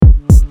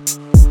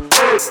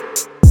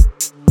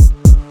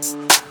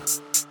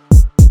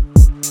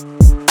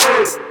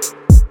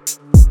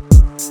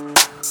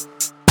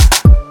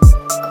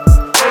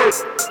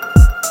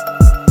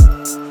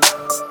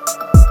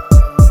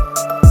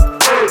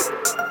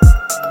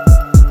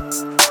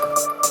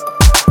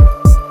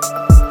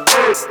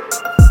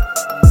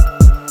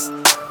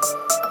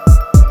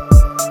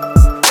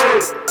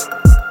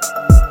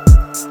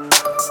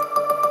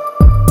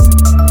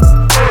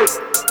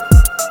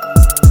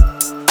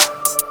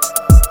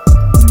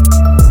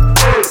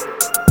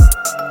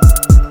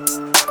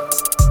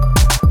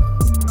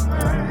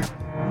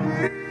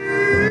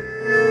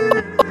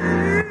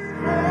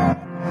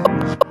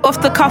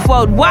cuff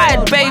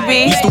worldwide,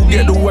 baby. We still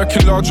get the work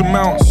in large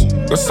amounts.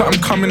 There's something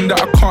coming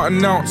that I can't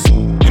announce.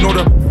 You know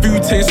the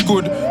food tastes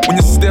good when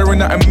you're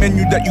staring at a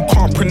menu that you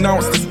can't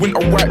pronounce. This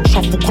winter white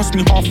truffle cost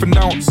me half an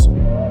ounce.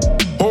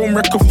 Home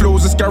record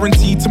flows, it's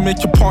guaranteed to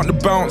make your partner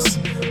bounce.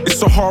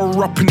 It's a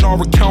horror up in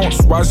our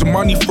accounts. Why the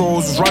money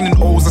flows, running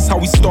O's, that's how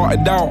we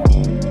started out.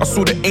 I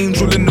saw the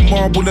angel in the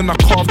marble and I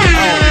carved it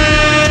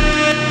out.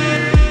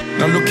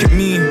 Now look at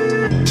me,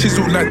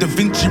 chiseled like Da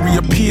Vinci,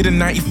 reappeared in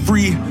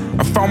 93.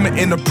 I found my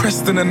inner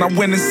Preston and I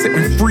went and set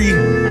him free.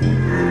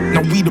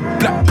 Now we the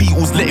Black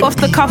Beatles, let it Off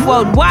the be. cuff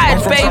worldwide,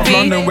 I'm from baby. South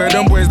London where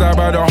them boys die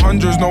by the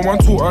hundreds. No one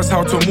taught us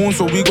how to mourn,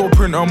 so we go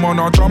print them on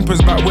our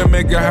jumpers. Back when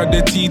Mega had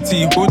the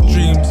TT hood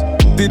dreams.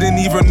 Didn't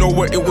even know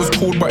what it was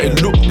called, but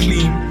it looked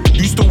clean.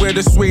 Used to wear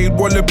the suede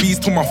wallabies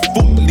till my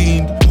foot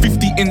leaned.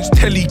 50-inch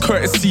telly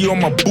courtesy on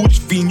my butch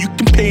fiend. You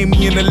can pay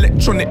me in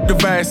electronic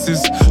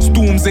devices.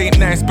 Storms ain't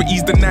nice, but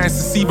he's the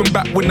nicest. Even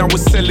back when I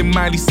was selling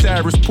Miley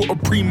Cyrus, put a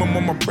premium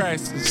on my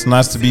prices. It's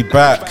nice to be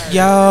back.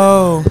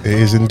 Yo. It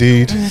is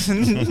indeed.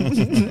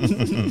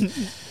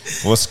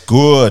 What's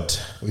good?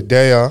 We're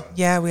there.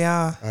 Yeah, we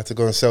are. I had to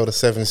go and sell the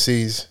 7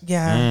 C's.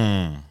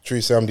 Yeah.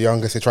 True, say I'm the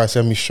youngest. They try to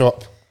send me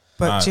shop.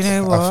 But do you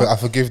know what? I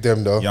forgive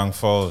them though. Young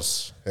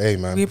foes. Hey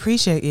man. We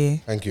appreciate you.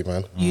 Thank you,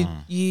 man.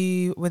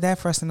 You were there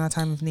for us in our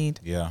time of need.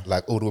 Yeah.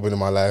 Like all the women in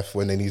my life,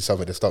 when they need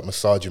something to start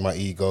massaging my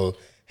ego,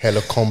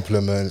 hella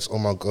compliments. Oh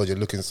my God, you're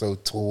looking so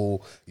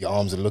tall. Your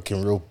arms are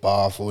looking real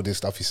buff. All this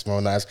stuff, you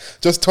smell nice.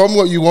 Just tell me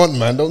what you want,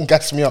 man. Don't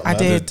gas me up, man. I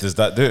did. Does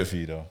that do it for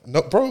you though?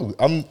 No, bro.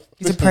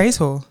 He's a praise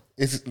whore.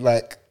 It's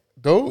like,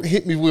 don't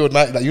hit me real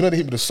night. Like, you know, they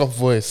hit me with a soft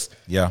voice.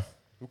 Yeah.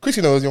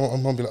 Chrissy knows your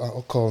mum be like,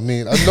 oh, call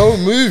me. No,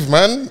 move,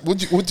 man.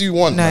 What do you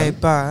want? No, man?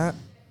 but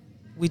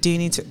we do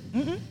need to.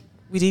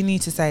 We do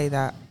need to say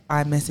that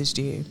I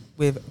messaged you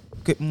with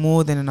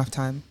more than enough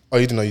time. Oh,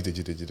 you didn't know you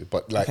did.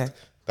 But like, Okay.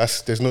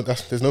 there's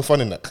no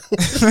fun in that.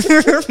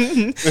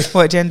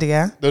 What, gender?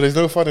 Yeah. No, there's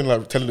no fun in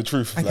like telling the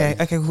truth. Okay.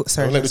 Like, Okay. Cool.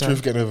 Sorry. don't let the sorry.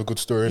 truth get over a good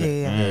story.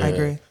 Innit? Yeah. I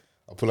agree.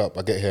 I pull up,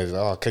 I get here.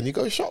 Like, can you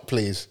go shop,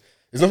 please?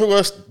 There's nothing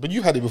worse. But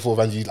you had it before,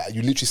 Vanji. Like,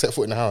 you literally set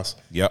foot in the house.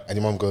 Yep. And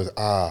your mum goes,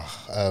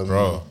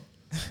 Bro.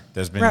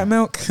 There's been Rat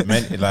milk.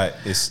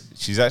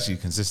 she's actually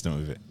consistent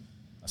with it.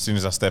 As soon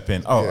as I step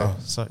in,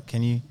 so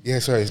can you? Yeah,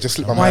 sorry, it's just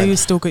slipped my Why mind. you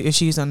still got your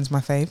shoes on? Is my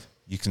fave.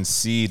 You can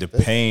see the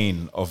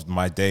pain of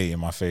my day in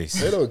my face.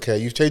 They don't care.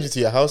 You've changed it to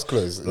your house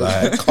clothes.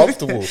 Like,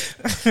 comfortable.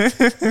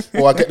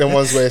 Or I get them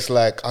ones where it's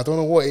like, I don't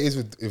know what it is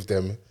with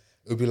them.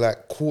 It'll be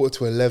like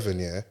 11:15,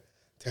 yeah?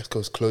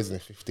 Tesco's closing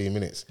in 15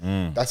 minutes.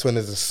 That's when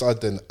there's a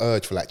sudden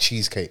urge for like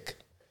cheesecake.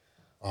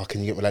 Oh, can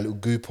you get me like little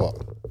goo pot?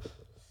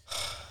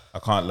 I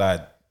can't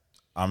lie.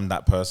 I'm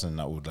that person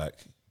that would like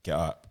get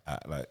up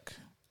at like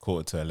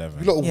 11:15.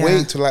 You gotta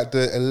wait till like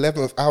the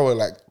 11th hour,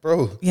 like,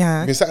 bro. Yeah.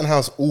 You've been sat in the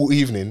house all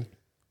evening.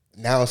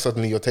 Now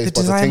suddenly your The taste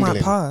buds are desire tingling.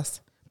 might pass,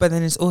 but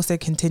then it's also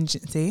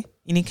contingency.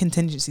 You need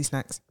contingency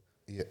snacks.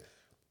 Yeah.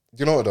 Do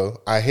you know what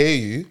though? I hear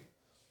you,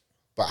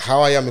 but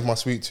how I am with my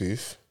sweet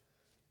tooth,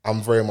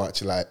 I'm very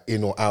much like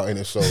in or out in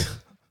it. So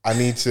I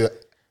need to.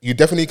 You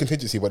definitely need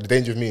contingency, but the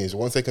danger of me is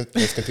once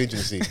there's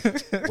contingency,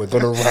 we're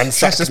gonna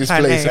ransack this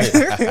plan place. A.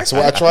 innit? So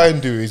what I try and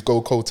do is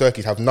go cold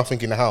turkey, have nothing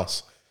in the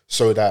house,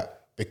 so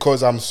that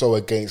because I'm so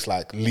against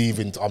like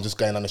leaving, I'm just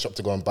going down the shop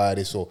to go and buy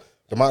this. Or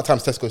the amount of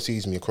times Tesco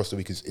sees me across the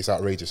week is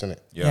outrageous, isn't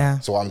it? Yeah.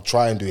 So I'm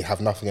trying to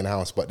have nothing in the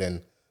house, but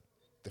then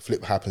the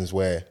flip happens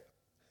where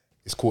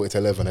it's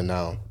 11:15 and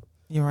now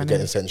You're we're running.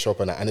 getting sent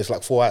shopping and it's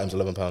like 4 items,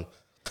 £11.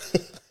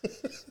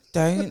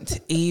 Don't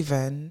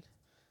even.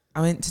 I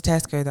went to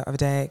Tesco the other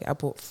day. I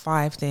bought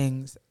 5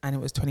 things and it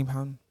was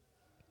 £20.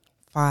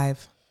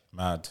 5.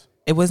 Mad.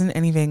 It wasn't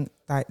anything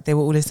like they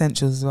were all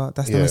essentials as well.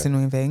 That's the Yeah. most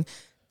annoying thing.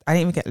 I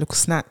didn't even get a little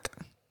snack.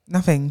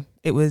 Nothing.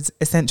 It was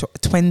essential.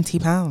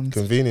 £20.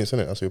 Convenience,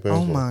 isn't it? That's what you're paying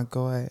Oh for. my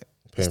God.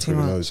 Paying It's for too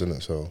your much. nose, isn't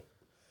it? So,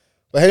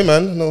 but hey,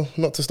 man, no,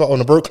 not to start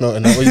on a broke note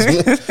and that.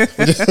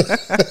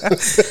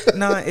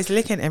 No, it's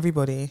licking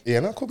everybody Yeah,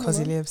 no, cool, because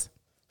he man. lives.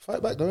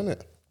 Fight back, though,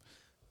 innit?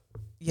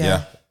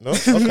 Yeah. No,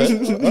 okay, all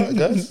right,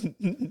 guys.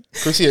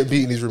 Chrissy ain't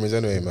beating his rumors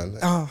anyway, man.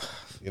 Oh,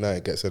 You know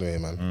it gets anyway,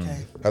 man.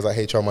 okay. How's that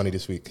HR money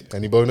this week?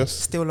 Any bonus?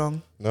 Still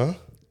long. No.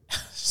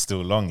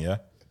 Still long, yeah.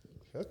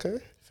 Okay.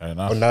 Fair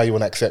enough. Oh, now you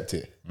want to accept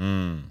it.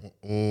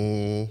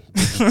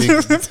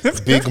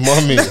 Big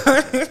mommy,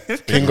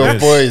 king of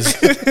boys.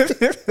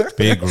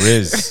 Big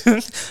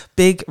Riz.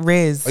 Big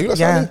Riz. Are you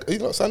Yeah.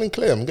 not sounding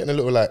clear? I'm getting a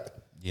little like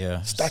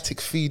Yeah.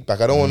 static feedback.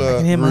 I don't want to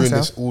can hear ruin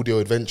myself. this audio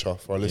adventure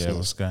for our Yeah, listeners.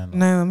 what's going on?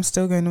 No, I'm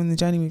still going on the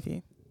journey with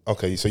you.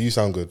 Okay, so you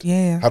sound good.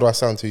 Yeah. How do I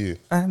sound to you?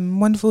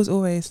 Wonderful as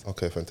always.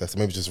 Okay, fantastic.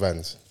 Maybe just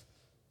Vans.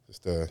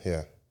 Just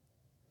yeah.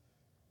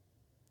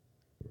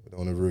 We don't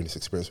want to ruin this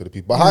experience for the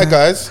people. But hi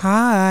guys.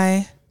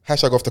 Hi.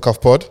 Hashtag off the cuff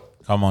pod.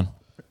 Come on.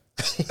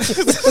 But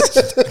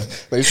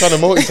he's trying to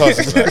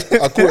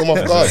multitask. I caught him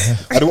off guard.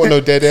 I don't want no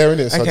dead air in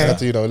it, so I Okay.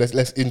 just had to,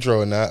 let's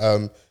intro on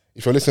that.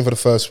 If you're listening for the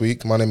first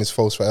week, my name is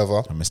False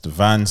Forever. I'm Mr.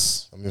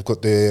 Vance. And we've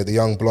got the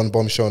young blonde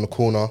bombshell in the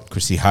corner,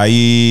 Chrissy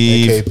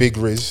Haïf. aka Big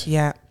Riz,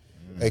 Yeah.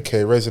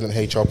 aka resident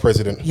HR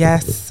president.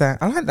 Yes. I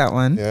like that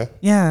one. Yeah.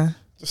 Yeah.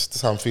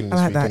 Just how I'm feeling I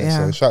this like week. that, innit?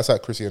 yeah. So shouts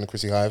out Chrissy and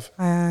Chrissy Hive.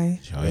 Aye.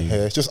 How are you?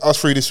 Yeah, it's just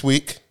us three this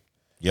week.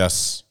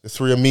 Yes. The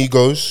three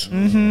amigos.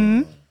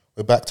 Mm-hmm.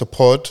 We're back to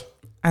pod.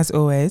 As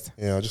always.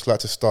 Yeah, I'd just like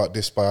to start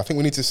this by, I think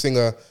we need to sing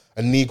a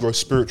Negro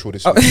spiritual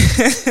this week.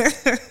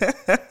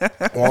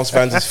 Whilst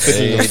Vans is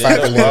fiddling and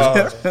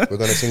faggling, we're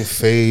going to sing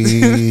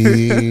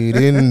Fade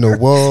in the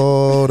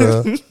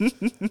Water.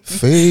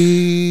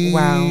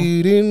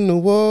 Fade in the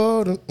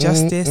water.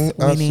 Justice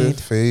we I need.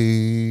 said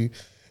fade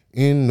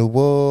in the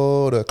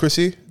water.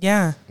 Chrissy?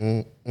 Yeah.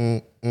 Woo.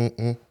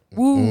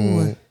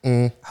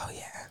 Oh,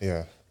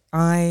 yeah.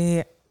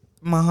 Yeah.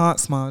 My heart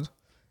smiled.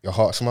 Your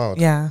heart smiled.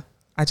 Yeah.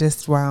 I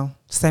just, wow.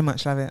 So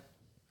much love it.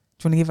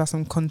 Do you want to give us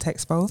some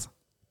context, Bowles?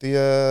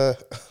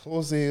 What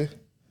was the,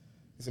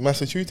 is it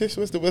Massachusetts?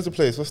 Where's the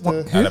place? What's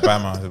the?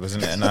 Alabama.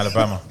 Wasn't it in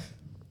Alabama?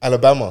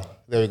 Alabama.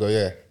 There we go,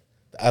 yeah.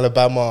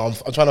 Alabama.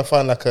 I'm trying to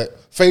find like a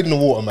fade in the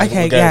water, man.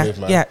 Okay, What we're yeah, going with,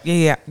 man.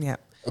 yeah.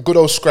 A good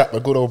old scrap, a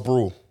good old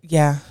brawl.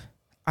 Yeah.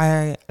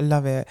 I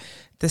love it.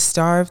 The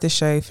star of the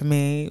show for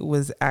me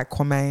was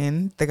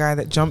Aquaman, the guy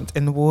that jumped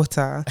in the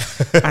water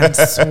and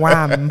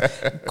swam,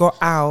 got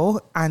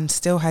out, and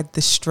still had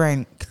the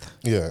strength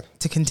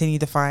to continue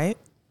the fight.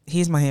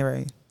 He's my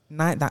hero.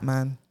 Knight that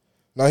man.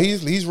 Now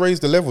he's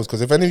raised the levels,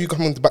 because if any of you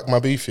come to back my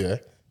beef, yeah,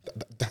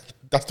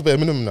 that's the bare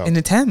minimum now. In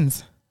the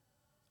Thames?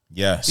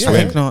 Yeah. I Swim.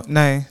 think not.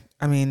 No.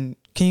 I mean,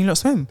 can you not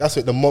swim? That's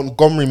it, the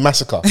Montgomery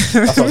Massacre.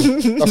 That's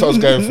what I was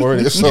going for,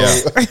 innit? So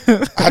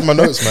I had my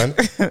notes, man.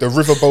 The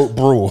riverboat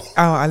brawl.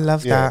 Oh, I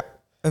love that.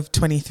 Of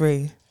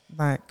 23.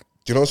 Like,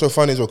 Do you know what's so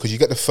funny as well? Because you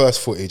get the first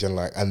footage and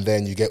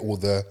then you get all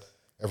the,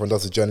 everyone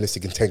does the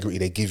journalistic integrity.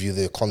 They give you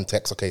the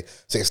context. Okay,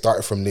 so it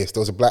started from this. There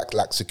was a black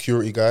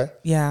security guy.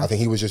 Yeah. I think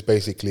he was just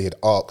basically had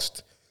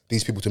asked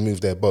these people to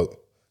move their boat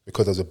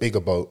because there was a bigger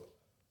boat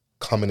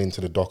coming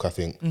into the dock, I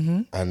think.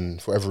 Mm-hmm.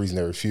 And for whatever reason,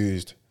 they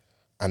refused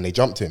and they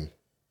jumped him.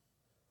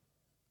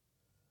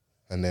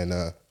 And then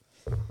all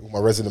my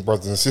resident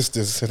brothers and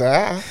sisters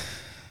said,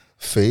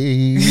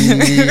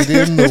 fade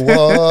in the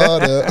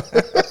water.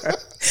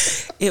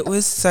 it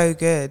was so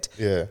good.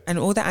 Yeah. And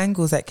all the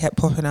angles that kept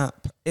popping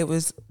up, it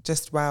was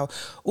just wow.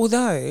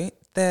 Although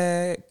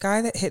the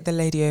guy that hit the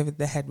lady over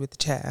the head with the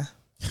chair,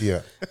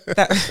 Yeah.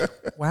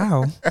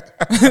 wow.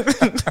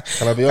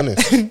 Can I be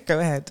honest? Go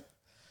ahead.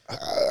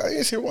 I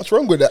didn't see what's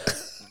wrong with that.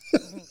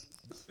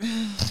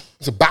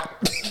 It's a bat.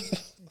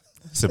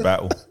 It's a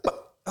battle.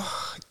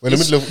 We're in the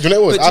middle of, do you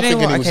know what? But do I you know think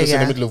he what? was Okay, just in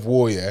yeah. the middle of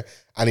war, yeah,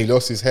 and he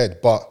lost his head.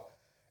 But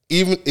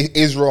even it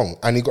is wrong,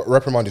 and he got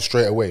reprimanded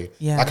straight away.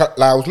 Yeah. Like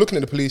I was looking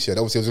at the police here.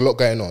 Obviously, there was a lot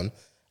going on,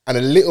 and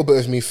a little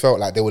bit of me felt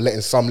like they were letting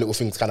some little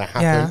things kind of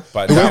happen. Yeah.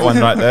 But that one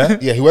right there.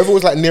 Yeah, whoever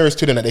was like nearest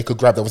to them that they could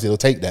grab, obviously they'll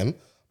take them.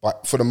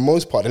 But for the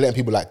most part, they're letting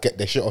people like get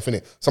their shit off in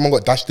it. Someone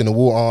got dashed in the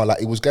water,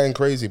 like it was going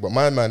crazy. But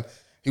my man,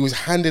 he was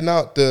handing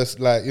out the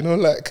like, you know,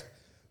 like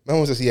man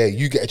was just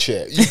you get a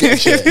chair, you get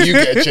a chair, you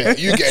get a chair,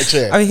 you get a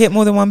chair. Oh, he hit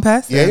more than one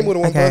person? Yeah, he hit more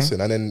than one Okay.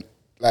 person, and then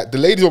like the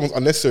lady was almost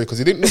unnecessary because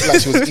it didn't look like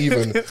she was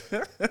even.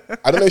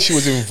 I don't know if she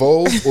was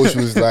involved or she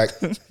was like.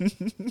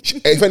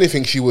 If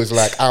anything, she was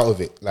like out of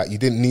it. Like you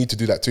didn't need to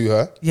do that to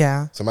her.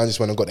 Yeah. So man just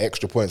went and got the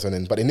extra points, and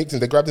then but they nicked him.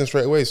 They grabbed him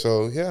straight away.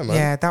 So yeah, man.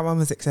 Yeah, that one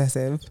was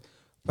excessive.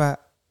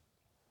 But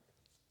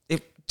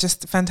it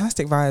just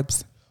fantastic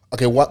vibes.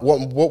 Okay, what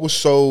was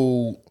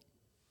so?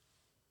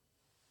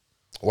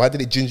 Why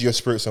did it ginger your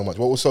spirit so much?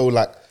 What was so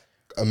like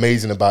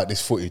amazing about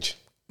this footage?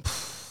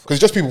 Because it's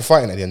just people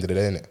fighting at the end of the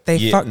day, isn't it? They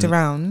Yeah, fucked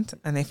around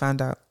and they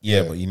found out.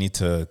 Yeah, but you need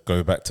to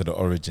go back to the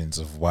origins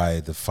of why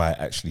the fight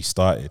actually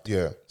started.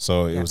 Yeah.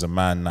 So it was a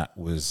man that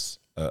was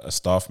a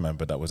staff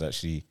member that was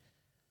actually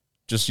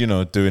just,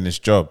 doing his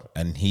job.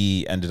 And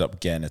he ended up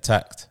getting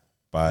attacked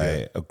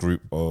by a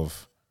group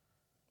of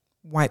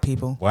White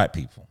people. white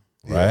people,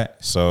 right?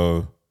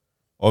 So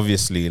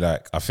obviously,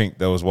 like, I think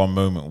there was one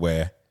moment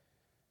where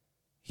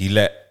he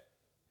let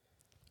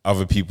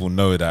other people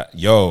know that,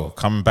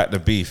 come back to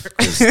beef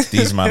because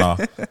these men are.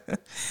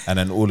 And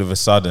then all of a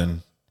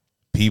sudden,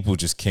 people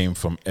just came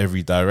from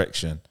every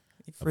direction.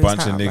 A Threw his bunch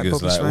hat of up like niggas,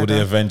 Bobby like all the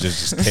Schmurda. Avengers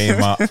just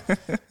came up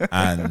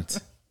and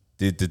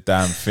did the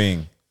damn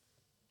thing.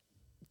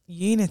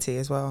 Unity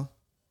as well.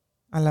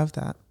 I love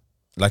that.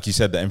 Like you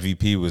said, the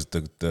MVP was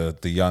the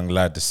young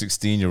lad, the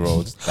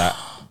 16-year-old that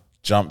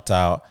jumped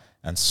out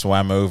and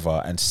swam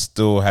over and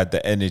still had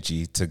the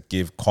energy to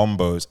give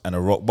combos and a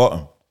rock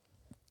bottom.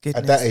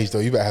 Goodness. At that age, though,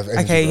 you better have.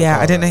 Energy, Okay, bro. yeah,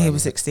 Come I didn't on, know he man.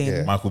 was 16.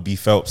 Yeah. Michael B.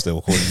 Phelps, they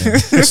were calling him.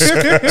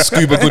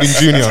 Scuba Gooding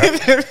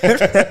Jr.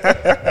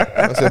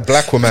 That's a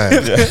black woman.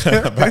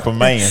 Back with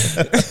man.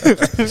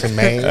 It's a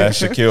man.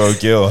 Shaquille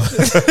O'Gill.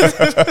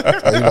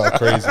 Oh, you lot are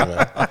crazy,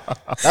 man.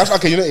 That's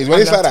okay. You know,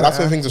 when it's like that, that's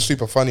when Twitter. things are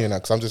super funny and that.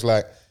 Because I'm just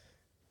like,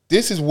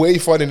 this is way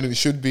funnier than it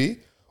should be.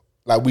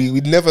 Like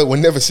we're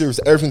never serious.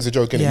 Everything's a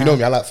joke. Innit? Yeah. You know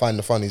me. I like finding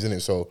the funnies in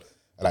it. So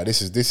like,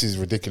 this is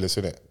ridiculous,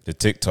 isn't it? The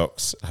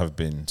TikToks have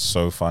been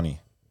so funny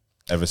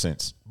ever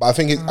since. But I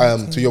think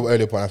it, to your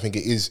earlier point, I think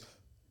it is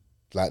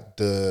like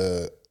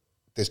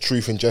there's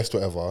truth in jest,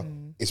 whatever.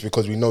 It's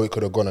because we know it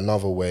could have gone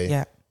another way.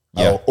 Yeah.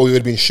 Yeah. Or it would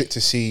have been shit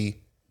to see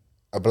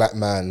a black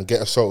man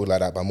get assaulted like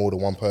that by more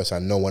than one person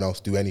and no one else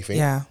do anything.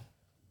 Yeah.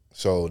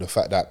 So the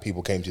fact that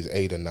people came to his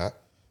aid and that.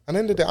 And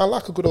then I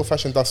like a good old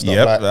fashioned dust up.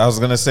 Yep, Like, I was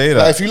gonna say that.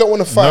 like, if you don't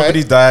want to fight,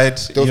 nobody died.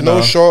 there was you no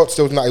know. shots.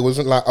 There was not. It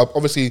wasn't like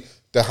obviously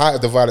the height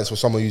of the violence was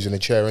someone using a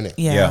chair in it.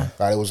 Yeah. Yeah.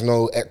 Like there was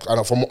no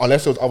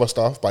unless there was other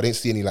stuff, but I didn't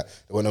see any like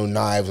there were no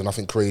knives or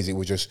nothing crazy. It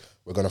was just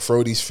we're gonna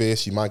throw these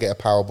fists. You might get a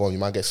power bomb. You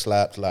might get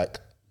slapped. Like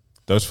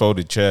Those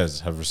folded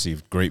chairs have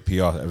received great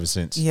PR ever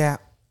since. Yeah.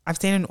 I've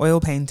seen an oil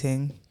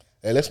painting.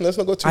 hey, let's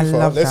not go too I far.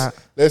 love let's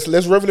that.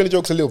 let's revel in the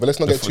jokes a little, but let's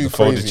not get too The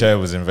folded crazy. chair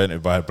was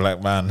invented by a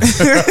black man. Is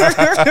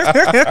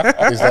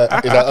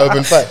that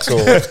urban facts or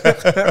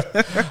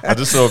I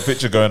just saw a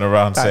picture going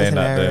around That is saying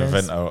that the hilarious.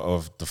 inventor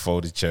of the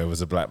folded chair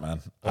was a black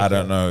man. I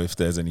don't know if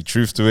there's any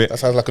truth to it. that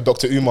sounds like a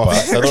Dr. Umar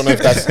fact. I don't know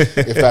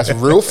if that's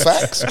real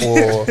facts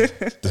or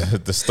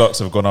The stocks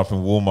have gone up in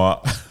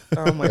Walmart.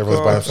 Oh my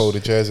everyone's buying god.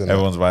 folded chairs and that.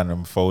 Everyone's buying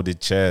them folded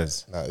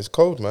chairs. Nah, it's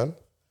cold, man.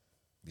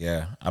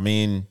 Yeah, I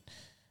mean,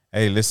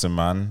 hey, listen,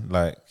 man.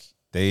 Like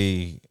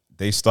they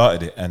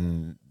started it,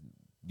 and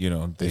you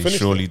know they finished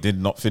surely did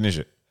not finish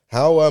it.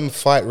 How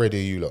fight ready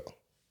are you lot?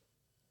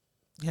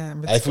 Yeah.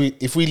 but-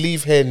 If we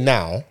leave here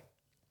now,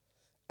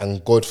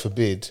 and God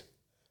forbid,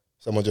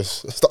 someone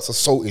just starts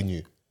assaulting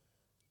you,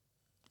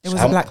 It was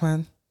How- a black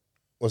man.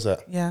 what's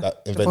that? Yeah.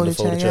 That The invented the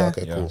folded chair. yeah.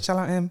 Okay, Yeah. cool. Shout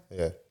out him.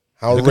 Yeah.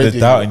 How Look ready? at the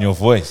doubt in your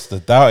voice, the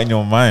doubt in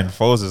your mind.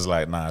 Foles is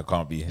like, nah, I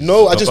can't be.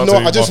 No, I Don't just tell me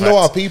know more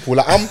our facts. people.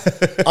 Like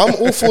I'm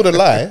all for the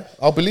lie.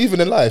 I'll believe in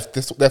the lie.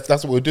 That's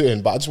what we're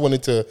doing. But I just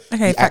wanted to Okay, be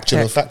fact actual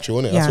and check.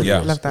 factual, innit? Yeah. That's what Yeah. it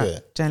was. Love that. Yeah.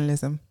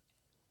 Journalism.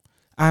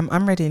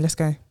 I'm ready. Let's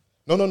go.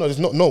 No. There's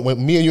no.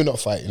 When me and you're not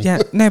fighting.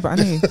 Yeah. No, but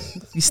I mean,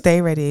 you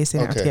stay ready, so you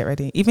don't have to Okay. get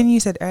ready. Even you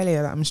said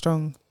earlier that I'm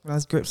strong when I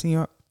was gripsing you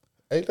up.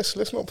 Hey,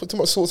 let's not put too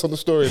much sauce on the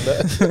story,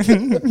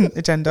 man.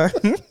 Agenda.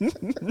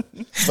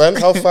 Man,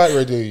 how fight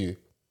ready are you?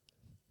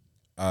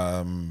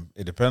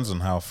 It depends on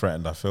how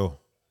threatened I feel.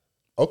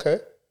 Okay.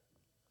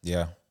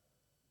 Yeah,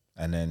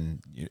 and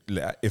then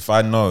if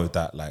I know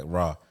that like,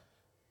 rah,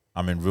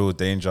 I'm in real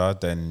danger,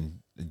 then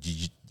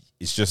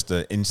it's just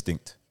the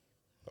instinct.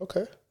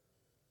 Okay.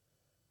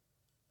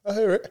 I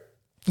hear it.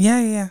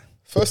 Yeah.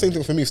 First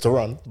thing for me is to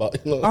run,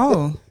 but you know,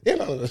 Oh. yeah,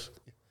 no.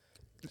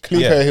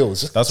 Clean Yeah. pair of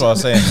heels. That's what I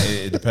was saying.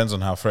 It depends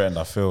on how threatened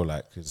I feel,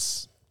 like,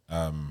 because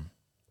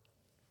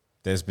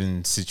there's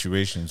been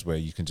situations where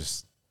you can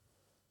just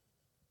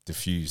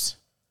diffuse.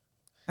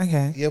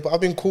 Okay. Yeah, but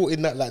I've been caught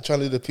in that, like trying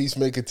to do the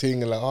peacemaker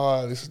thing, and like,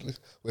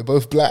 we're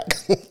both black.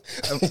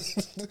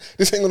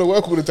 This ain't gonna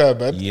work all the time,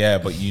 man. Yeah,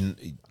 but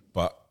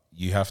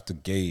you have to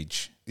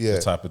gauge Yeah.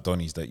 the type of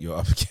Donnies that you're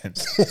up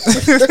against.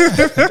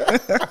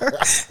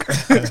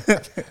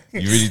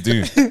 You really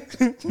do.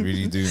 You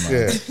really do,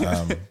 man.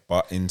 Yeah.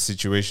 But in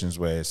situations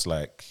where it's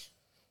like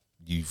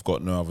you've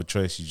got no other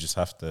choice, you just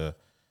have to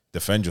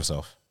defend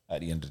yourself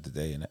at the end of the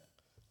day, innit?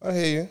 I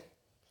hear you.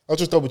 I was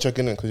just double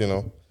checking it because you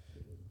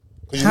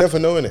never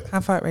know, innit? How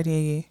fight ready are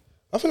you?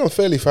 I think I'm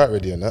fairly fight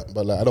ready in that,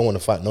 but like I don't want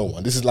to fight no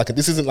one. This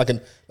isn't like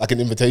an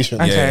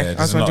invitation. Okay. Yeah, I this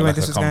was is not wondering where like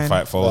this a was come going.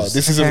 fight foes.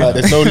 This isn't Okay. like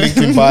there's no link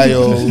in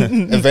bio,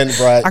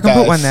 Eventbrite. I can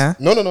put one there.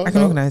 No. I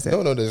can organise it.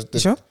 No,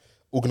 there's Sure.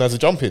 organise a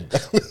jump in.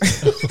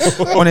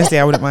 Honestly,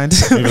 I wouldn't mind.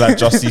 Maybe like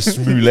Justy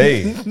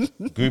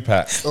Smollett, Group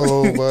Hat.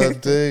 Oh my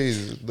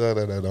days! No,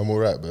 I'm all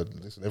right, but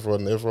listen,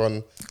 everyone.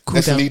 Cool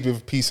Let's down. lead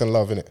with peace and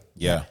love, innit?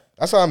 Yeah.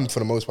 That's how I'm for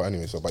the most part,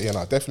 anyway. So, but yeah,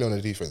 no, definitely on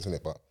the defense,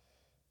 innit? But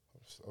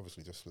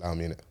obviously, just allow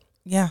me, innit?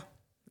 Yeah.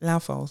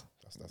 Loud fold.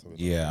 That's what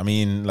Yeah, I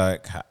mean,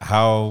 like,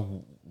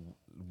 how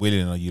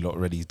willing are you lot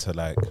ready to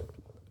like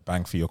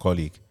bang for your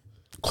colleague?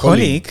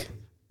 Colleague?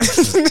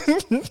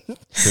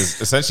 Because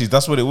essentially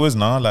that's what it was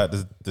now. Like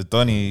the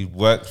Donny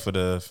worked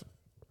for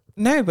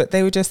No, but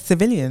they were just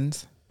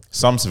civilians.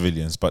 some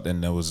civilians, but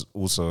then there was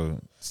also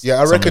Yeah, I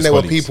some of reckon his there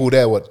were colleagues. people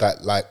there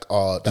that like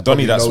The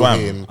Donny that know swam,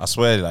 him. I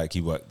swear, like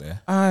he worked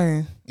there.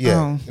 Oh. Yeah,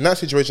 Oh. in that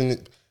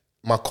situation,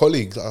 my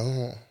colleagues.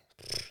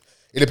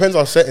 It depends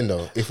on setting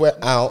though. If we're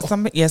out,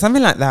 Something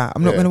like that.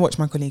 I'm not Yeah. going to watch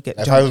my colleague get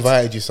if I jumped.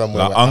 invited you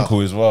somewhere, Like we're out.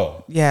 uncle as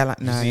well. Yeah, like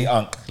You no. see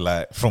Unc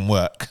like from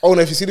work. Oh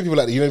no! If you see the people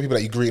like the people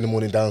that you greet in the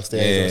morning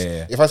downstairs,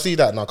 Yeah. if I see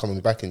that, now coming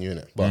back in you,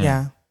 innit? But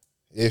Yeah.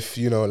 if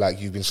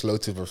like you've been slow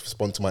to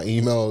respond to my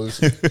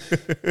emails,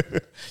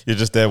 You're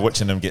just there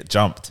watching them get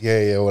jumped.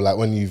 yeah, or like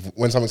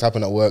when something's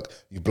happened at work,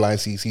 you blind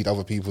CC'd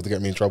other people to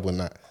get me in trouble and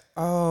that.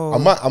 Oh.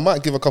 I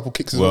might give a couple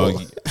kicks as well.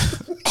 Well,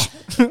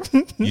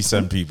 you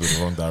send people the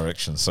wrong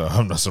direction, so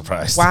I'm not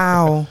surprised.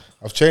 Wow.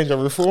 I've changed, I've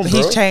reformed, bro.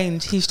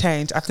 He's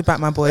changed. I have to back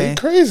my boy. Are you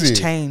crazy? He's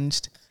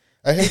changed.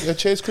 I hate your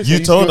cheers, Chris. You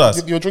told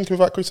us. you're drinking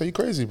without Chris. Are you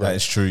crazy, bro? That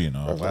is true, you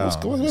know. Wow.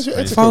 What's your That's etiquette,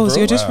 crazy. Foles, bro.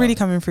 you're just Wow. really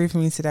coming through for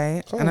me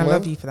today. Come and on, I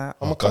love man. you for that.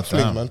 I'm a Oh, God cufflink,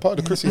 damn. man. Part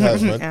of the Chrissy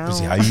house, man. Ow.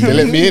 See how you They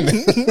let me in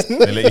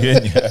They let you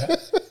in, yeah.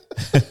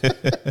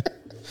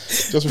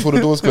 just before the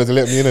doors closed. They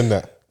let me in and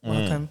that.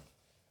 Welcome.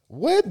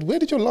 Where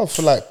did your love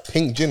for like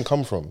pink gin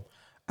come from?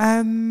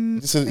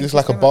 Is Thank this you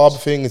like so a barb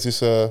much. thing? Is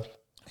this a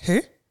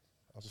Who?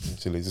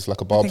 silly? Is this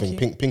like a barb Thank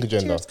thing? you. Pink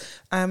agenda.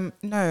 Cheers.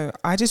 No,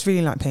 I just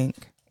really like pink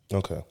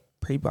Okay.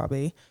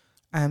 pre-Barbie.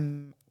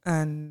 And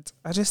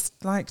I just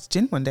liked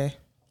gin one day.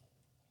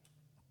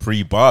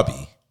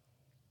 pre-Barbie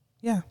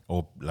Yeah.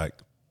 or like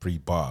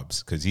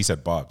pre-Barbs? Because he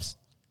said Barbs.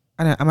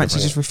 I know. I'm actually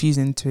Right. just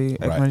refusing to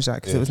acknowledge that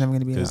because Yeah. it was never going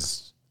to be that.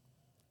 Because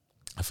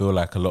I feel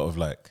like a lot of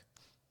like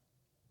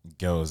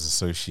girls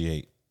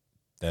associate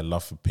their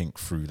love for Pink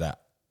through that.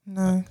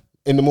 No.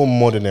 In the more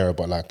modern era,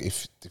 but like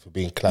if we're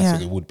being classic,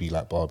 Yeah. it would be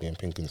like Barbie and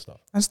Pink and stuff.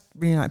 I just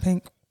really like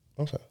Pink.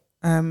 Okay.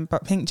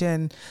 But pink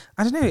gin,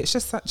 I don't know, it's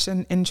just such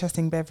an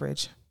interesting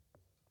beverage,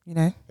 you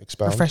know,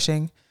 Expound.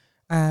 refreshing.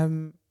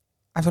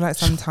 I feel like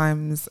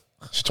sometimes,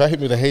 She tried to hit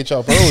me with the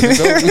HR, bro.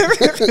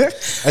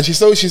 And she's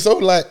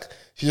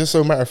just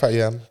so matter of fact.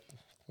 Yeah,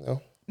 no,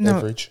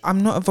 beverage.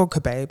 I'm not a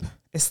vodka babe.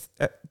 It's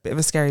a bit of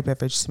a scary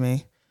beverage to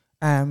me.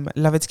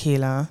 Love a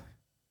tequila.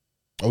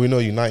 Oh, we know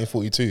you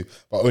 1942,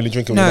 but only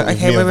drinking. No, with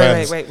okay, me and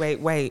Vans.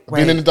 wait.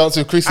 Being in the dance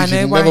with Chrissy, I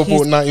know she's why never he's-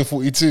 bought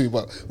 1942,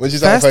 but when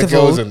she's out First with her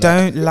of all, girls and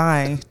that.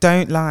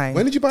 don't lie.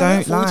 When did you buy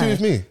Don't 1942 lie.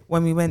 with me?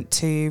 When we went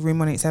to Room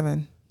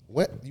 187,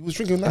 What? You was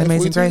drinking an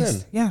Amazing 1942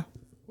 Grace. then? Yeah,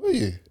 Were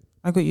you?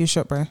 I got you a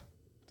shot, bro.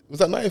 Was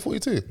that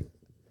 1942?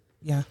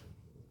 Yeah.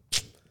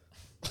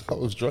 I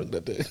was drunk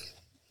that day.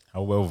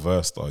 How well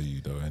versed are you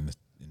though in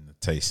the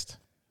taste?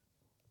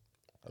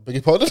 I beg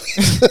your pardon?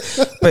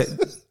 But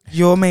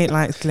your mate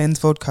likes Glen's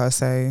vodka,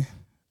 so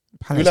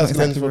Who likes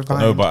Glen's vodka?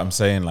 No, but I'm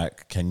saying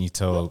like, can you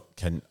tell?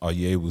 Are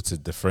you able to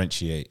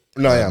differentiate?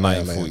 No, I am, I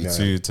am,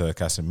 1942 to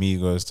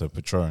Casamigos to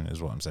Patron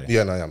is what I'm saying.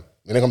 Yeah, no, I am.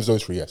 When it comes to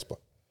those three, yes, but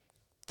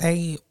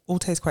they all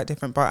taste quite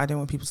different. But I don't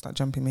want people to start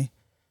jumping me.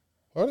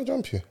 why did I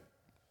jump you?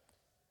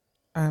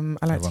 I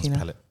like Everyone's tequila.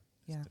 palate.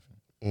 Yeah,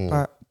 Mm.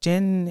 but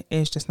gin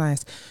is just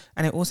nice,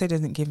 and it also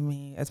doesn't give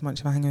me as much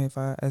of a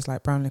hangover as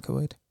like brown liquor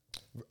would.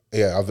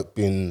 Yeah, I've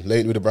been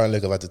lately with the brown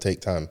liquor. I've had to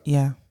take time,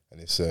 Yeah. and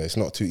it's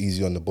not too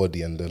easy on the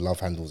body and the love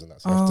handles and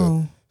that. So I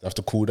Oh. have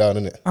to cool down,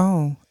 innit?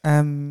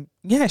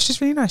 Yeah, it's just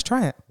really nice.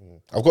 Try it.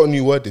 I've got a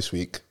new word this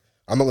week.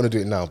 I'm not going to do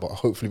it now, but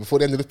hopefully before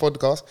the end of this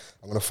podcast,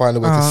 I'm going to find a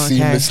way to Okay.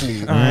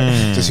 seamlessly, All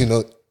right. just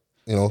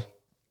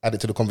add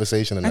it to the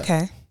conversation and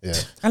Okay.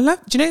 that. Yeah,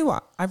 Do you know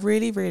what? I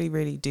really, really,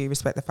 really do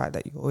respect the fact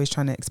that you're always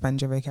trying to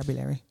expand your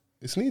vocabulary.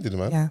 it's needed,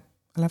 man. Yeah,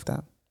 I love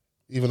that.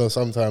 Even though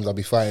sometimes I'll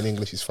be fighting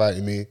English, he's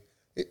fighting me.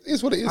 It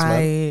is what it is,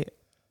 man.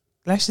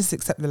 Let's just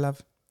accept the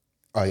love.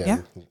 Oh yeah,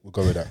 Yeah? We'll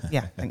go with that.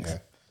 Yeah, thanks. Yeah.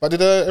 But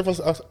did everyone's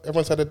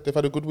they've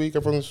had a good week?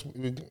 Everyone's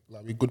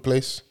like a good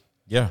place.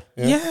 Yeah.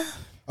 Yeah.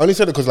 I only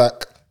said it because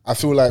like I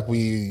feel like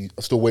we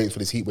are still waiting for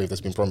this heat wave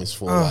that's been promised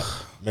for like,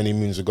 many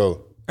moons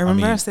ago. I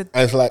remember mean- I said.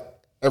 And it's like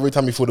every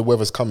time before the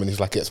weather's coming, it's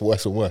like it gets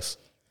worse and worse.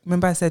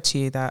 Remember I said to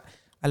you that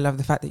I love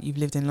the fact that you've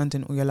lived in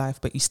London all your life,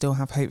 but you still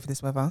have hope for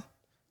this weather.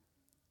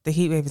 The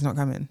heat wave is not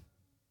coming.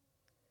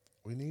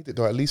 We need it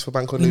though, at least for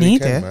bank We holiday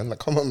need weekend, it. man. Like,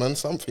 come on, man,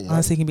 something. Man.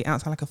 Honestly, you can be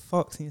outside like a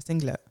fox in your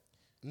singlet.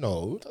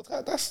 No,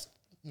 that's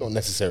not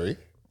necessary.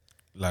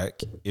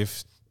 Like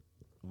if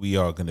we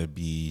are going to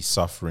be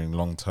suffering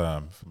long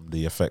term from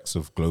the effects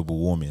of global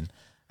warming,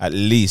 at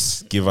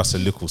least give us a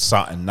little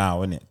something now,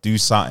 innit? Do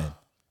something.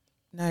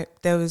 No,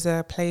 there was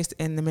a place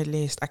in the Middle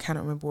East, I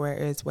cannot remember where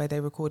it is, where they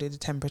recorded a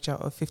temperature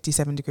of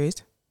 57 degrees.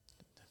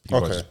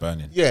 People are just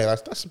burning. Yeah,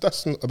 that's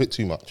a bit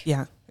too much.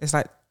 Yeah, it's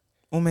like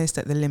almost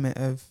at the limit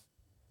of,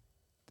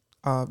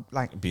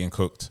 Being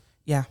cooked.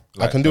 yeah,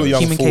 I can do a those-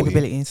 young human 40.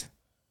 capabilities.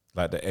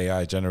 Like the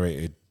AI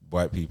generated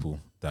white people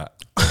that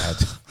had.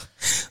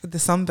 With the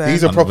sunburn.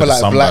 These are And proper with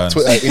like the black sunburns.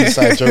 Twitter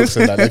inside jokes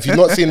and that. If you've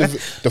not seen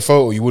the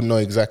photo, you wouldn't know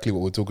exactly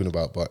what we're talking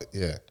about. But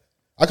yeah,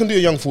 I can do a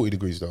young 40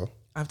 degrees though.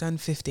 I've done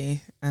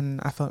 50 and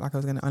I felt like I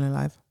was going to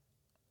unalive.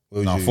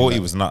 What No, would you, 40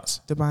 like- was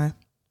nuts. Dubai,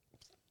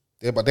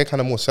 Yeah, but they're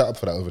kind of more set up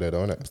for that over there,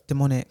 though, isn't it?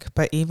 demonic.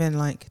 But even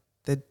like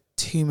the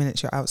 2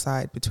 minutes you're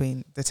outside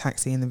between the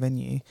taxi and the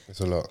venue, It's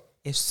a lot.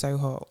 it's so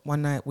hot.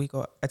 One night we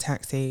got a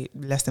taxi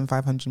less than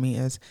 500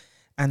 meters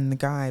and the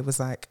guy was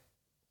like,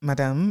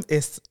 Madam,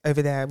 it's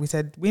over there. We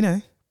said, we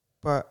know,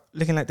 but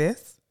looking like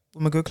this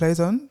with my good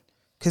clothes on.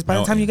 Because by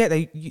the time you get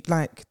there, you,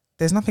 like,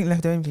 there's nothing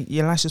left of anything.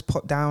 Your lashes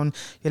pop down,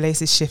 your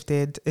lace is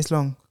shifted. It's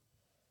long.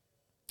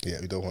 Yeah,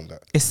 we don't want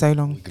that. It's so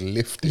long. We can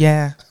lift it.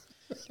 Yeah.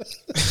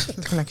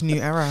 Looking like a new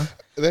era.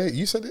 There,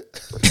 you said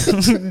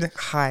it.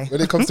 Hi.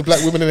 When it comes to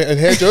black women and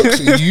hair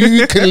jokes,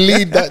 you can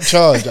lead that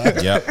charge.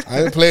 Yep.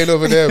 I ain't playing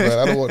over there, man.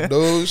 I don't want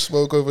no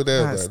smoke over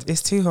there, man.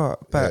 It's too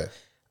hot. But Yeah.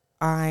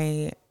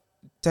 I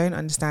don't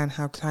understand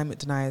how climate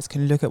deniers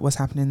can look at what's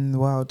happening in the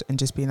world and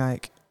just be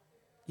like,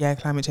 yeah,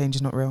 climate change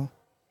is not real.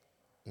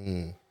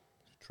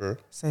 True.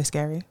 So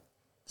scary.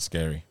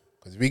 Scary.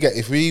 Because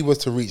if we was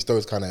to reach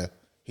those kind of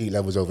heat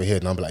levels over here,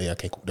 and I'm like, yeah,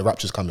 okay, cool. The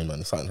rapture's coming,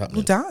 man. Something's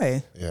We'll happening.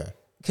 die. Yeah.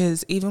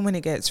 Because even when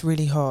it gets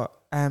really hot,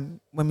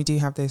 when we do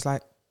have those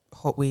like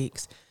hot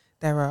weeks,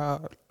 there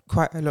are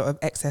quite a lot of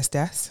excess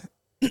deaths.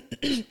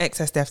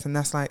 And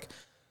that's like,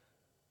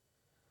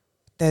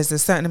 there's a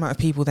certain amount of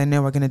people they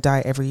know are going to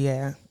die every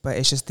year, but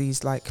it's just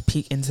these like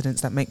peak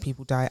incidents that make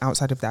people die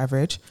outside of the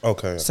average.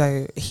 Okay.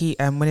 So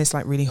when it's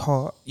like really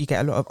hot, you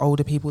get a lot of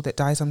older people that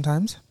die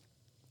sometimes.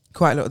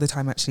 Quite a lot of the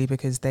time actually,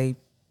 because they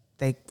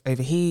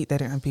overheat, they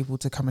don't have people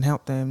to come and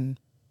help them,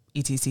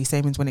 etc.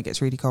 Same as when it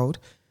gets really cold.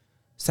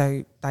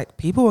 So like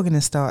people are going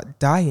to start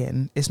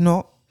dying. It's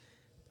not,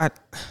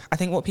 I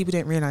think what people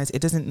don't realize, it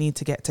doesn't need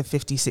to get to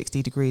 50,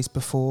 60 degrees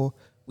before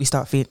we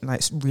start feeling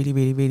like really,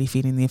 really, really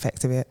feeling the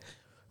effect of it.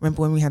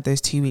 Remember when we had those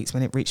 2 weeks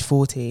when it reached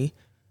 40?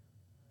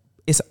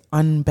 It's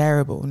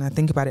unbearable. And I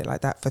think about it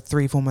like that for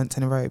 3-4 months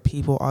in a row.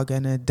 People are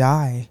going to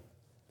die.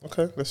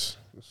 Okay, let's.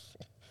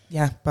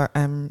 Yeah, but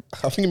I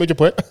think you made your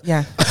point.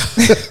 yeah.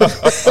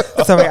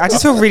 Sorry, I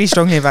just feel really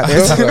strongly about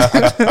this.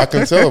 I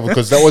can tell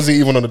because that wasn't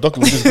even on the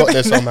document. We just got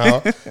there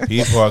somehow.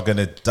 People are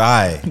gonna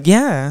die.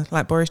 Yeah,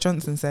 like Boris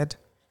Johnson said.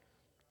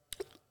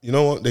 You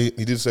know what? He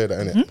did say that,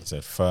 innit? It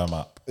said firm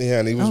up. Yeah,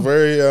 and he was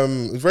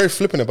very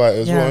flippant about it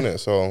as well, innit?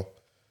 So,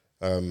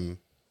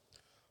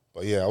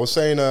 but yeah, I was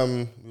saying,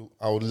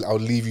 I'll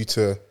leave you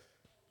to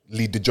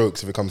lead the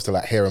jokes if it comes to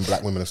like hair and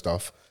black women and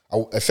stuff.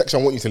 A section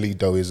I want you to lead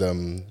though is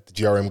the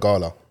GRM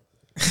Gala.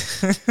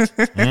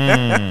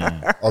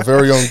 Our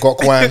very own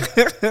Gok Wan,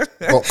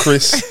 got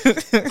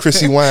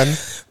Chrissy Wan.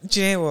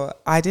 Do you know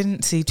what? I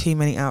didn't see too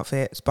many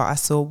outfits, but I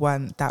saw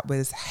one that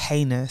was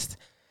heinous.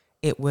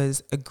 It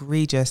was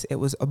egregious. It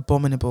was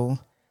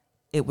abominable.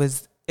 It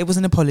was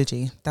an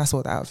apology. That's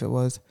what the outfit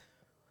was.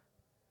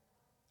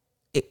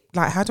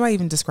 How do I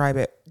even describe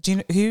it? Do you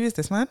know who is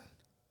this man?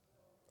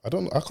 I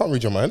can't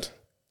read your mind.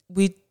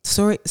 We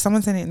saw it.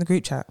 Someone sent it in the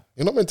group chat.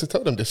 You're not meant to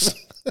tell them this.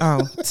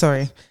 Oh,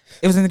 sorry.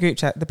 It was in the group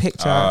chat. The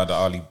picture. The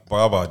Ali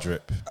Baba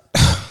drip.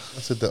 I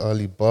said the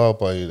Ali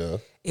Baba, you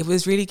know. It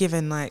was really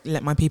given like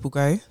let my people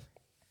go.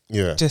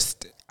 Yeah.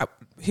 Just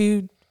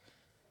who?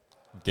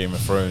 Game of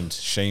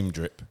Thrones shame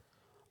drip.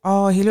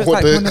 Oh, he looks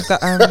What like one of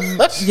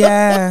the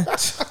yeah.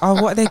 Oh,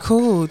 what are they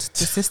called?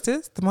 The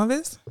sisters, the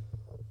mothers.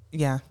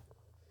 Yeah.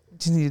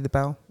 Just needed the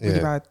bell. Really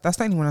Yeah. bad. That's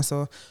the only one I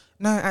saw.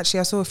 No, actually,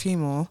 I saw a few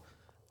more.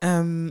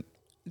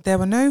 There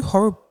were no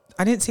horrible.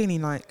 I didn't see any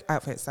like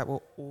outfits that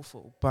were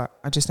awful, but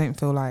I just don't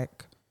feel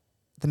like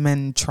the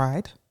men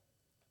tried.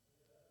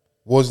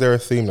 Was there a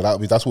theme that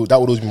that would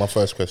always be my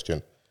first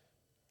question?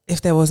 If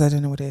there was, I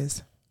don't know what it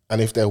is.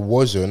 And if there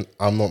wasn't,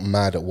 I'm not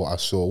mad at what I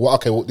saw.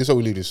 This is what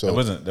we leave this. So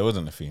There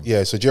wasn't a theme.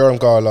 yeah, so GRM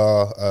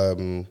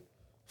Gala,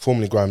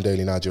 formerly Grime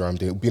Daily, now GRM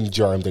Daily. We've been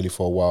GRM Daily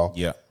for a while.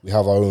 Yeah. We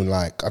have our own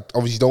like.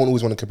 Obviously, don't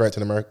always want to compare it to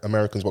the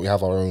Americans, but we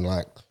have our own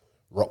like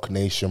Rock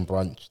Nation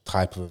brunch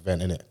type of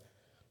event in it.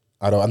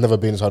 I've never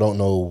been, so I don't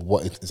know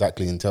what it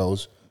exactly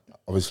entails.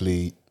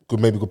 Obviously,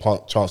 maybe good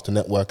chance to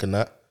network and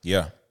that.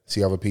 Yeah.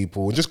 See other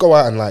people and just go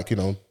out and like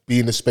be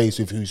in the space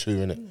with who's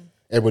who in it.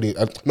 Everybody,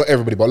 not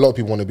everybody, but a lot of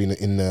people want to be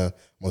in the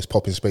most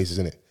popping spaces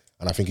in it.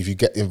 And I think if you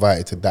get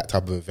invited to that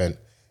type of event,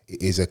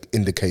 it is an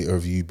indicator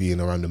of you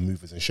being around the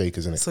movers and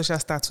shakers in it. Social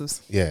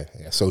status. Yeah,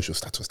 social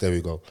status. There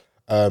we go.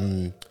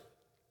 The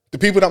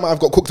people that might have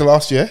got cooked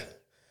last year,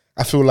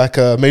 I feel like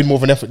made more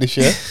of an effort this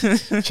year.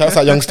 Shouts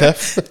out Young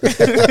Steph.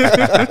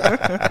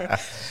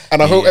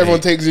 And I hope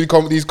everyone takes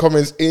these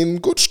comments in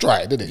good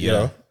stride, didn't it?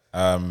 Yeah.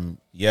 You know?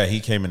 Yeah, he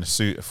came in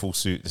a full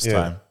suit this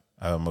time.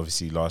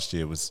 Obviously last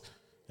year was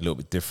a little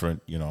bit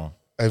different,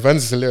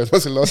 Vans is hilarious.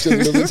 What's it last year? A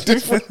little bit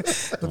different.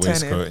 The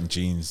waistcoat and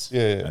jeans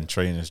and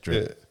trainers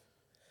drip.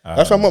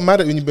 That's why I'm not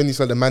mad at when you've been these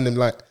like the man them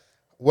like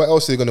what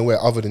else are they gonna wear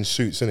other than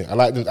suits, innit?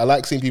 I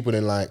like seeing people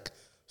in like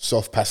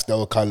soft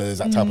pastel colours,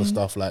 that type of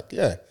stuff. Like,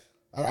 yeah.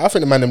 I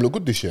think the man them look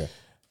good this year.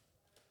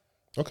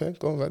 Okay,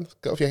 go on, man.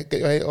 Get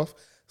your hate off.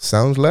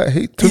 Sounds like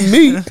hate to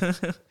me.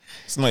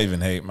 It's not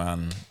even hate,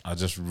 man. I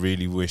just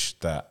really wish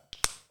that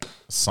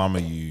some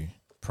of you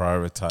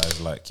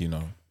prioritize like,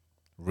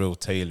 real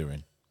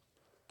tailoring.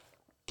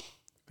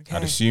 Okay.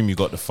 I'd assume you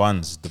got the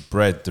funds, the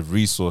bread, the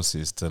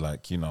resources to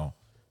like,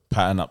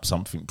 pattern up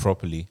something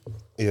properly.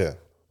 Yeah.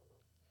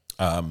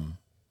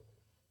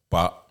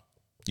 But,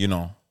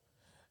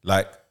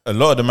 like a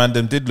lot of the man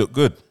them did look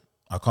good.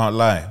 I can't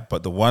lie.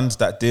 But the ones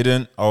that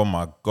didn't, oh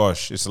my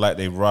gosh, it's like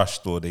they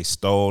rushed or they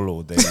stole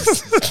or they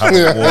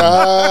haven't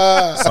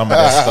worn some of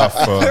their stuff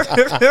for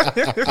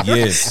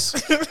years.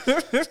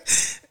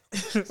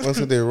 Once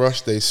they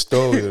rushed, they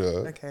stole,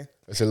 Okay.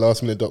 It's a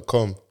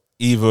lastminute.com.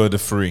 Either of the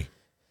three.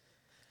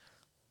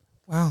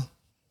 Wow.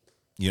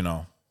 You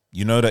know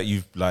that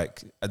you've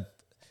like,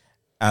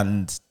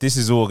 and this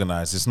is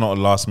organized. It's not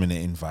a last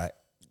minute invite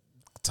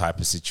type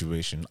of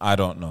situation. I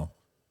don't know.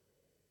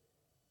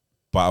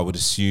 But I would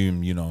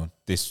assume,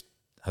 this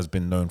has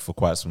been known for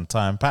quite some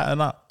time.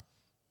 Pattern up.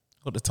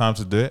 Got the time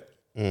to do it.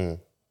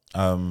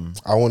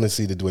 I want to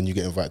see when you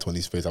get invited to one of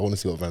these spaces. I want to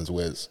see what Vans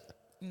wears.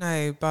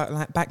 No, but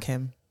like back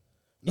him.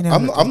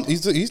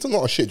 He's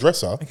not a shit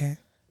dresser. Okay.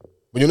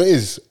 But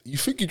you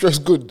think you dress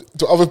good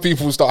to other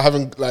people start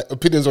having like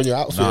opinions on your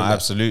outfit. No, and that.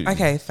 absolutely.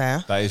 Okay,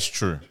 fair. That is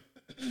true.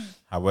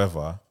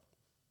 However,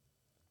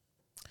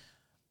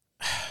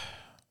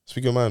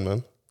 Speak your mind,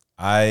 man.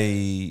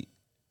 I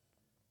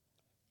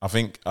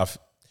think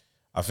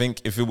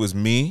if it was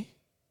me,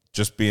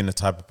 just being the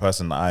type of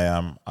person that I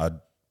am, I'd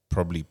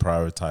probably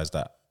prioritize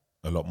that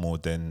a lot more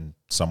than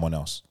someone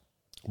else.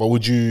 But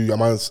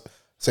am I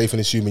safe in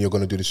assuming you're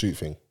going to do the suit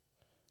thing?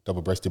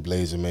 Double-breasted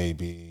blazer,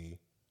 maybe.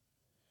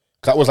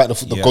 That was like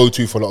the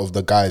go-to for a lot of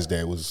the guys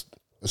there was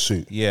a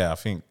suit. Yeah, I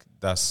think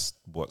that's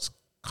what's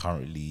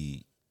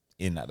currently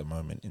in at the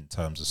moment in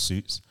terms of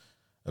suits.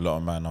 a lot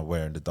of men are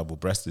wearing the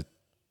double-breasted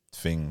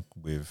thing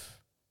with,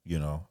 you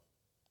know,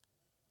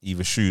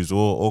 either shoes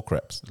or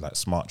crepes, like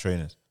smart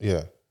trainers.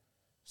 Yeah.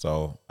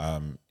 So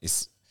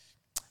it's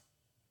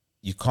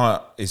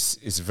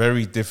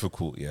very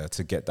difficult,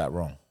 to get that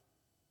wrong.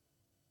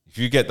 If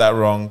you get that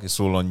wrong, it's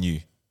all on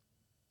you.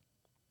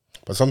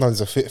 But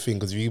sometimes it's a fit thing,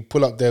 because if you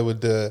pull up there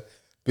with the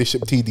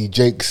Bishop TD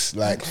Jakes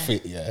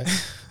fit,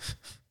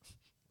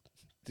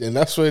 then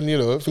that's when, you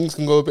know, things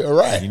can go a bit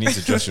awry. You need to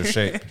adjust your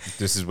shape.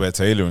 This is where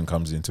tailoring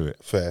comes into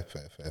it. Fair.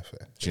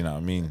 Do you know what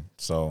I mean?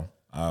 So,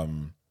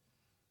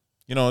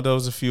 you know, there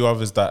was a few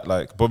others that,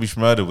 like, Bobby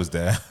Shmurda was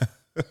there.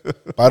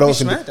 But I don't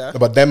think,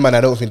 but them man,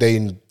 I don't think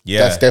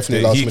that's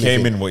definitely last minute. He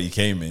came in what he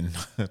came in.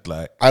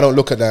 Like, I don't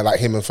look at that like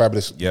him and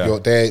Fabulous. Yeah,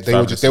 they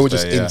were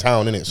just in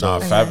town, innit? So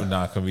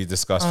Can we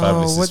discuss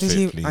Fabulous? What did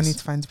he? Please? I need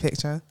to find a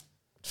picture.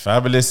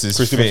 Fabulous is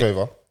Christy fit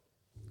McFavor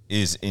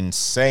is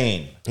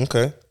insane.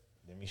 Okay,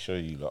 let me show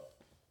you lot,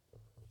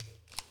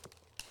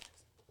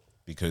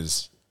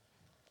 because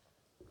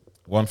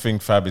one thing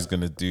Fab is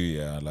gonna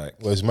do, like,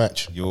 where's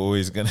match? You're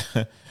always gonna,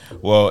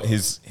 well,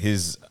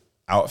 his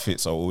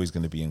outfits are always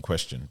going to be in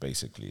question,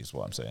 basically, is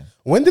what I'm saying.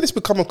 When did this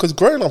become? Because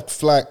growing up,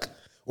 like,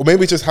 or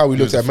maybe it's just how we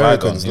looked at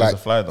Americans. Like,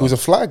 he was a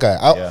fly guy.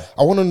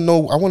 I want to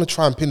know. I want to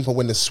try and pinpoint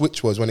when the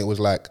switch was, when it was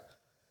like,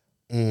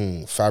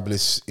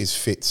 Fabulous is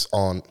fits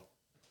on.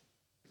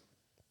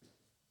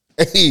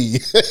 Hey,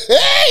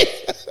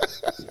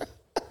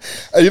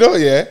 you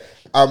know,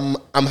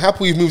 I'm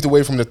happy we've moved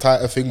away from the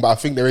tighter thing, but I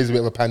think there is a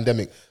bit of a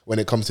pandemic when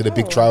it comes to the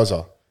big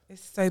trouser.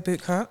 It's so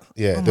boot cut.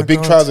 Yeah, the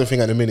big trouser thing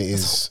at the minute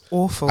is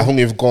awful. I think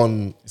we've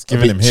gone a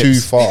bit too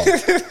far. I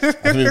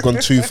think we've gone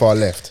too far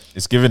left.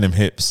 It's giving him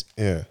hips.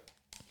 Yeah.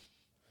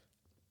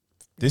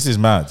 This is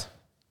mad.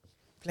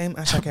 Blame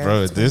Ashake.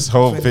 Bro, this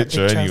whole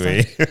picture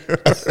anyway.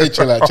 Hey,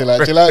 chill out. Hey,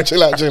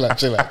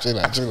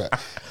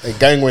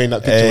 gangway in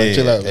that picture, man.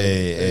 Chill out.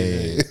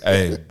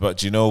 Hey, but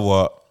do you know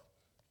what?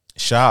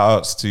 Shout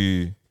outs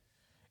to,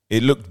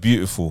 it looked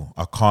beautiful.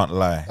 I can't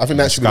lie. I think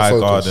that should be the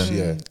focus.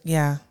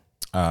 Yeah.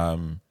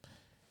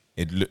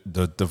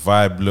 The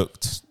vibe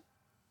looked,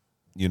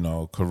 you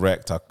know,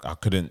 correct. I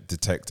couldn't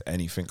detect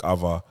anything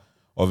other.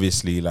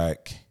 Obviously,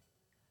 like,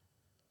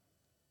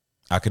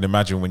 I can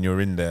imagine when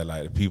you're in there,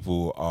 like, the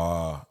people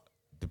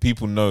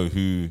know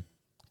who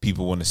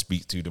people want to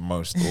speak to the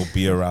most or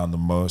be around the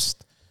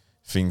most,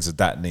 things of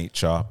that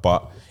nature.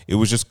 But it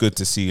was just good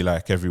to see,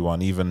 like,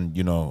 everyone, even,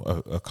 you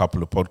know, a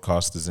couple of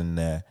podcasters in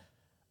there.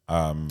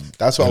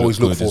 That's what I always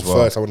look for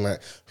first. I would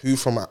like, who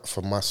from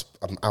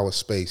our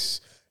space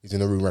is in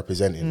the room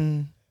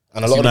representing,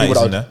 and a lot of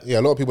people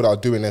a lot of people that are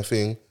doing their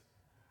thing.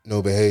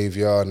 No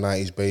Behavior,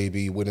 90s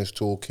Baby, Winners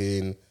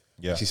Talking.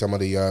 Yeah, see some of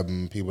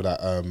the people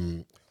that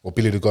or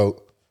Billy the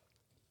Goat.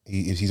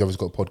 He's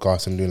obviously got a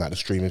podcast and doing like the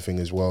streaming thing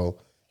as well.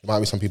 There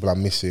might be some people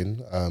I'm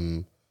missing,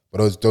 but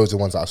those are the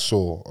ones that I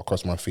saw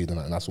across my feed,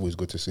 and that's always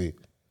good to see,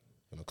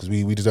 because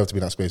we deserve to be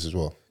in that space as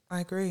well.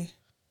 I agree.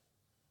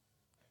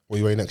 What are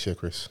you wearing next year,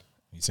 Chris?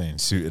 You saying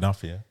suited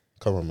up, yeah?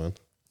 Come on, man.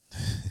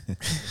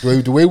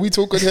 The way we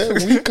talk here,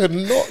 we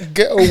cannot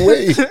get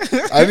away.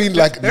 I mean,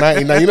 like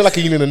 99. You know, like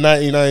you're in a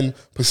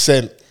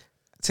 99%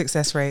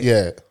 success rate.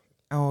 Yeah.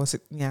 Oh,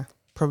 yeah.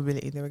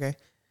 Probability. There we go.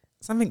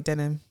 Something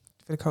denim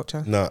for the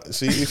culture. Nah,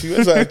 see, if you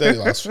ever had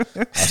I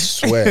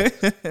swear,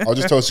 I'll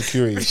just tell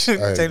security.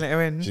 Don't let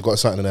her in. She's got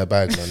something in her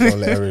bag, man. Don't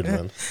let her in,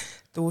 man.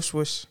 The whoosh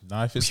whoosh.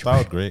 Nah, if it's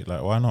styled great,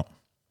 like, why not?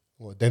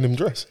 What, denim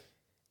dress?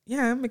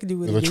 Yeah, we can do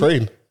with a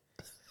train.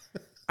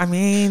 I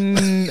mean,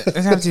 we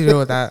don't have to do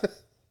all that.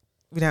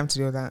 We don't have to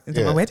do all that. It's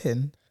not my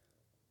wedding.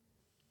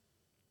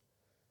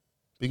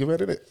 Big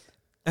event, innit?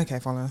 Okay,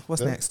 follow.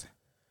 What's next?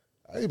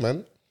 Hey,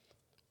 man.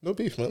 No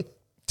beef, man.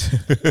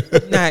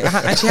 No, I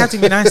actually have to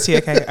be nice to you,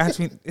 okay?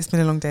 It's been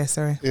a long day,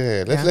 sorry.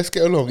 Yeah, let's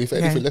get along. If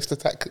anything, let's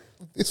attack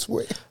this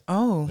way.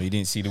 Oh. You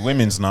didn't see the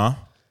women's now?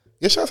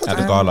 Yeah, shout out at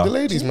the gala. The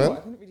ladies, man. I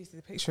didn't really see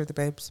the picture of the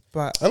babes,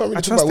 but I don't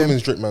really talk about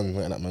women's drip, man.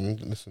 Like that, man.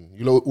 Listen,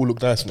 you all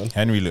look nice, man.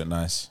 Henry looked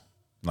nice.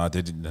 No,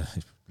 they didn't.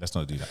 Let's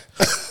not do that.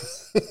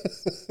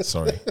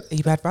 Sorry. Are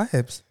you bad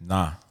vibes?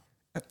 Nah.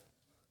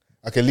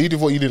 Okay, lead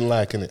with what you didn't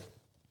like, innit?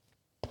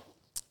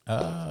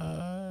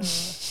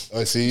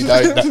 See,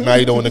 now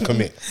you don't want to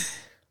commit.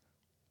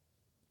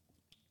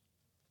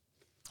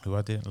 Who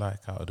I didn't like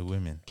out of the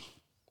women?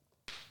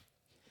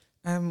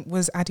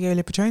 Was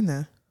Adiola Patron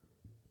there?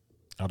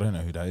 I don't know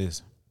who that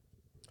is.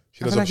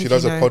 She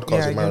does a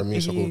podcast with Mara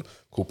Misa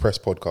called Press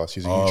Podcast.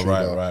 She's a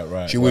YouTuber.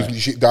 Right.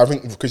 I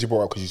think Chrissy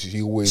brought up because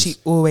she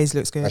always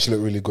looks good. And she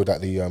looked really good at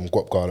the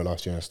Guap Gala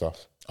last year and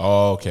stuff.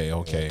 Oh,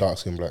 okay. Dark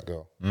skinned black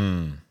girl.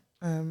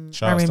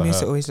 Mary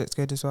Musa always looks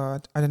good as well.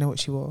 I don't know what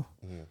she wore,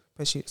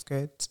 but she looks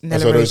good.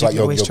 Nella so those like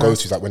your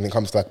go-tos, like when it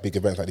comes to like big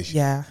events like this,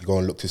 you go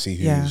and look to see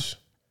who's. Yeah,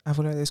 I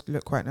thought those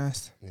look quite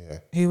nice. Yeah.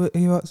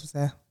 Who else was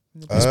there?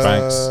 Miss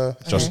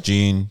Banks, Just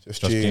Jean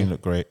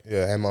looked great.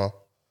 Yeah, Emma.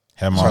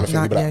 Trying to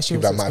think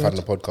people that might have had on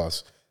the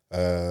podcast.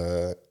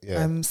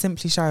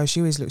 Simply Shy, she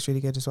always looks really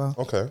good as well.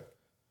 Okay.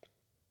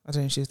 I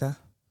don't know if she was there.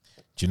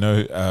 Do you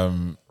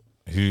know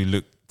who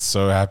looked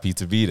so happy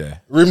to be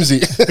there.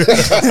 Rimsey.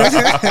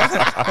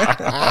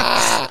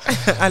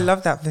 I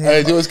love that for him.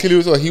 Hey, Joe Kelly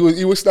was what? He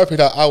was snapping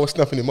that. I was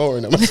snapping him over.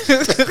 I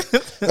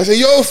said,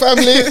 "Yo,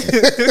 family."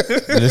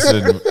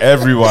 Listen,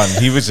 everyone,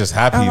 he was just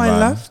happy, Oh, man. I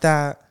love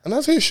that. And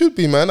that's how it should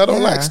be, man. I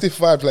don't Yeah. like stiff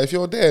vibes. Like if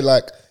you're there,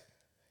 like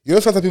you know,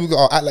 sometimes people go,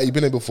 "Oh, act like you've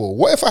been there before."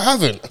 What if I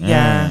haven't?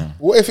 Yeah.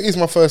 What if it is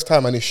my first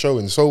time and it's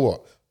showing? So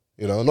what?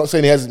 You know, I'm not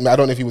saying he has. I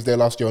don't know if he was there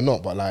last year or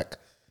not, but like,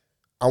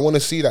 I want to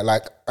see that,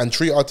 like, and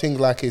treat our thing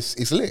like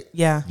it's lit.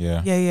 Yeah.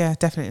 Yeah. Yeah,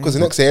 definitely. Because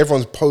the next day,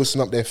 everyone's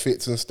posting up their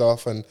fits and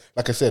stuff, and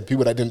like I said,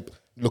 people that didn't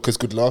look as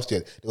good last year,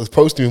 they was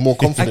posting with more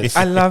confidence.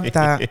 I love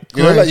that.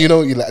 You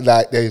know,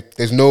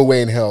 there's no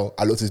way in hell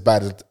I looked as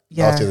bad as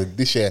last year.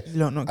 This year,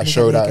 You lot not I gonna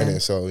showed get me out in again. it.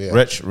 So yeah,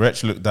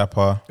 Wretch looked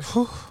dapper.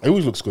 he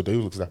always looks good. He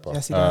always looks that part.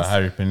 Yes, he does.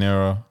 Harry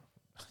Pinero,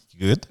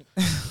 you good?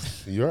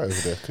 You're right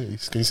over there. Can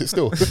you sit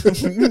still?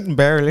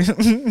 Barely.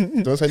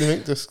 Don't say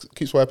anything. Just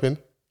keep swiping.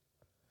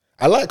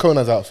 I like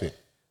Conan's outfit.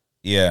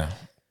 Yeah.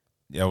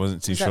 I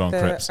wasn't too Is sure that on the,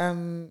 Crepes.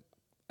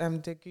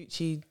 the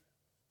Gucci.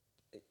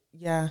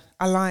 Yeah,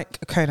 I like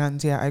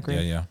Conan's. Yeah, I agree.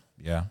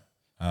 Yeah.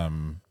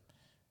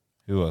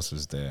 Who else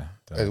was there?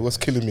 Hey, what's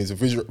killing me is a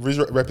visual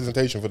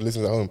representation for the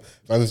listeners at home.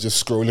 Man's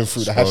just scrolling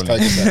through the Scrolling.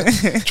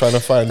 hashtags, like, trying to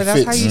find But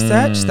that's how fits. you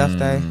search stuff,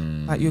 though.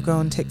 Like you go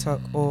on TikTok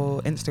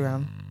or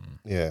Instagram.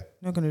 Yeah, You're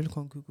not going to look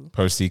on Google.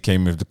 Posty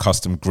came with the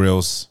custom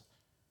grills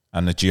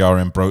and the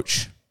GRM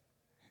brooch.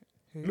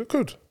 you look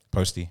good.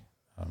 Posty,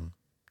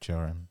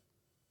 GRM.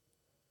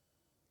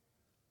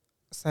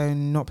 So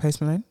not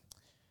Post Malone.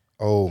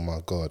 Oh my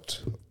god.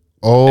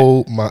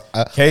 Oh my.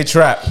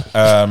 K-Trap,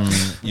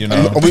 you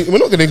know, We're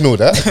not gonna ignore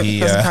that. he,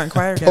 Doesn't count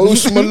choir again.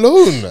 Post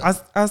Malone.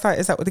 I was like,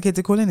 is that what the kids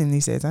are calling him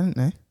these days? I don't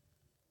know.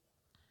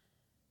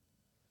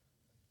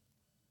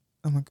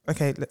 Oh my.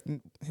 Okay,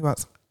 who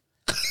else?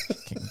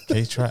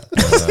 K-Trap,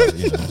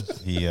 you know,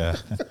 he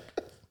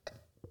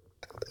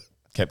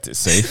kept it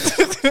safe.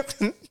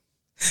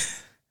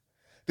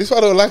 This is what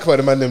I don't like about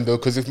the man them though,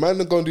 because if man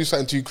are gonna do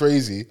something too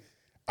crazy,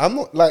 I'm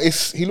not like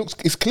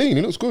it's clean,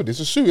 he looks good. It's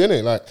a suit, isn't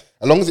it? Like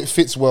as long as it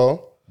fits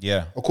well.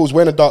 Yeah, Of course,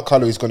 wearing a dark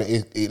color is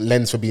it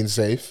lends for being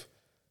safe.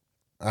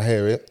 I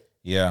hear it.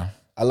 yeah.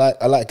 I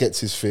like gets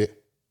his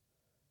fit.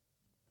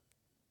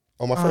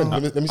 Oh my friend,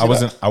 let me see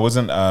that. I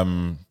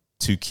wasn't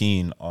too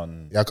keen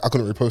on. Yeah, I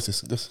couldn't repost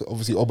this. This is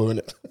obviously Obo in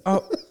it.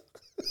 Oh,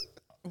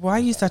 why are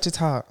you such a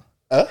tart?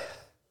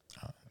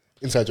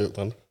 Inside joke,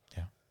 man.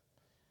 Yeah.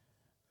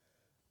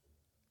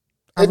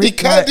 Eddie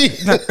Caddy.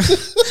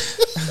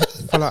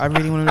 Follow, I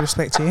really want to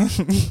respect you.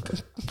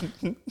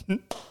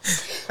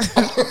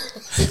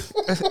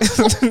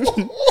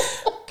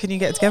 Can you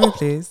get together,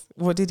 please?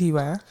 What did he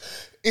wear?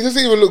 It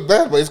doesn't even look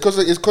bad, but it's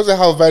because of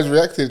how Vaz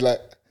reacted. Like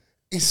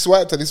he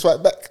swiped and he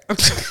swiped back.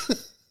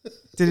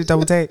 Did a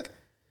double take?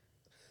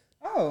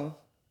 Oh,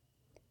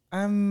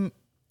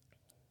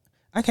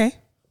 okay.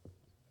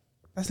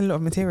 That's a lot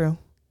of material.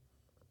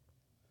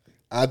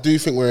 I do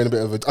think we're in a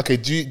bit of a okay.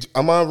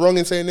 Am I wrong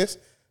in saying this?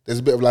 There's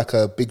a bit of like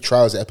a big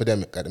trouser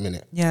epidemic at the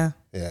minute. Yeah,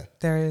 Yeah.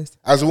 there is.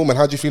 As a woman,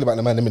 how do you feel about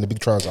the man in the big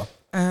trouser?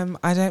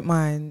 I don't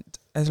mind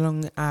as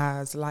long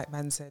as, like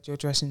man said, you're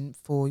dressing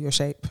for your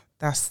shape.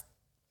 That's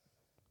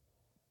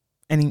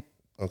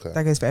Okay.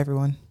 that goes for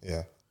everyone.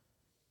 Yeah.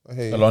 I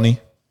hear you. Aloni.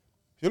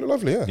 You look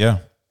lovely, yeah. Yeah.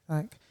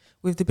 Like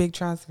with the big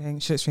trouser thing,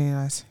 shit's really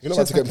nice. You're not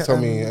about to get Shit's to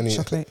tell me any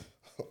chocolate.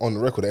 on the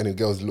record that any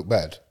girls look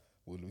bad.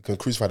 We can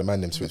crucify the man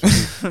them switch.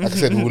 Like I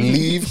said, we'll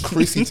leave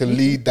Chrissy to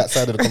lead that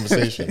side of the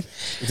conversation.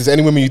 If there's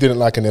any women you didn't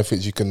like in their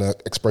fits, you can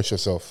express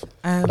yourself.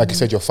 But like you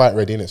said, you're fight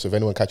ready, innit? So if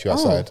anyone catch you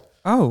outside,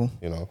 Oh,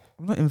 you know.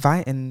 I'm not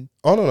inviting.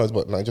 Oh no,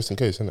 but like just in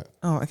case, isn't it?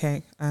 Oh,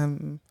 okay.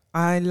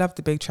 I love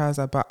the big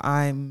trouser, but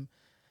I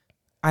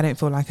don't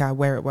feel like I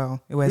wear it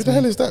well. It Who wears the me.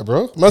 hell is that,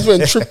 bro? Man's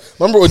wearing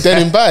remember a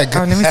denim bag. Oh,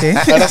 let me see.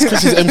 That's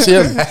Chrissy's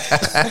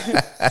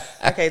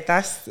MCM. Okay,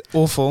 that's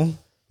awful.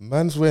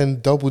 Man's wearing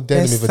double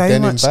denim There's with so a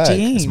denim much bag.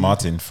 jeans. It's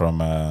Martin from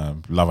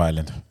Love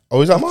Island.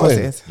 Oh, is that Of course it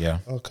mine? is. Yeah.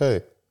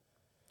 Okay.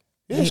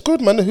 Yeah, it's good,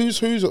 man. The who's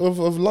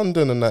of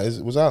London and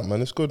that was out,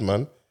 man. It's good,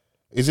 man.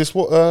 Is this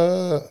what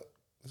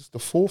is the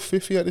 4th,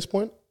 5th year at this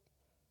point?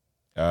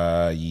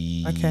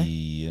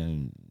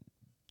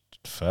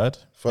 Third.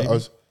 I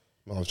was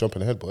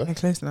jumping ahead, boy. Okay,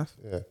 close enough.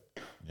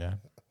 Yeah.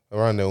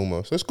 Around there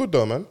almost. So it's good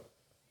though, man.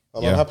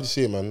 I'm Yeah. happy to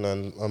see it, man,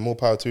 and more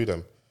power to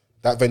them.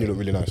 That venue looked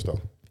really nice though.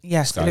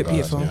 Yes, they Sky look Garden,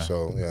 beautiful. yeah.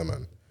 So yeah,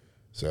 man.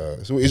 So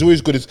it's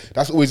always good.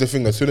 That's always the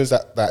thing. As soon as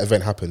that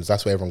event happens,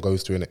 that's where everyone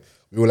goes to, innit?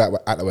 We all like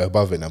act like we're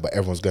above it now, but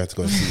everyone's going to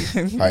go and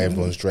see how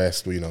everyone's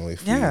dressed. You know,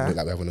 if Yeah. we look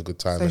like we're having a good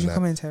time. And Social that.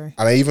 commentary.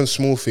 And even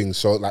small things.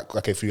 So like,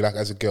 okay, for you, like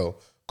as a girl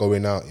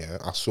going out, yeah,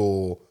 I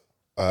saw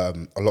a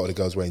lot of the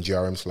girls wearing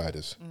GRM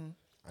sliders,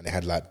 and they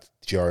had like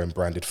GRM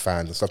branded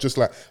fans and stuff. Just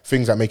like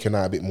things that make your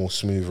night a bit more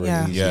smoother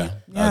Yeah. and easy. Yeah.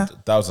 Yeah.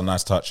 That was a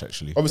nice touch,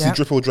 actually. Obviously, Yeah.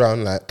 drip or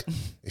drown. Like,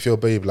 if you're a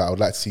babe, like I would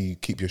like to see you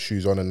keep your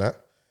shoes on and that.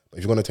 But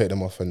if you're gonna take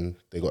them off and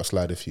they got a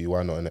slider for you,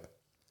 why not? Innit?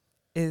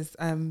 Is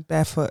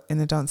barefoot in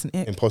the dancing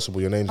it?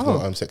 Impossible. Your name's Oh.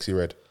 not Sexy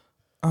Red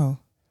Oh,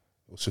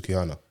 or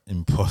Sukihana.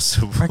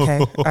 Impossible. okay.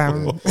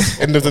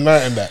 End of the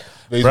night and that.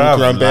 He's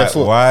walking around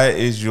barefoot. Why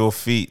is your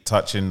feet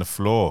touching the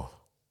floor?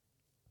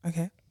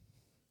 Okay.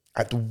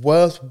 At the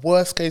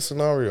worst case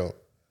scenario,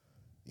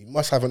 you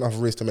must have enough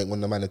wrist to make one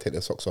of the man to take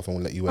their socks off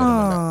and let you wear them.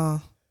 And that.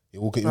 Oh,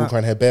 You walk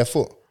around here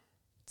barefoot.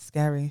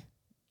 scary.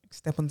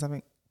 Step on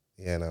something.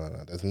 Yeah, no.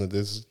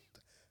 There's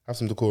have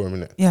some decorum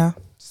in it. Yeah.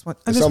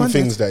 There's some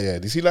things that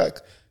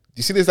do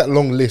you see there's that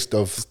long list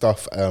of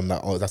stuff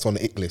that's on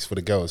the ick list for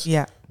the girls.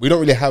 Yeah. We don't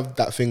really have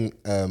that thing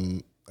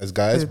as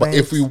guys, As but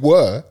if babes. we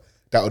were,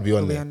 that would be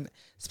on there.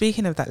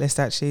 Speaking of that list,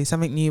 actually,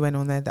 something new went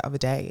on there the other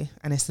day,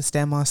 and it's the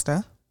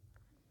Stairmaster.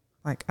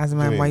 Like, as a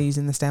man, why are you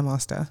using the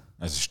Stairmaster?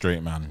 As a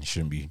straight man, you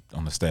shouldn't be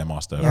on the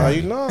Stairmaster.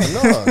 Yeah. No.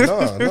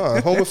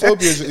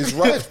 Homophobia is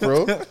rife,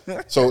 bro.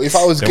 So if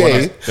I was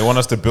gay, They want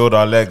us to build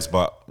our legs,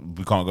 but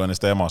we can't go in the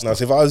Stairmaster.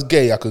 so if I was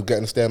gay, I could get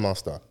in the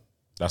Stairmaster.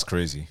 That's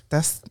crazy.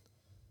 That's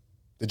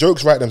The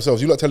jokes write themselves.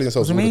 You lot telling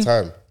yourselves all the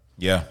time.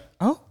 Yeah.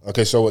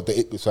 Okay, so at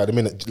the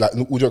minute, like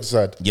all jokes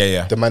aside,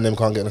 Yeah. the man them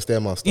can't get in the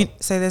Stairmaster.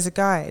 so there's a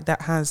guy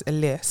that has a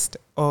list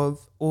of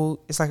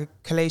all. It's like a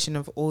collation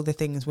of all the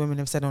things women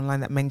have said online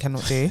that men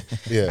cannot do.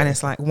 Yeah. And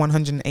it's like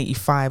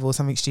 185 or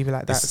something stupid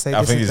like that. So I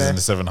this think is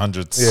it's in the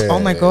 700s. Yeah, Oh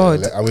my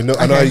God. I mean,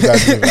 I know how you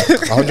guys do. Like,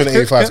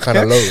 185 is kind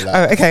of low. Like,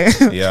 Oh, okay.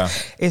 Yeah.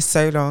 It's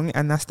so long,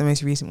 and that's the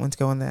most recent one to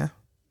go on there.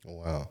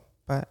 wow.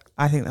 But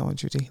I think that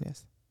one's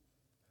ridiculous.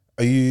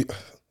 Are you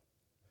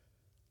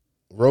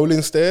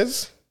rolling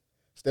stairs,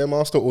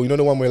 Stairmaster, or you know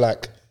the one where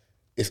like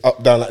it's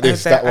up down like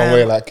this? That one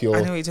where like I know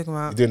you're what you're talking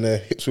about. doing the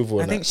hip swivel.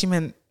 I And think she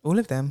meant all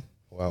of them.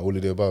 wow, all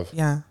of the above.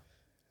 Yeah.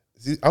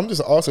 See, I'm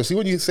just also see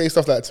when you say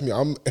stuff like that to me.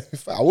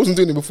 I wasn't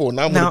doing it before.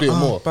 Now I'm gonna do it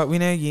more. But we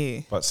know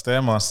you. But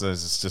Stairmasters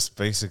is just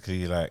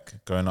basically like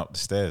going up the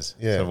stairs.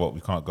 Yeah. So what,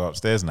 we can't go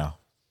upstairs now?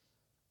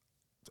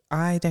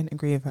 I don't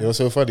agree with You that. know,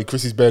 so funny.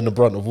 Chrissy's bearing the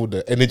brunt of all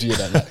the energy of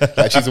that.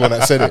 Like she's the one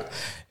that said it.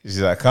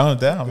 She's like, calm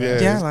down,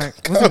 man. Yeah, like,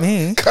 wasn't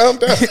me. Calm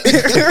down.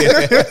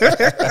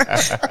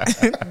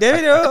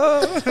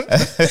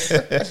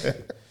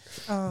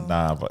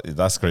 Nah, but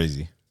that's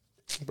crazy.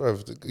 Bro,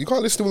 you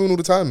can't listen to women all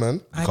the time,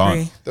 man. I Can't.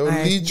 agree. They'll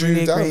I lead you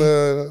really down agree.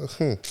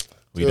 the.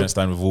 We don't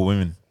stand with all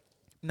women.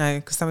 No,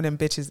 because some of them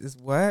bitches is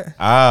what?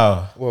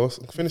 Ah, Well,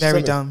 finish.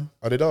 Very the sentence. dumb.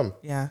 Are they dumb?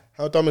 Yeah.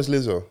 How dumb is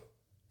Lizzo?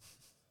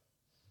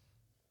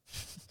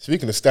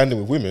 Speaking of standing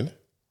with women,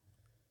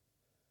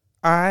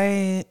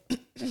 I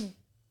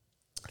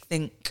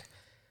think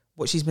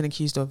what she's been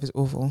accused of is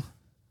awful.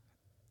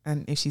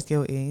 And if she's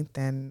guilty,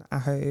 then I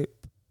hope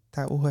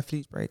that all her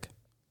flutes break.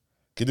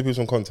 give the people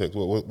some context.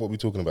 What are we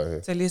talking about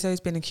here? So Lizzo's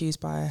been accused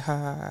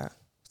by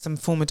some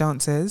former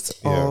dancers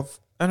Yeah. of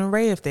an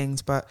array of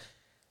things, but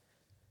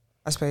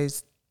I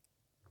suppose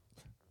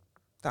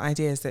the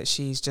idea is that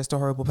she's just a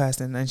horrible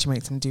person and she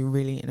makes them do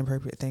really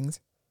inappropriate things.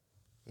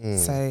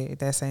 So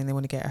they're saying they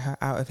want to get her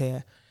out of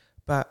here.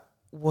 But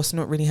what's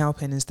not really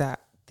helping is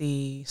that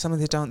some of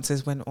the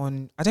dancers went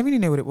on, I don't really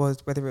know what it was,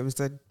 whether it was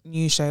a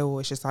news show or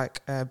it's just like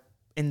a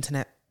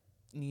internet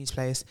news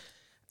place.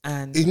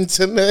 And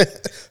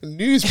Internet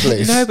news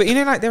place. no, but you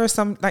know, like there are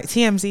some, like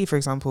TMZ, for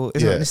example,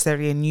 is Yeah. not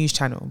necessarily a news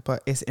channel,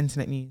 but it's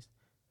internet news.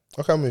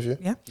 Okay, I'm with you.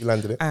 Yeah. You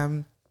landed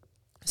it.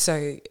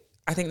 So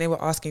I think they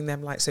were asking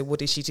them, like, so what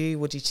did she do?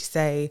 What did she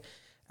say?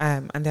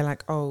 And they're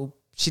like, oh,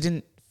 she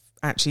didn't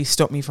actually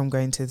stop me from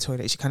going to the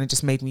toilet. She kind of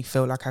just made me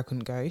feel like I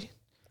couldn't go.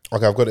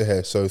 Okay, I've got it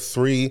here. So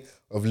 3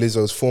 of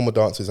Lizzo's former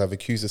dancers have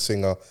accused the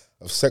singer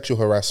of sexual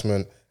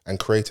harassment and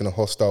creating a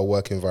hostile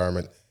work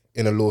environment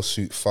in a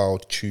lawsuit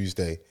filed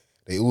Tuesday.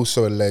 They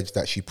also allege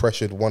that she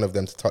pressured one of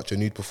them to touch a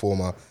nude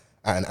performer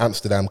at an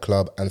Amsterdam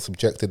club and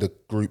subjected the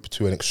group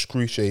to an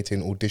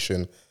excruciating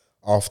audition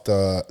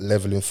after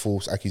levelling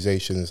false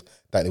accusations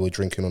that they were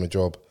drinking on a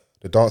job.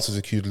 The dancers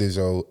accused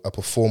Lizzo, a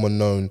performer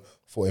known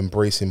for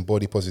embracing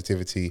body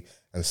positivity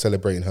and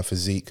celebrating her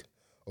physique,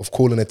 of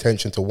calling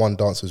attention to one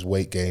dancer's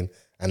weight gain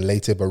and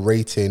later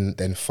berating,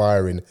 then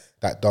firing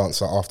that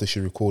dancer after she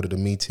recorded a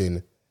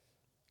meeting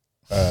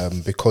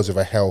because of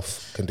a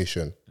health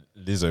condition.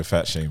 Lizzo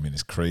fat shaming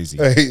is crazy.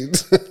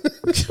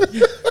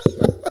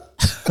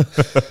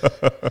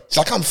 She's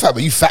like, I'm fat,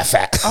 but you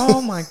fat.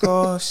 Oh my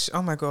gosh.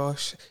 Oh my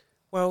gosh.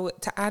 Well,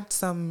 to add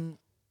some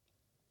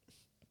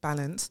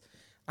balance,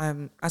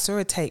 I saw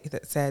a take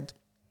that said,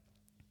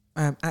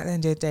 at the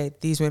end of the day,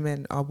 these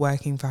women are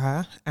working for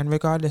her, and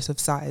regardless of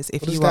size,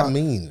 if What does you that are,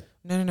 mean?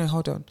 no,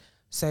 hold on.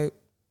 So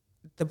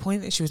the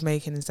point that she was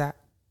making is that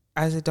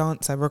as a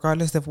dancer,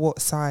 regardless of what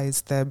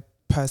size the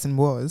person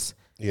was,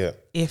 Yeah.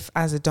 if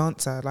as a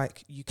dancer,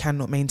 like, you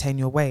cannot maintain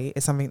your weight,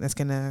 it's something that's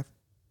gonna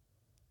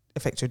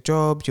affect your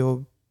job,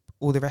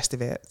 all the rest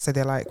of it. So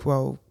they're like,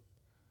 well,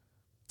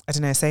 I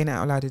don't know, saying it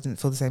out loud, it didn't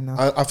feel the same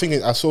now. I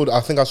think I saw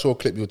a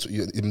clip.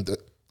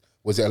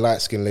 Was it a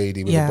light skinned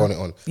lady with Yeah. a bonnet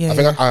on? Yeah, I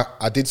think yeah.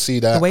 I did see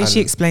that. The way and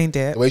she explained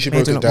it, the way she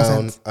made broke a it lot more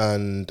down, sense.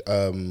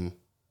 and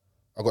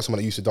I got someone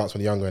that used to dance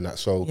when younger and that.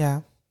 So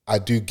Yeah, I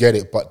do get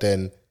it, but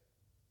then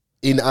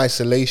in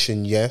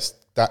isolation, yes,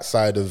 that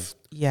side of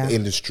yeah, the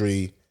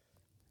industry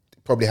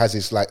probably has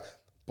this like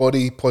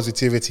body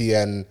positivity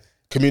and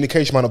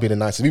communication might not be the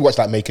nicest. We watch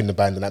like Making the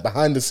Band and like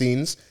behind the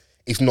scenes,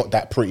 it's not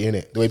that pretty,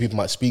 innit? The way people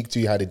might speak to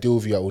you, how they deal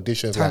with you at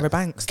auditions. Tyra like,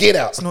 Banks. Get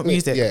out. It's not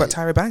music, but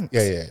Tyra Banks.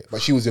 Yeah.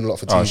 But she was doing a lot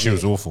for TV. Oh, she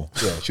was awful.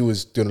 Yeah, she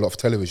was doing a lot for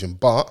television.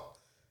 But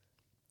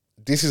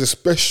this is a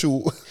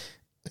special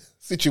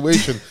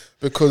situation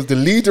because the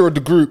leader of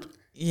the group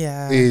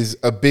is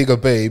a bigger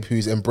babe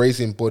who's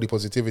embracing body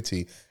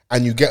positivity,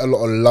 and you get a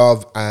lot of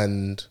love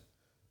and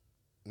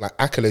like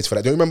accolades for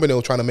that. Do you remember they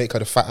were trying to make her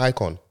the fat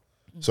icon?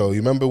 So you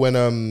remember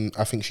when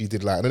I think she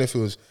did like, I don't know if it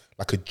was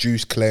like a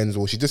juice cleanse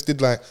or she just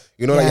did like,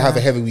 you know, like you have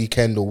a heavy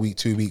weekend or week,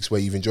 2 weeks where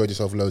you've enjoyed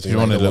yourself loads.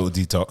 You're on a little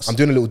detox. I'm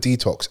doing a little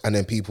detox, and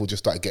then people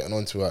just started getting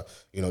onto her.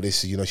 You know,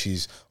 this, you know, she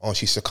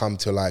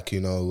succumbed to like,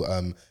 you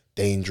know,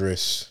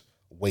 dangerous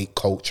weight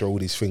culture, all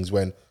these things.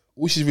 When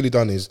all she's really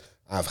done is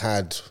I've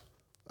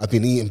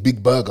been eating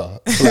Big Burger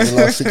for like the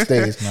last 6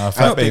 days. Nah,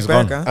 fat babe's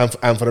gone.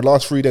 And for the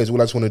last 3 days,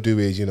 all I just want to do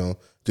is, you know,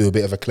 do a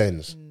bit of a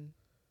cleanse.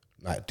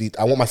 Like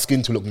I want my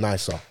skin to look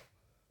nicer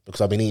because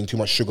I've been eating too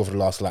much sugar for the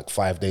last like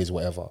 5 days or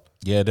whatever.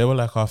 Yeah, they were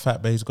like, our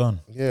fat babe's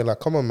gone. Yeah, like,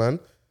 come on, man.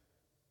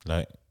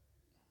 Like,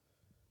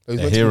 We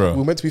hero.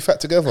 were meant to be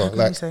fat together. How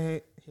Like, you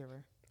say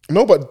hero?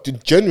 no,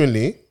 but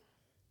genuinely,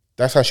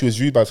 that's how she was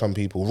viewed by some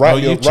people.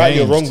 Rightly or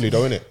wrongly,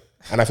 though, innit?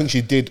 And I think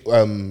she did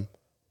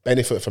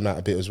benefit from that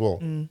a bit as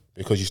well.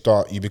 Because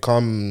you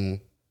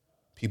become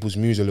people's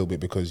muse a little bit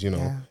because, you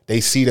know,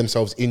 they see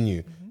themselves in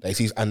you. They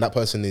see, and that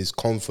person is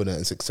confident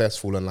and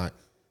successful and like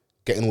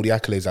getting all the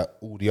accolades that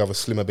all the other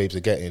slimmer babes are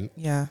getting.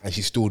 Yeah. And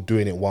she's still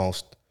doing it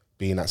whilst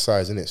being that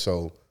size, innit?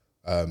 So,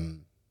 but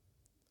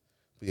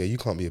yeah, you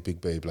can't be a big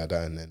babe like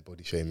that and then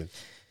body shaming.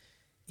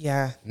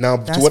 Yeah. Now,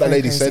 to what that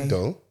lady said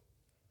though,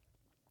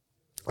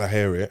 I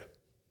hear it.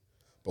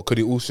 But could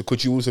you also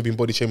have been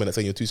body shaming and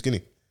saying you're too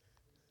skinny?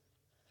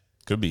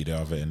 Could be the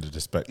other end of the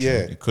spectrum.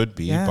 Yeah. It could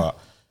be, but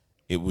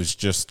it was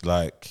just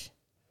like,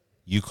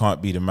 you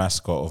can't be the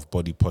mascot of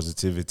body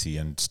positivity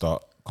and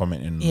start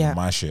commenting on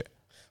my shit.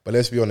 But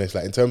let's be honest,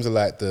 like in terms of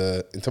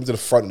the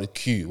front of the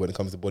queue when it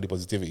comes to body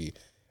positivity,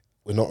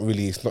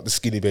 it's not the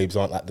skinny babes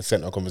aren't like the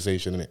center of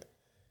conversation, innit?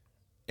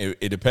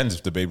 It depends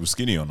if the babe was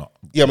skinny or not.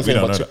 Yeah, I'm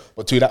saying,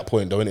 but to that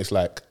point though, and it's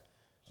like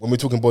when we're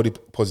talking body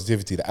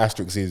positivity, the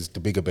asterisk is the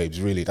bigger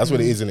babes, really. That's what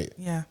it is, isn't it?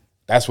 Yeah.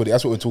 That's what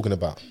we're talking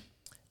about.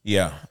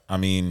 Yeah, I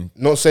mean,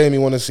 not saying we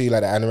want to see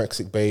like the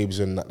anorexic babes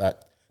and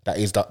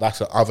that's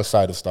the other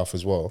side of stuff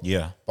as well.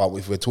 Yeah. But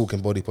if we're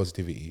talking body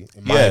positivity,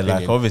 in my opinion,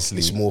 like obviously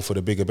it's more for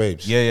the bigger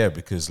babes. Yeah,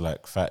 because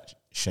like fat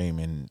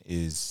shaming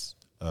is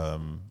a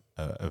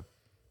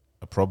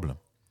problem.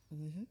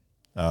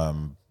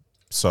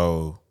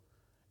 So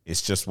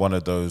it's just one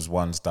of those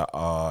ones that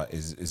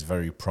is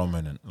very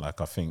prominent.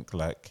 Like I think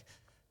like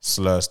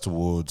slurs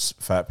towards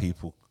fat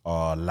people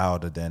are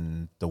louder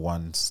than the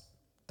ones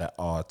that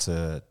are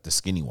to the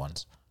skinny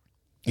ones.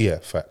 Yeah,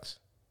 facts.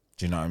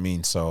 Do you know what I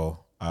mean? So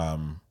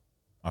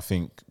I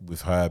think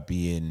with her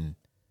being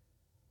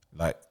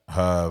like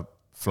her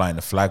flying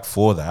the flag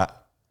for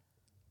that,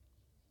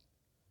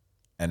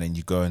 and then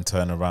you go and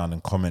turn around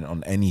and comment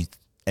on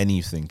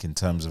anything in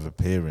terms of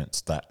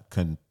appearance that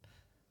can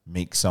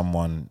make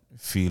someone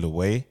feel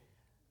away,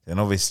 then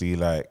obviously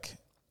like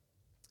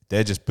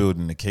they're just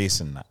building the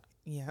case in that.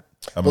 Yeah.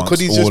 Amongst could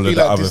he just all be of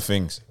the like other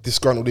things.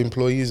 Disgruntled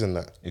employees and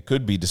that? It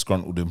could be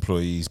disgruntled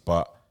employees,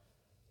 but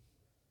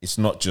it's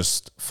not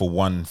just for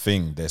one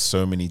thing. There's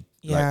so many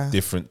like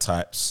different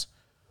types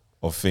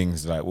of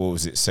things. Like what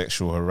was it?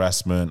 Sexual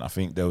harassment. I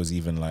think there was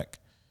even like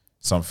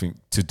something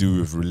to do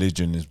with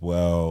religion as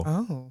well.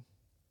 Oh.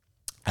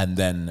 And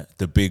then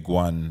the big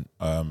one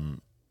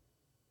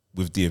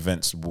with the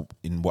events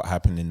in what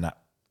happened in that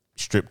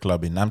strip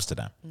club in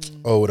Amsterdam.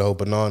 Oh, the whole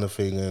banana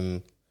thing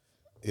and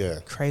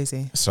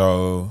crazy.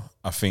 So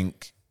I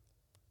think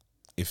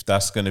if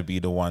that's going to be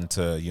the one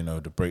to, you know,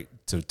 to break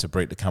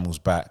the camel's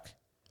back,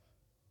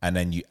 and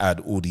then you add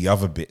all the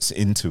other bits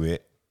into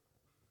it,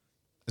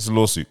 it's a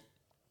lawsuit.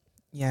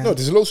 Yeah. No,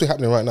 there's a lawsuit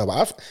happening right now.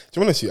 But to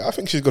be honest with you, I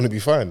think she's going to be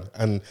fine.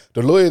 And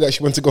the lawyer that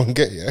she went to go and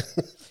get,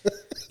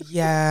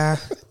 yeah,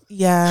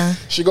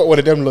 she got one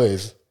of them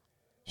lawyers.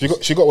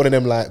 She got one of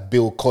them like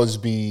Bill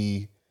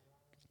Cosby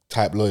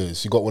type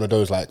lawyers. She got one of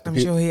those like. I'm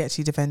sure he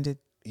actually defended.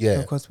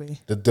 Bill Cosby.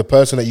 The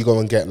person that you go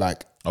and get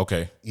like.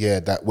 Okay. Yeah,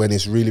 that when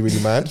it's really,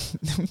 really mad.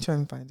 Let me try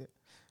and find it.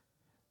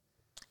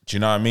 Do you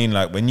know what I mean?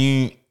 Like when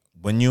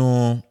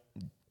you're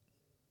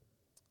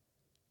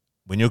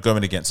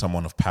going against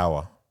someone of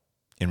power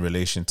in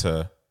relation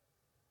to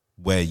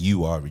where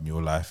you are in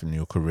your life and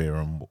your career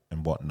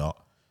and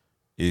whatnot,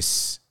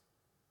 is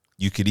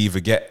you could either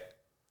get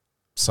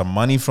some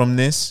money from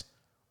this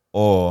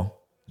or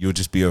you'll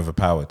just be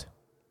overpowered.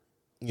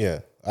 Yeah.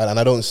 And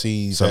I don't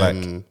see so like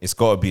it's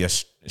got to be a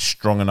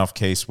strong enough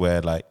case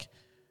where like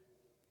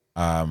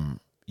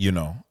you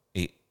know,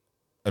 a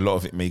lot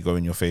of it may go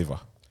in your favor.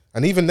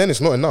 And even then it's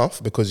not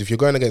enough, because if you're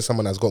going against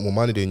someone that's got more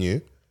money than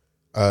you,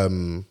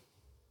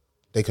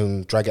 they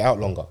can drag it out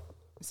longer.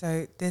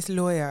 So this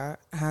lawyer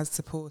has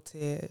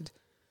supported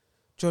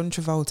John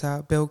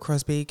Travolta, Bill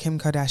Cosby, Kim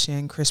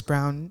Kardashian, Chris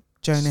Brown,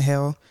 Jonah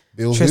Hill,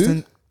 Bill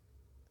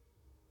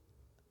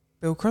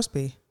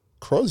Crosby.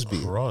 Crosby.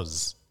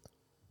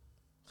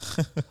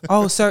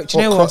 Oh, sorry. Do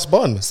you know cross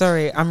what? bun?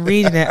 Sorry, I'm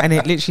reading it and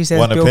it literally says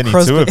One a Bill penny,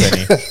 Crosby. two a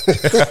penny.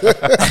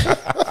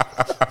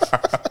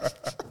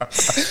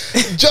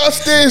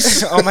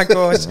 Justice. Oh my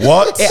gosh.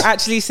 What? It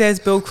actually says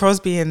Bill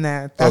Crosby in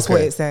there. That's what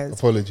Okay. it says.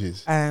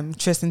 Apologies.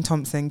 Tristan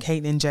Thompson,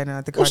 Caitlyn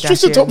Jenner, the What's Kardashians,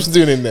 Tristan Thompson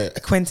doing in there?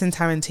 Quentin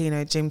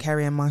Tarantino, Jim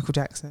Carrey, and Michael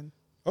Jackson.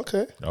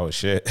 Okay. Oh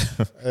shit.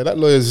 That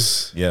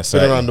lawyer's Yeah, been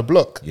certainly. around the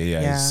block. Yeah,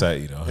 Yeah. he's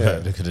 30 though.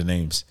 Yeah. Look at the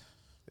names.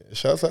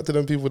 Shouts out to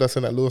them people that's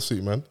in that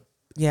lawsuit, man.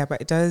 Yeah,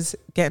 but it does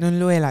getting a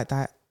lawyer like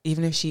that,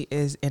 even if she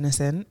is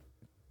innocent.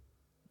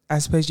 I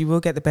suppose you will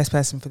get the best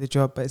person for the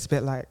job, but it's a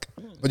bit like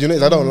But you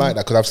know, I don't like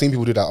that because I've seen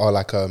people do that. Or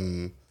like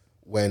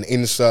when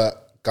insert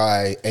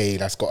guy A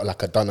that's got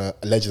like done a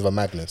alleged of a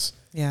madness.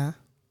 yeah,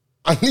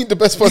 I need the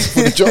best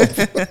person for the job.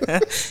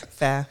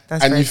 fair.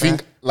 That's And very you fair.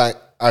 think like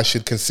I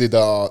should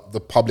consider the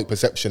public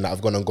perception that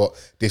I've gone and got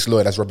this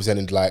lawyer that's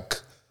represented like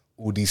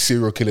all these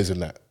serial killers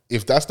and that.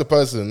 If that's the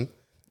person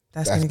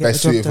that's that's gonna get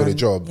best the job suited for the done.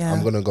 job, Yeah.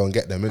 I'm gonna go and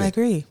get them. Innit? I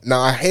agree.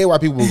 Now I hear why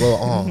people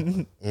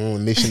go,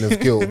 mission of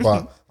guilt,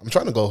 but I'm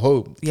trying to go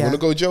home. Do you Yeah. want to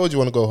go jail? Or do you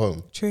want to go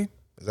home? True.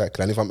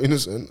 Exactly. And if I'm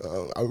innocent,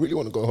 I really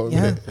want to go home.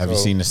 Yeah. innit? Have you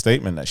So- seen the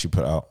statement that she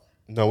put out?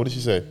 No. What did she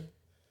say?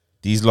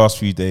 These last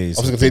few days,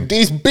 I was gonna say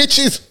these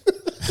bitches.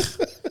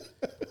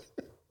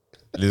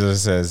 Lizzo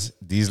says,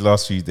 these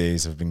last few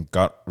days have been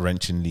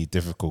gut-wrenchingly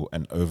difficult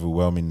and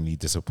overwhelmingly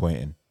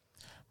disappointing.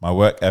 My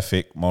work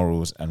ethic,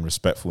 morals, and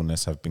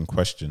respectfulness have been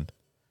questioned.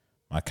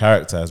 My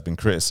character has been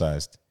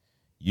criticized.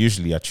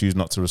 Usually I choose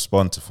not to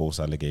respond to false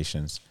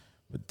allegations,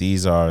 but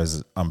these are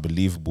as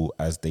unbelievable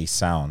as they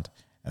sound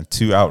and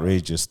too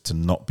outrageous to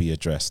not be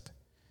addressed.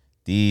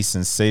 These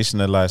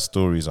sensationalized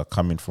stories are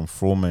coming from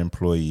former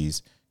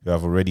employees who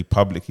have already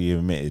publicly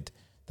admitted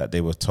that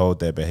they were told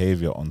their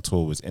behavior on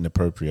tour was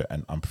inappropriate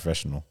and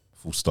unprofessional.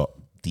 Full stop.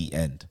 The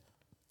end.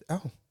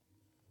 Oh,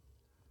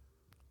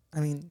 I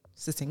mean,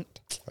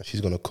 succinct.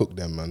 She's gonna cook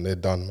them, man. They're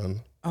done,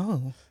 man.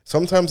 Oh,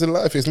 Sometimes in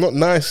life it's not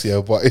nice,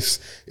 yeah, but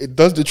it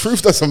does. The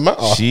truth doesn't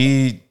matter.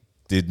 She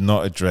did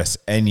not address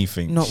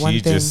anything. Not one She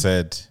thing. just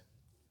said,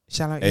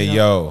 shout out hey, you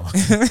lot.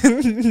 yo,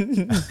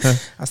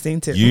 I've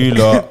seen it. you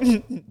lot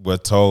were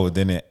told,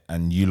 innit?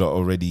 And you lot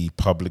already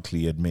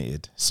publicly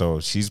admitted. So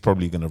she's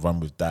probably going to run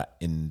with that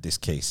in this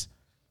case.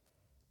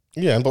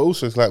 Yeah, but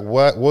also it's like,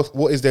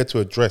 what is there to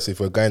address if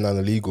we're going down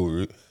the legal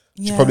route?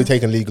 She's Yeah. probably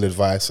taking legal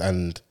advice,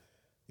 and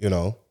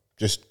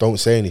just don't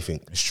say anything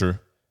It's true.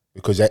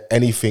 because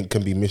anything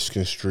can be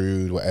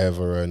misconstrued,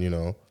 whatever,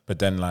 and But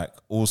then, like,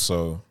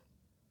 also,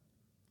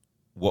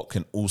 what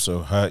can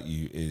also hurt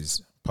you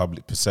is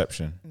public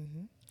perception.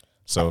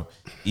 So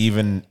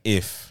even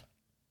if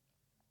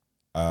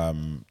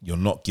you're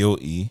not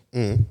guilty,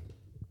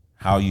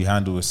 how you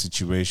handle a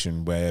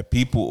situation where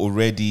people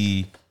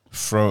already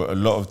throw a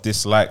lot of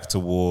dislike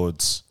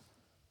towards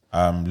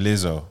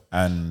Lizzo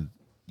and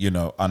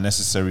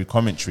unnecessary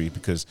commentary,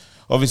 because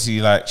obviously,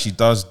 like, she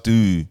does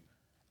do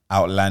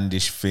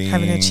outlandish things,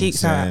 Having her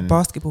cheeks out at a and,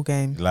 basketball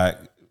game. like,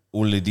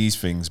 all of these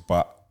things,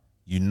 but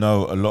a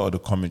lot of the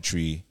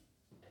commentary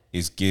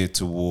is geared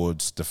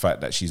towards the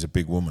fact that she's a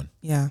big woman.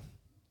 Yeah.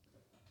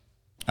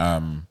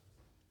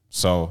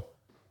 So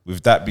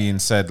with that being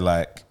said,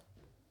 like,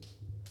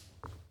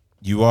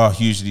 you are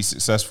hugely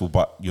successful,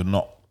 but you're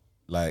not,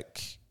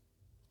 like,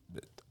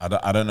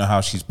 I don't know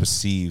how she's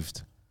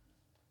perceived,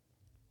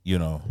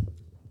 on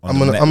I'm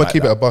the gonna net like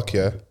keep it that. a buck,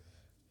 yeah.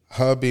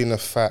 Her being a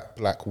fat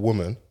black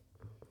woman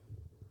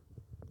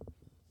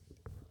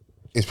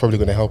is probably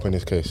going to help in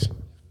this case.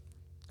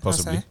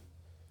 Possibly. How so?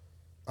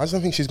 I just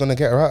don't think she's going to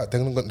get her out.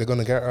 They're going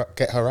to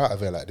get her out of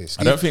here like this.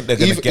 I don't think they're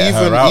going to get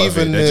her out of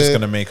it. They're just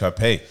going to make her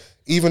pay.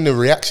 Even the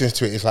reactions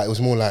to it is like, it was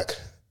more like,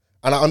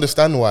 and I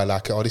understand why,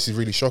 like, oh, this is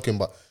really shocking,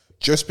 but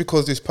just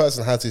because this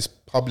person has this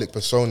public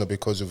persona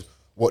because of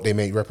what they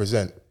may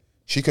represent,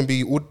 she can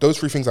be all those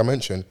three things I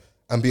mentioned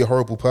and be a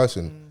horrible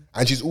person.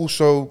 And she's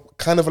also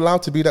kind of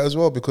allowed to be that as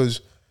well,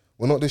 because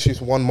we're not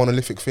just one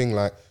monolithic thing.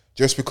 Like,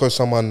 just because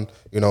someone,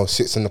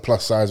 sits in the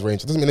plus size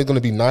range, it doesn't mean they're going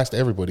to be nice to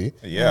everybody.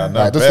 Yeah, no,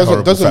 Like, they're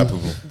horrible fat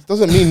people.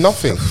 doesn't mean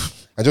nothing.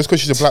 And just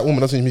because she's a black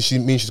woman doesn't mean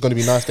she's going to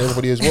be nice to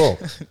everybody as well.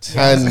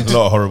 And A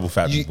lot of horrible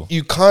fat you, people.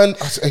 you can't.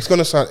 It's going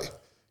to sound.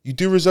 You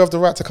do reserve the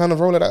right to kind of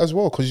roll like that as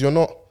well, because you're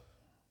not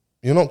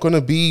going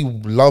to be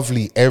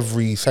lovely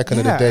every second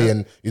of the Yeah. day,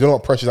 and you don't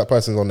want to pressure that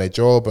person on their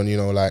job, and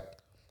like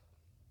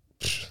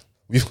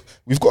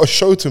we've got a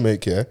show to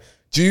make here.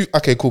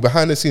 Okay, cool.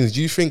 Behind the scenes,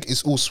 do you think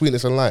it's all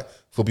sweetness and light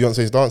for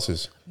Beyonce's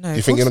dancers? No, do you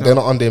of think course they're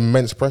not. not under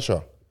immense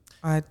pressure?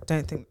 I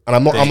don't think. And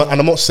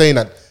I'm not saying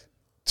that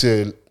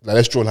to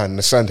let's draw a line in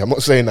the sand. I'm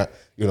not saying that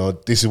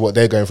this is what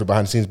they're going through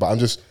behind the scenes, but I'm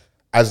just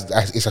as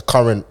it's a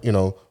current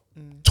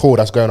tour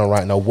that's going on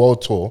right now,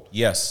 world tour.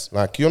 Yes.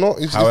 Like you're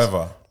not.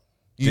 However,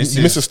 you this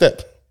miss a is-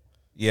 step.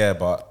 Yeah,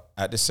 but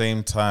at the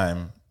same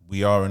time,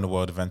 we are in the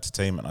world of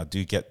entertainment. I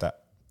do get that.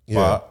 Yeah.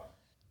 But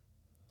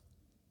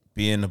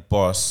being a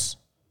boss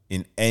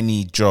in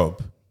any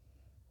job,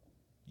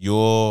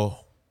 your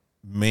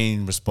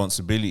main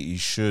responsibility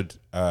should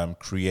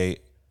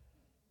create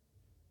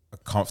a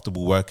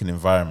comfortable working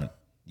environment.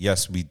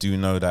 yes, we do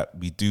know that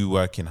we do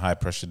work in high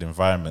pressured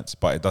environments,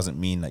 but it doesn't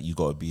mean that you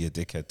got to be a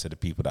dickhead to the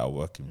people that are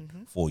working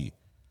for you.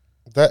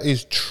 That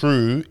is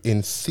true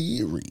in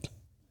theory.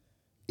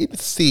 In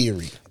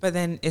theory. But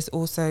then it's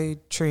also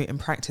true in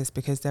practice,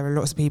 because there are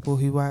lots of people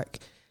who work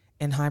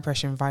in high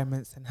pressure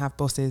environments and have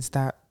bosses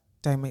that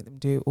don't make them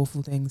do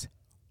awful things.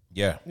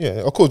 Yeah.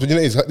 Yeah, of course. But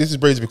this is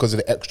raised because of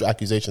the extra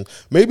accusations.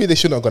 Maybe they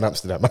shouldn't have gone to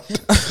Amsterdam.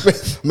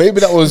 Maybe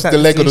that was the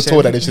leg of the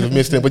tour that they should have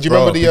missed it. But do you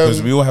remember the...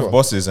 because we all have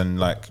bosses, and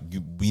like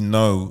we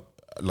know,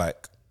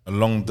 like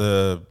along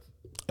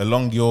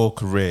your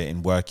career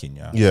in working,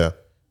 Yeah.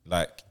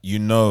 like you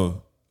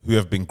know who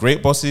have been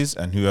great bosses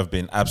and who have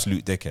been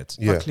absolute dickheads.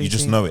 Yeah. You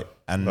just know it.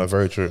 And No,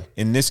 very true.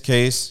 in this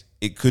case,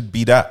 it could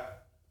be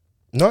that.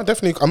 No,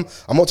 definitely.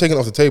 I'm not taking it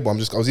off the table. I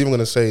was even going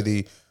to say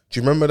do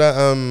you remember that?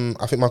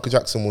 I think Michael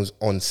Jackson was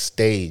on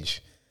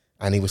stage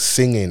and he was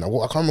singing. I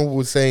can't remember what he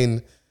was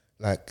saying.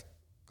 Like,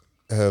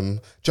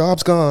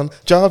 job's gone.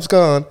 Do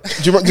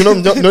you know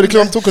the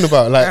clip I'm talking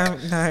about?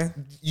 Like, No.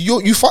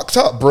 you fucked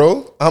up,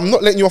 bro. I'm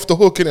not letting you off the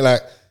hook, innit?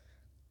 Like,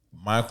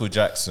 Michael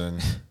Jackson,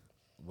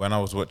 when I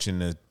was watching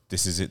the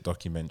This Is It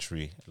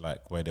documentary,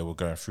 like where they were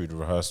going through the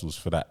rehearsals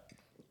for that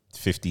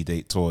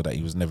 50-date tour that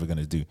he was never going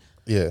to do.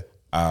 yeah,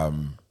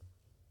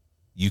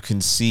 You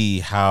can see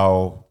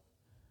how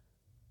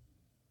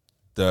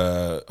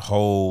the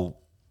whole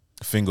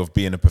thing of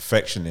being a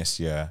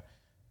perfectionist,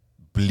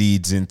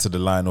 bleeds into the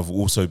line of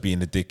also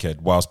being a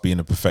dickhead whilst being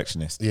a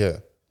perfectionist. yeah. Do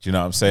you know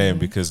what I'm saying?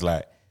 Because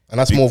like, And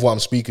that's more of what I'm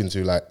speaking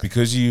to. Like,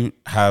 because you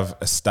have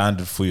a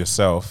standard for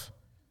yourself,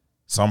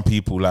 some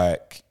people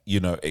like,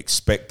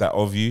 expect that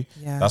of you.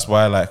 Yeah. That's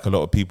why like a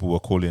lot of people were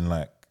calling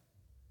like,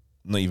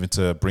 not even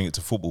to bring it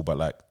to football, but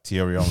like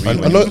Thierry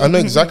Henry. I know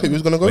exactly who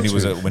was going to go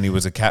when he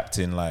was a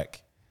captain,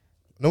 like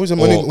when he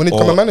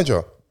became a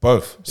manager.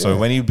 both. So Yeah.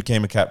 when he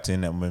became a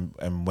captain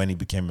and when he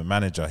became a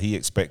manager, he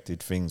expected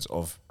things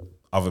of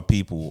other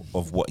people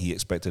of what he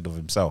expected of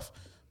himself.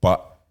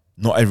 But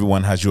not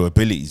everyone has your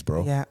abilities,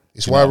 bro. Yeah.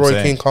 It's You know why what I'm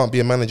Roy saying? Keane can't be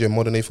a manager in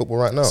modern day football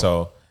right now.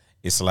 So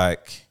it's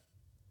like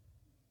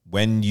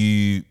when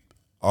you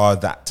are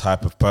that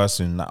type of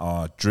person that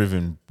are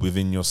driven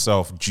within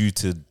yourself due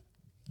to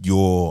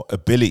your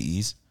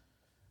abilities,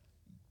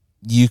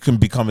 you can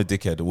become a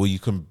dickhead, or you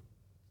can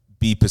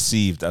be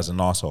perceived as an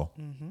arsehole.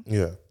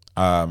 yeah.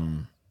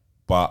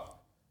 But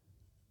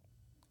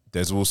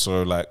there's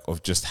also like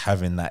of just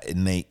having that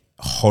innate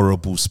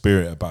horrible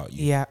spirit about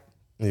you. Yeah.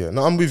 Yeah,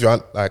 no, I'm with you.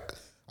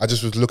 I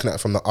just was looking at it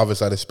from the other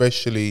side,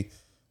 especially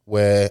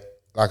where,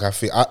 like I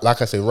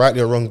say,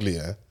 rightly or wrongly,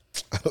 I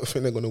don't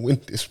think they're gonna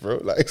win this, bro.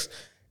 Like,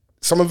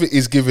 some of it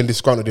is giving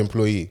disgruntled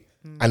employee,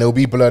 and there'll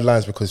be blurred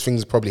lines because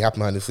things probably happen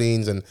behind the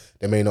scenes, and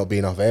there may not be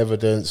enough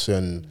evidence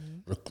and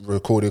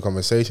recorded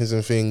conversations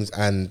and things,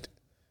 and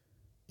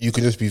you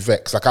can just be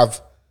vexed. Like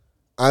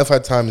I've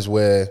had times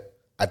where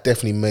I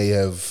definitely may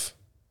have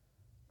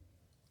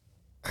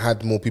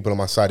had more people on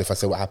my side if I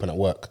say what happened at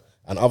work,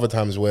 and other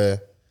times where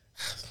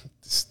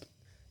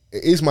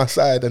it is my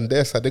side and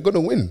their side, they're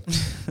gonna win.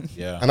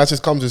 Yeah. And that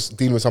just comes with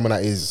dealing with someone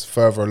that is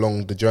further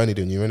along the journey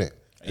than you, innit?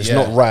 It's Yeah.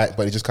 not right,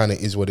 but it just kind of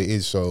is what it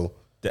is. So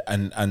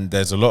And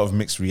there's a lot of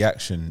mixed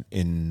reaction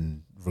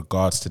in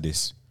regards to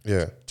this.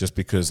 yeah, Just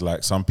because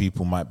like some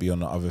people might be on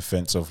the other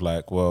fence of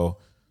like, well,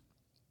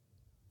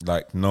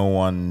 like no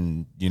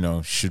one,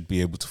 should be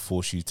able to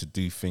force you to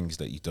do things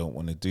that you don't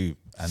want to do.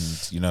 And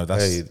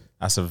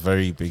that's a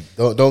very big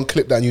don't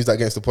clip that and use that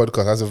against the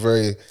podcast. That's a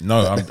very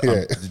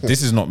yeah.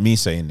 this is not me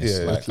saying this.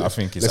 Yeah, like I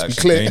think it's let's be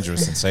actually clear.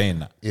 dangerous in saying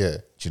that. Yeah,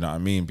 Do you know what I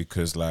mean?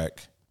 Because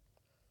like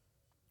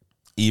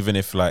even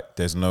if like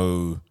there's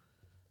no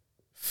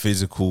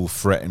physical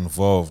threat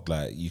involved,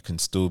 like you can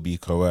still be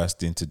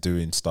coerced into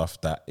doing stuff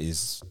that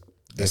is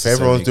if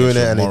everyone's doing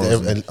it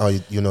and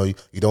and you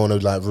don't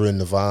want to like ruin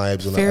the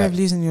vibes or Fear like of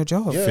losing your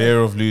job. Yeah. fear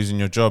of losing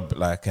your job,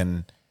 like,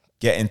 and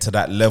getting to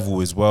that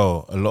level as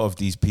well. A lot of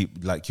these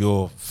people, like,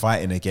 you're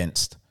fighting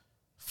against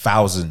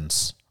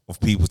thousands of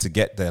people to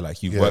get there.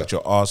 Like, you've worked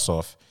your ass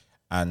off,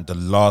 and the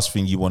last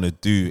thing you want to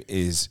do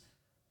is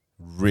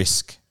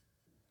risk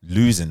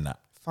losing that.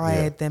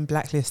 Fired, then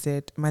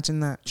blacklisted. Imagine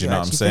that. Do you know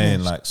what I'm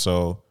saying? Like,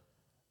 so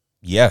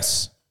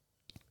yes,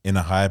 in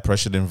a high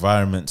pressured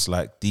environments,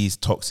 like, these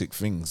toxic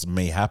things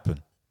may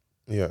happen.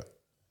 Yeah.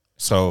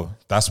 So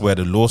that's where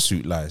the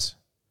lawsuit lies.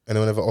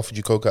 Anyone ever offered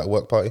you coke at a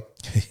work party?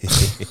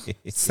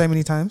 So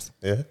many times.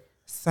 Yeah.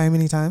 So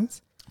many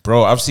times.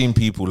 Bro, I've seen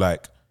people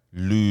like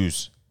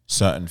lose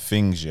certain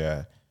things,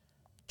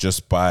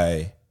 just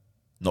by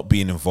not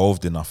being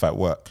involved enough at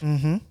work.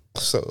 Mm-hmm.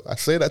 So I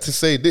say that to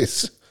say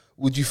this.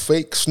 Would you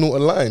fake snort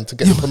a line to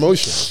get the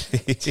promotion?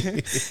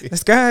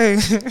 Let's go.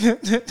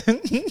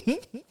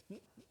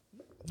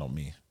 Not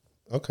me.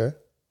 Okay.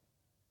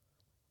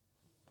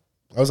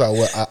 I was out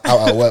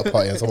at a work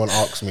party and someone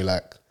asked me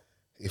like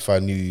if I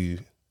knew,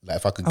 like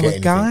if I could get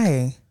anything.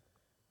 Guy.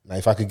 Like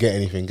if I could get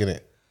anything,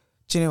 innit?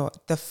 Do you know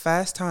what? The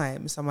first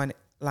time someone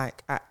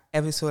like I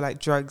ever saw like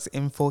drugs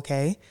in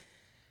 4K,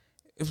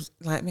 it was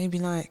like maybe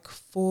like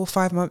 4 or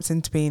 5 months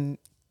into being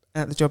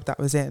at the job that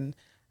I was in.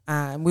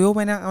 And we all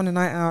went out on a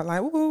night out,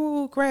 like, woo,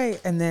 cool, great.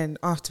 And then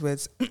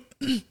afterwards,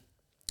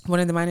 one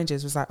of the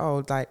managers was like,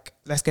 oh, like,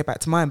 let's go back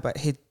to mine. But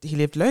he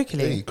lived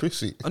locally. Hey,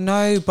 Chrissy.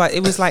 No, but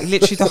it was like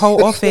literally the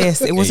whole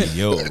office. It wasn't. Hey,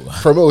 yo,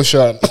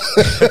 Promotion.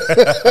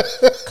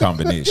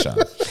 combination.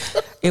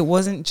 It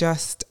wasn't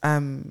just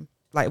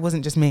like it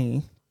wasn't just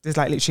me. There's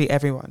like literally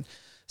everyone.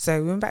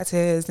 So we went back to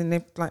his and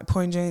they like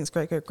pouring drinks,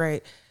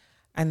 great.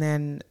 And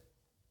then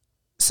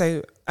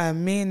so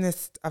me and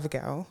this other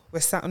girl were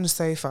sat on the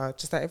sofa,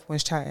 just like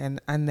everyone's chatting.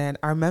 And then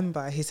I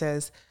remember he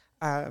says,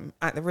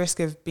 at the risk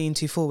of being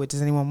too forward,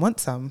 does anyone want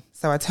some?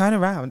 So I turn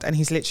around and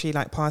he's literally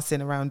like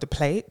passing around a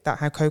plate that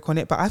had Coke on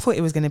it, but I thought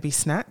it was going to be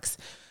snacks.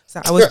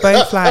 So I was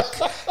both like,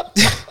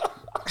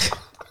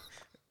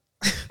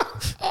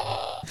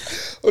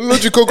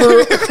 logical girl.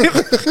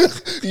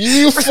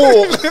 You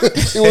thought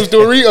it was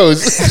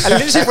Doritos. I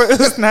literally thought it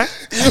was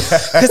snacks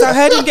because I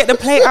heard him get the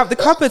plate out the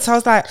cupboard. So I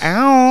was like,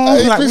 ow,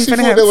 Hey, like we Chrissy finna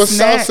thought have there was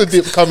snacks. salsa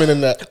dip coming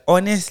in that.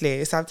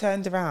 Honestly, so I've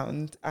turned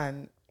around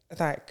and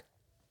like,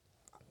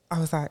 I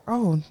was like,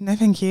 oh, no,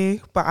 thank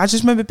you. But I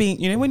just remember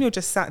being, when you're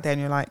just sat there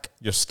and you're like,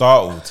 You're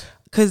startled.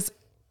 because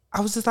I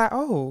was just like,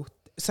 oh,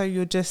 so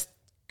you're just,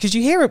 because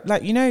you hear it,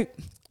 like, do you know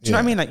what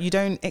I mean? Like, you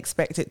don't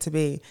expect it to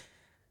be,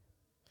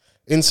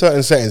 In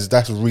certain settings,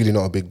 that's really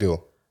not a big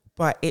deal.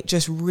 but it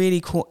just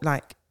really caught,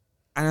 like,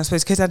 and I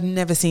suppose because I'd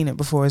never seen it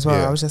before as well,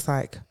 Yeah. I was just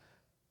like,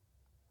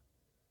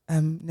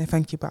 no,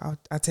 thank you, but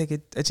I'll take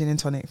a gin and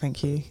tonic,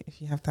 thank you,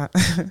 if you have that.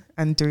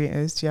 And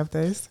Doritos, do you have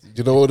those?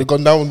 You know what would have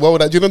gone down well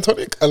with that gin and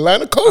tonic? A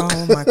line of Coke.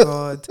 Oh my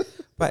God.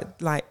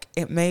 But like,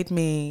 it made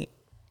me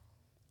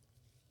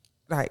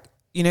like,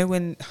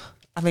 when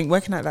I think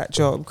working at that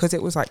job, because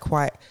it was like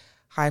quite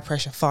high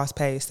pressure, fast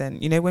paced. And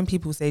when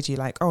people say to you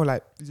like, oh,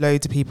 like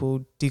loads of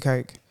people do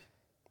Coke.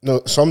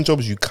 No, some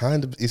jobs you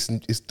kind of, it's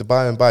the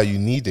by and by, you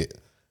need it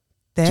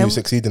There, to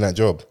succeed in that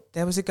job.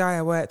 there was a guy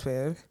I worked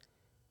with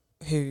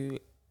who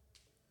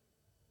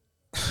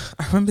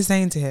I remember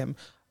saying to him,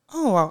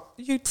 oh, well,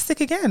 you sick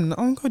again?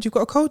 Oh, God, you've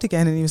got a cold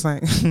again. And he was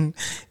like,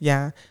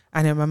 yeah.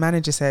 And then my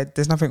manager said,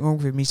 there's nothing wrong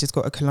with him. He's just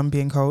got a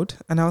Colombian cold.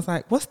 And I was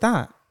like, what's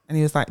that? And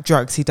he was like,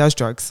 drugs. He does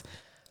drugs.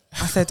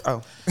 I said,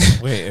 oh.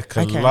 Wait, a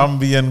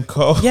Colombian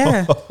cold?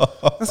 Yeah.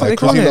 That's what they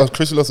call it.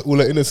 Chrissy lost all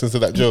her innocence to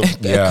that job.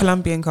 Yeah. A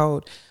Colombian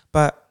cold.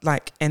 But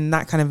like in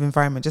that kind of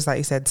environment, just like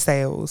you said,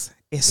 sales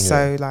is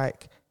so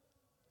like.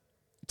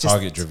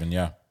 Target driven,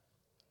 yeah.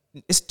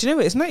 Do you know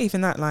what? It's not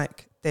even that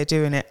like they're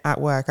doing it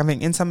at work. I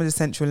think in some of the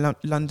central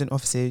London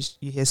offices,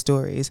 you hear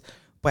stories,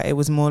 but it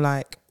was more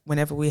like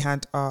whenever we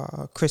had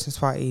our Christmas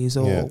parties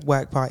or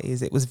work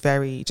parties, it was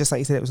very, just like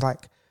you said, it was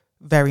like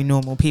very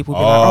normal. People be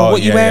like, oh,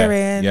 what you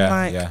wearing? Yeah,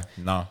 like, yeah.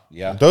 No,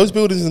 yeah. Those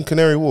buildings in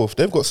Canary Wharf,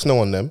 they've got snow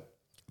on them.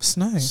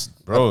 Snow.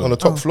 Bro, On the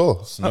top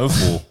floor.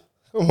 snowfall.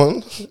 Come on.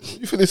 You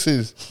think this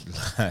is?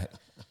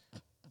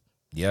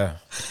 Yeah.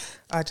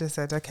 I just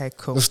said, okay,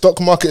 cool. The stock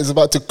market is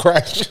about to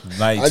crash.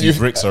 92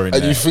 bricks are in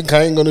And there. you think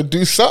I ain't going to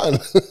do something?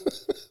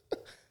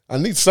 I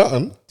need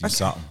something. Do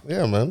something.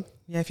 Yeah, man.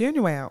 Yeah, if you're on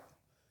your way out,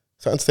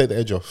 Something to take the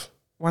edge off.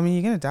 well, I mean,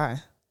 you're going to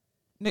die.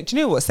 Look, do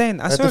you know what?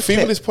 Saying, I saw The a theme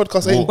of clip. this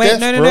podcast ain't Wait, death,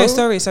 no, bro.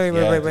 sorry,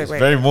 Yeah, wait. it's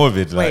very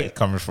morbid, like Wait.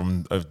 coming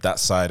from that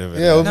side of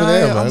it. Yeah, over No,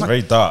 there, I'm man. It's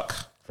very dark,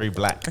 very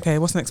black. Okay,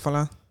 what's next,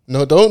 follow?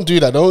 No, don't do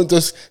that. Don't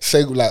just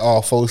say like, oh,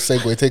 false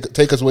segue.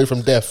 Take us away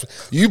from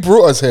death. You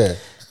brought us here.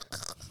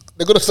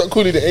 They're going to start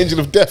calling the angel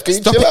of death. Can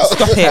you Stop chill it, out?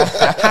 stop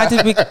it. How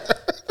did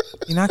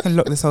we... I can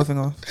lock this whole thing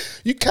off.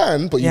 You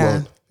can, but you Yeah.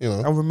 won't. You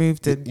know. I'll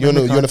remove the... You're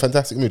in a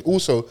fantastic mood.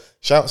 Also,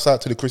 shouts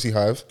out to the Chrissy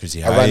Hive.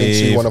 Chrissy I ran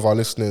into Hive. one of our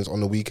listeners on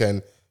the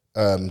weekend,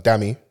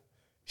 Dammy.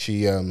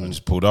 She I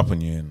just pulled up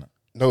on you. And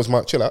no, it was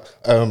my chill out.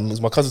 It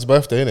was my cousin's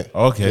birthday, innit?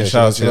 Okay, yeah,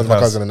 shout out she to your knows my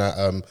cousin.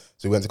 cousin and that.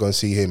 So we went to go and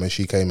see him, and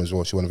she came as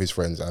well. She's one of his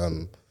friends,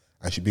 and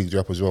she bigged her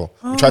up as well.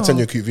 We tried to send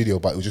you a cute video,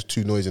 but it was just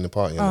too noisy in the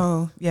party. innit?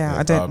 Oh, yeah,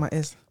 I don't... My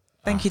ears.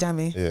 Thank you,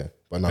 Dammy. Yeah,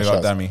 but no, big up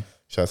shouts Dammy.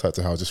 out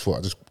to her. I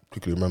just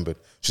quickly remembered.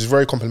 She's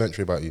very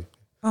complimentary about you.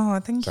 Oh,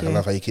 thank Like, you. I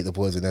love how you keep the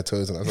boys in their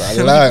toes, and I was like,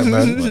 I like,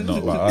 man. But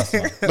not about us.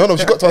 Man. No,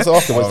 she got to us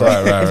afterwards. Oh,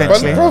 right, right,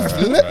 but right, bro,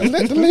 right,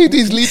 let the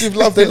ladies lead with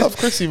love. They love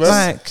Chrissy, man.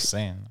 Like,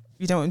 Saying.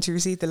 you don't want to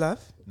receive the love?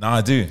 No,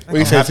 I do. What are you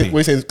I'm saying? happy. What are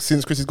you saying?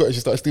 Since Chrissy's got it,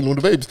 she started stealing all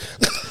the babes.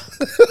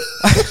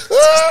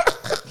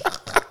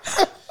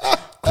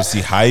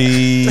 Chrissy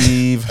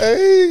Hive.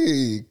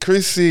 Hey,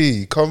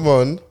 Chrissy, come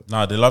on.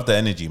 No, they love the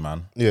energy,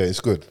 man. Yeah, it's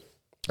good,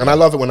 and I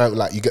love it when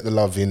you get the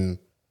love in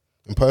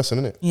person,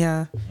 innit?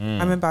 Yeah. I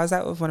remember I was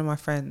out with one of my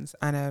friends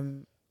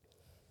and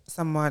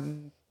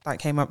someone like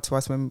came up to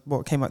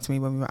me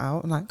when we were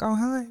out. I'm like, oh,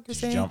 hi, Did you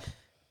Chrissy. jump?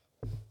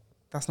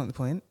 That's not the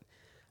point.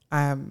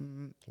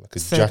 Like a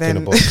So jack in a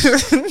then- box.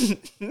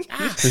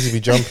 Chrissy be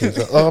jumping. It's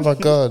like, oh my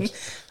god.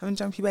 I'm a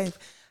jumpy babe.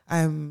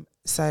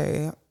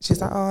 So she's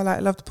like, oh,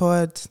 like, love the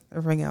pod,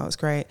 everything else,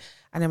 great.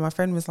 And then my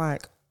friend was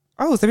like,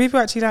 oh, so people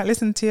actually like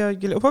listen to your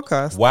little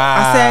podcast.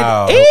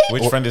 Wow. I said,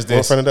 Which friend is What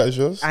this? friend of that is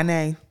yours?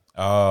 Anne.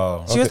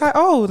 Oh. She was like,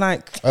 oh,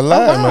 like, I lie,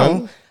 oh, wow.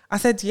 man. I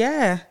said,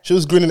 yeah. She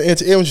was grinning ear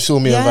to ear when she saw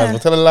me on Yeah. Vans.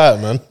 But tell her lie,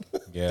 man.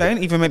 Yeah.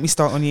 Don't even make me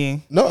start on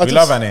you. No, We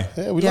love Annie.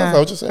 Yeah, we Yeah, love her. I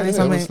was just saying, Annie's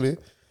yeah, my mate.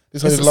 obviously.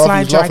 This is It's a laughing,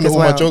 slide he's laughing drag at as all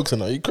my well. jokes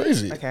and that. Are you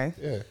crazy? Okay.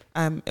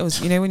 Yeah. It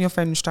was, you know, when your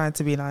friends tried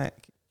to be like,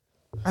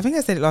 I think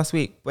I said it last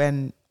week,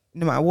 when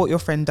no matter what your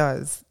friend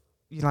does,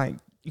 you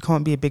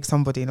can't be a big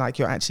somebody, like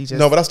you're actually just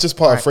No, but that's just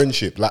part of like-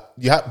 friendship. Like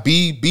you have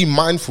be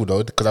mindful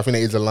though, because I think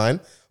it is a line.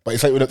 But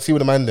it's like see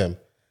with the man them.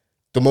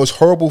 The most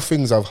horrible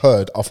things I've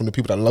heard are from the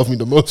people that love me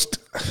the most.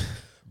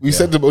 We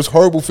said the most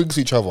horrible things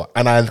to each other,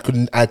 and I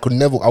would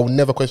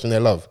never question their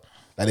love.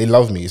 Like they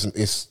love me.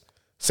 It's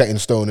set in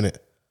stone, innit?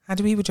 How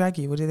do people drag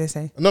you? What do they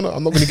say? No,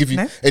 I'm not going to give you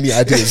No? any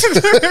ideas.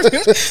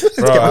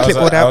 Bro, I was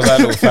clipboard at out. a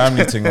little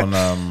family thing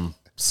on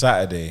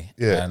Saturday,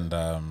 Yeah.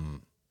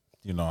 and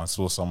you know, I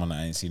saw someone that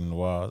I ain't seen in a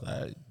while.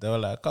 They were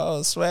like,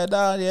 "Oh, swear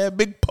down, yeah,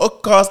 big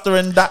podcaster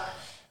and that."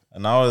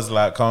 And I was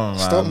like, "Come on,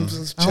 man,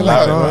 Stop, Oh chill my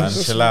out, gosh. man,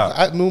 Just chill out."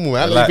 Act normal.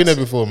 Act like you've Relax. been there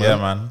before, man. Yeah,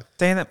 man.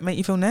 Don't that make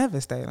you feel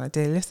nervous though? Like,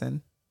 do they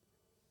listen?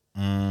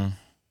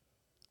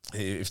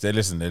 If they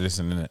listen,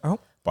 innit? Oh.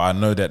 But I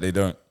know that they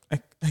don't.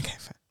 Okay,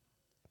 fair.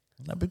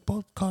 That big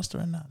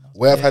podcaster and that.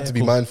 Where I've had to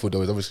be mindful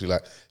though is obviously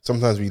like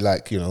sometimes we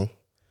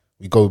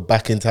we go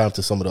back in time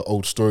to some of the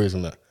old stories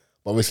and that.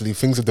 But obviously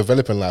things are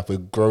developing in life. We're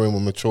growing, we're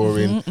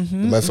maturing.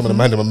 Some of the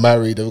men are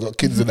married, they've got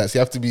kids and that. So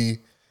you have to be,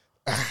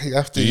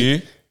 Do you?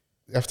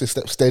 you have to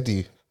step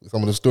steady with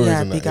some of the stories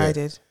Yeah, and be that.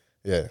 guided.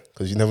 Yeah,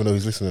 because you never know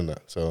who's listening to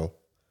that. So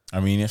I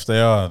mean, if they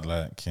are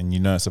like, and you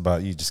know it's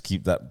about you, just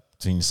keep that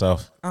between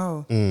yourself.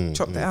 Oh,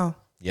 chop the L.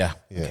 Yeah,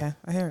 yeah. Okay,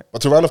 I hear it.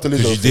 But to round off the Lizzo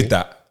because you thing, did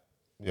that.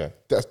 Yeah,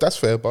 that's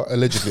fair, but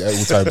allegedly at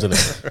all times, isn't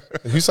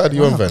it? Whose side are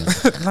you on, Van?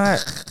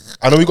 Like,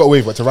 I know we got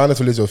away, but to round off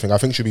the Lizzo thing, I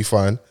think she'll be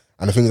fine.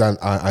 And the things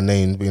I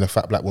named, being a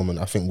fat black woman,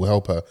 I think will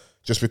help her.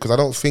 Just because I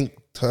don't think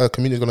her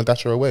community is going to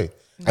dash her away.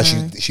 And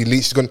she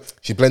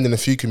blended in a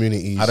few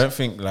communities. I don't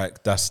think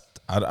like that's.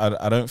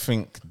 I don't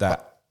think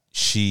that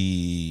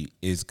she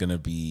is gonna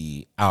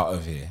be out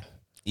of here,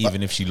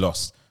 even if she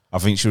lost. I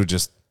think she'll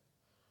just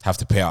have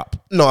to pay up.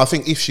 No, I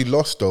think if she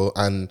lost though,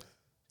 and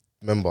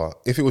remember,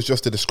 if it was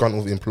just a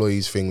disgruntled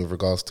employees thing with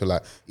regards to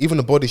like even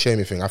the body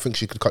shaming thing, I think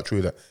she could cut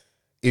through that.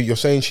 If you're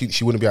saying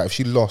she wouldn't be out if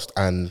she lost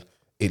and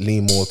it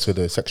leaned more to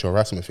the sexual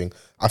harassment thing,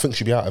 I think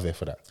she'd be out of here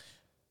for that.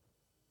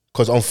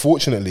 Because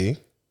unfortunately,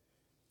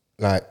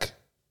 like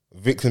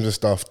victims and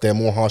stuff, they're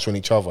more harsh on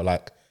each other.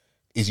 Like,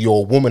 is you're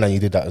a woman and you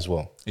did that as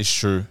well? It's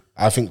true.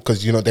 I think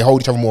because you know they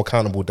hold each other more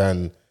accountable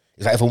than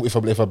it's like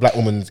if a black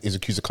woman is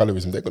accused of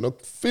colorism, they're gonna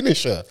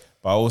finish her.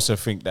 But I also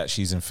think that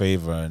she's in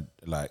favor,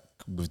 like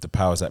with the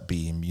powers that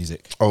be in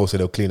music. Oh, so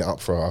they'll clean it up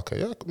for her.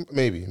 Okay, yeah,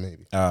 maybe.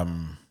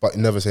 But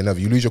never say never.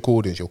 You lose your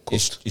audience, you're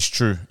cooked. It's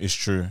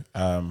true.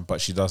 But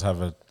she does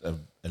have a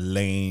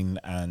lane,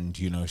 and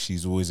you know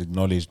she's always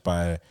acknowledged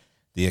by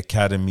the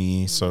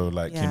academy. So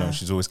like you know Yeah.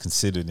 she's always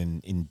considered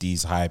in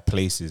these high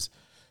places.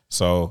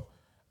 So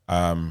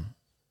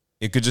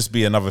it could just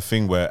be another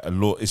thing where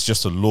it's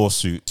just a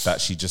lawsuit that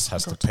she just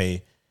has to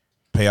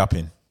pay up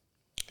in.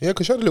 Yeah,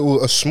 because she had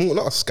a small,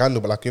 not a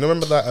scandal, but like you know,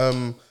 remember that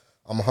I'm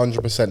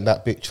 100%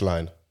 that bitch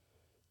line.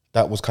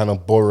 That was kind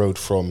of borrowed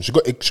from she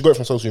got it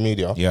from social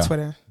media. Yeah.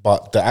 Twitter.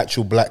 But the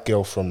actual black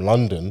girl from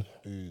London,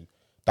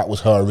 that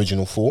was her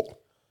original thought.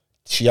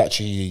 She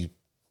actually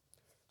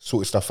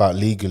sorted stuff out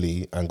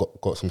legally and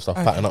got some stuff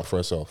patterned up for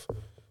herself.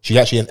 She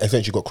actually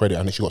essentially got credit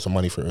and then she got some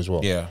money for it as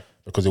well. Yeah.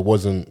 Because it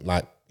wasn't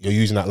like you're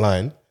using that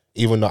line,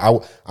 even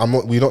though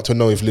we're not to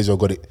know if Lizzo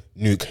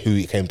knew who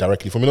it came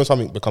directly from. You know,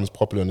 something becomes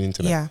popular on the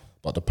internet, Yeah.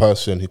 but the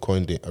person who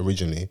coined it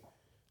originally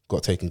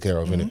got taken care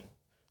of, innit?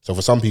 So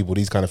for some people,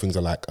 these kind of things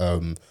are like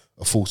a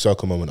full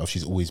circle moment of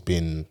she's always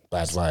been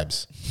bad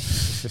vibes.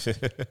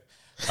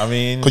 I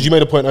mean, Because you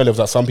made a point earlier of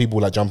that some people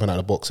like jumping out of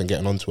the box and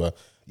getting onto her.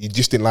 You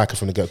just didn't like her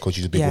from the get because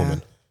she's a big Yeah.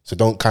 woman. So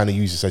don't kind of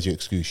use this as your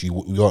excuse.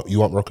 You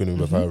aren't rocking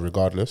with her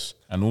regardless.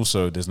 and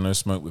also there's no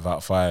smoke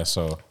without fire.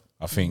 So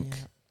I think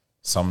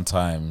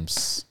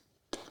sometimes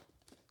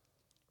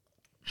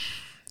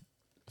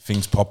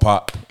things pop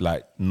up,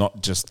 like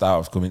not just out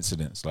of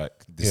coincidence. Like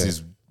this Yeah.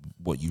 is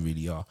what you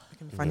really are.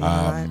 Funny,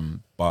 right?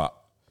 But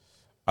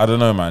I don't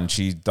know, man.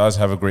 She does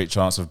have a great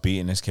chance of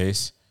beating this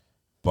case,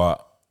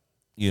 but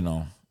you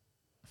know,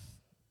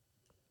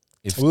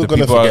 if We're the going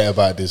to people forget are-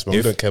 about this, but we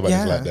if- don't care about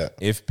Yeah. this like that.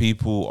 if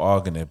people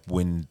are gonna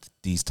win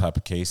these type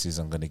of cases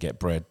and gonna get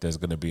bread, there's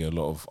gonna be a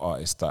lot of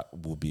artists that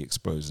will be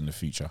exposed in the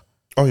future.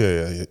 Oh,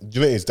 yeah. Do you know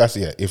what it is? That's,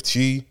 yeah. If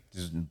she...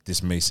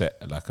 This may set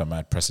like a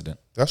mad precedent.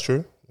 That's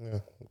true. Yeah,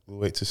 we'll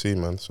wait to see,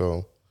 man.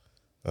 So,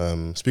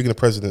 speaking of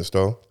presidents,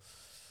 though,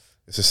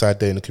 it's a sad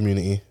day in the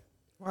community.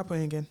 What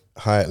happened again?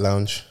 Hyatt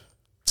Lounge.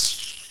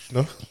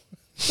 No,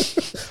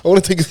 I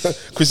want to take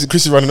Chris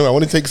is running away. I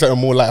want to take something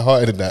more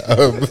lighthearted than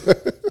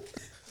that.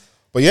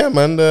 But yeah,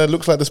 man,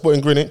 looks like the spot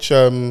in Greenwich.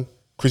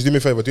 Chris, do me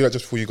a favor, do that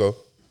just before you go.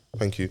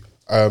 Thank you.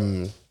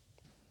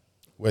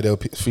 Where they were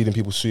feeding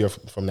people suya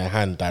from their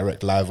hand,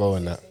 direct live-o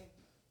and that.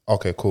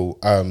 Okay, cool.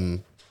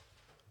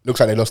 Looks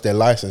like they lost their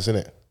license,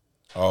 innit?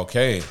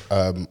 Okay,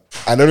 And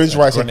the reason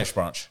why it's Greenwich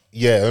branch.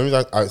 yeah, the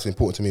reason why it's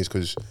important to me is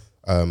because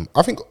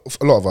I think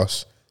a lot of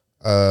us,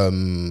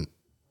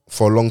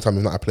 for a long time,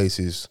 we've not had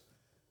places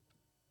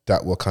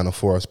that were kind of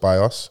for us, by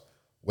us.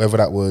 Whether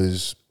that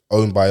was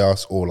owned by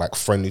us or like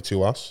friendly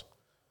to us.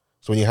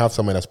 So when you have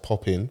somewhere that's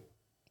popping,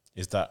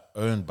 Is that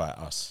owned by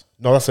us?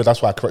 no,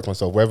 that's why I correct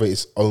myself. Whether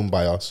it's owned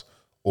by us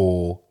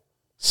or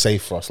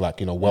safe for us, like,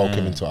 you know,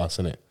 welcoming to us,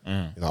 innit?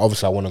 You know,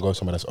 obviously I want to go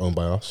somewhere that's owned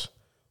by us,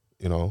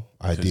 you know,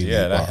 ideally.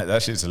 Yeah, but-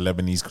 that shit's a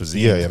Lebanese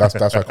cuisine. yeah, that's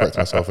why I correct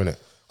myself, innit?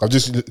 I'm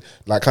just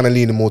like kind of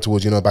leaning more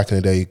towards, you know, back in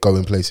the day,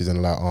 going places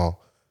and like, oh,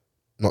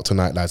 not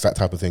tonight, lads, that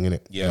type of thing, innit?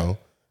 Yeah. You know,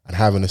 and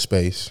having a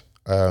space.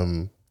 But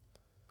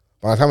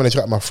I was having a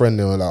chat with my friend,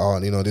 they were like,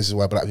 oh, you know, this is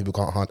why black people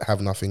can't have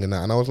nothing and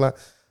that. And I was like,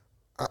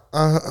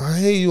 I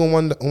hear you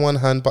on one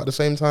hand, but at the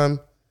same time,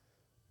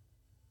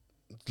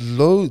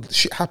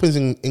 shit happens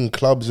in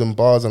clubs and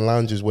bars and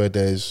lounges where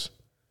there's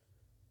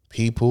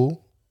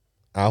people,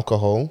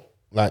 alcohol,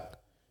 like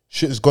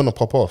shit is gonna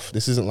pop off.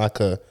 This isn't like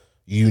a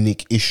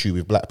unique issue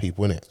with black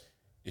people, innit?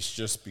 It's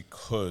just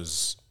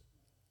because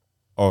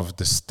of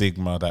the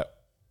stigma that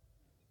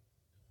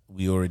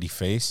we already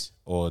face,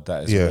 or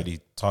that is Yeah. already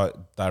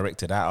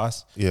directed at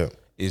us. Yeah.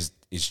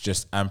 It's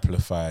just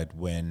amplified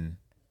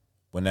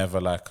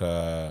whenever like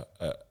a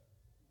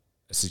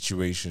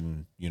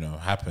situation, you know,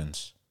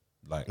 happens.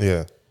 Like,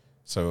 Yeah.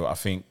 so I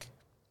think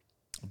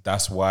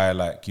that's why,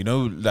 like, you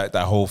know, like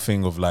that whole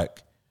thing of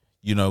like,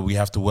 you know, we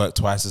have to work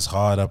twice as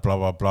harder, blah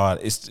blah blah.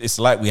 It's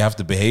like we have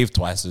to behave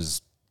twice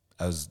as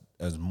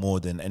more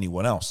than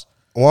anyone else.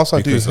 Whilst I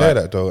do Because, hear like-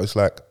 that though, it's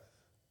like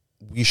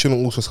we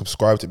shouldn't also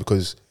subscribe to it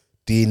because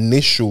the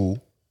initial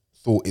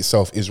thought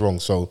itself is wrong.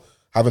 So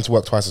having to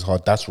work twice as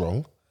hard, that's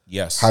wrong.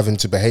 Yes, Having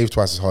to behave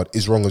twice as hard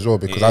is wrong as well,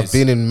 because It I've is.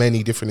 been in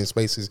many different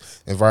spaces,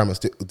 environments,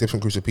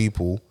 different groups of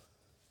people,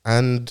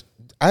 and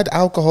add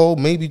alcohol,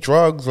 maybe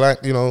drugs,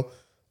 like, you know,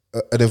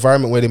 an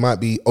environment where they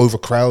might be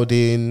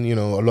overcrowding, you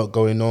know, a lot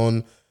going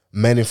on,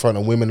 men in front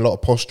of women, a lot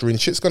of posturing.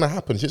 Shit's gonna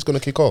happen. Shit's gonna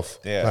kick off.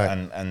 yeah,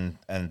 Like,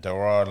 and there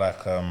are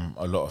like a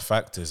lot of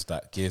factors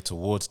that gear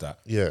towards that.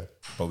 yeah,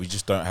 But we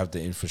just don't have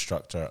the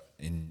infrastructure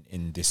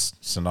in this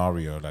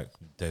scenario. Like,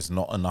 there's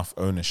not enough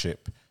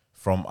ownership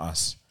from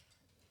us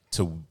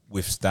to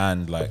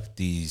withstand like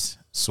these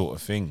sort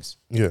of things.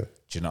 yeah, Do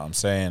you know what I'm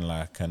saying?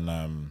 Like,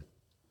 and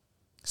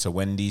so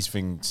when these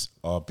things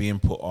are being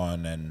put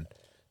on and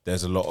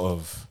there's a lot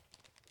of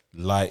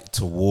light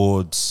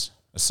towards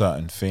a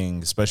certain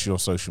thing, especially on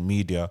social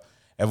media,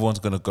 everyone's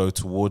gonna go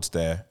towards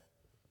there.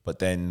 But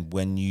then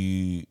when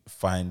you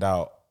find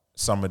out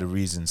some of the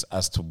reasons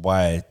as to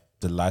why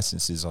the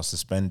licenses are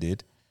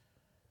suspended,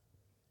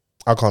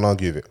 I can't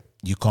argue with it.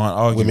 you can't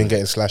argue. Women with it.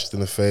 getting slashed in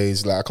the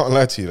face, like I can't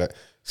lie to you, like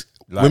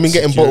Like, women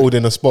getting security- bottled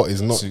in a spot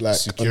is not like a normal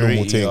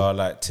security thing. are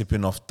like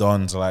tipping off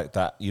dons like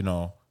that, you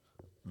know,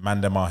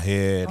 man them are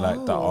here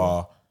like that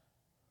are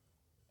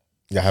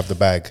You have the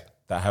bag.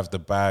 that have the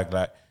bag.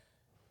 Like,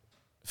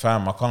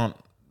 fam, I can't,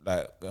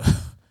 like,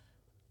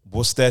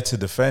 what's there to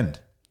defend?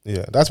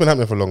 Yeah, that's been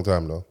happening for a long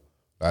time though.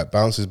 Like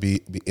bouncers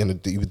be in a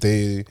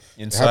they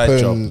Inside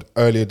happened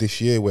earlier this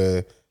year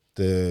where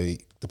the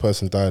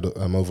person died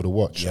over the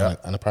watch, Yeah.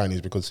 and apparently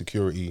it's because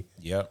security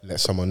Yeah. let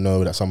someone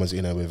know that someone's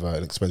in there with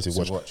an expensive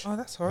watch. Oh,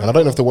 that's And I horrible.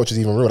 don't know if the watch is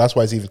even real. That's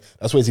why it's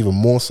even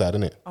more sad,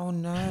 isn't it? Oh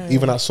no.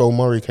 Even that Sol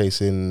Murray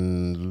case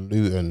in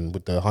Luton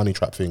with the honey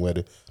trap thing, where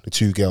the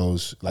two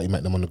girls, like you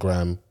met them on the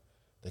gram,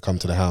 they come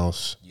to the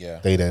house. Yeah.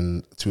 They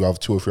then two or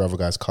three other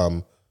guys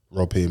come,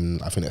 rob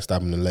him. I think they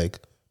stab him in the leg.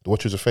 The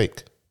watches are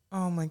fake.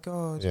 Oh my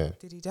god. Yeah.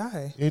 Did he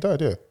die? Yeah, he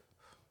died. Yeah,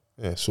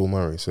 yeah. Sol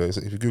Murray. So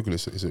if you Google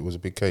it, it was a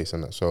big case,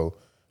 and that. So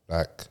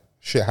like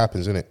shit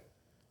happens, innit?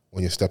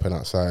 When you're stepping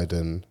outside,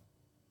 and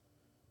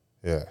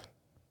yeah.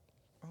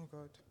 Oh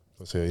god.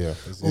 So yeah,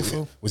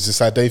 Awful. was this a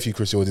sad day for you,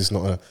 Chris, or is this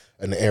not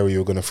an area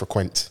you're going to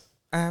frequent?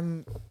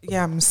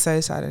 Yeah, I'm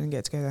so sad I didn't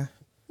get to go there.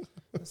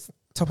 It's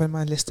top of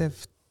my list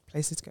of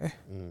places to go.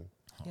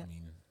 I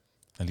mean,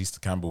 at least the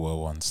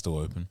Camberwell one's still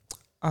open.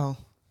 Oh,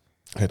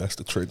 Hey, that's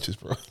the trenches,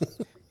 bro.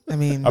 I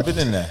mean, I've been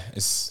in there.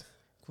 It's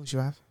of course you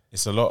have.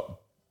 a lot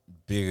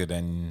bigger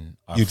than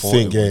I You'd thought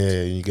think, it would,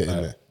 yeah, you get in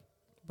Like, there.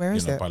 Where you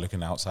is know, it? by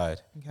looking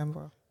outside. In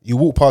Canberra. You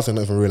walk past and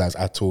don't even realize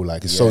at all.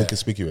 Like it's so Yeah.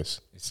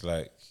 inconspicuous. It's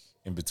like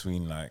in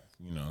between, like,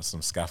 you know,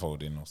 some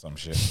scaffolding or some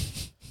shit.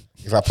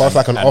 It's like past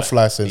like an And- off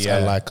license yeah,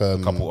 and like a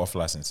couple off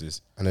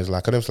licenses. and there's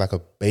like I don't know if it's like a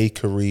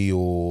bakery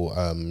or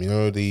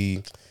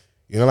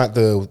like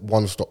the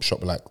one stop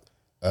shop like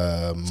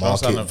market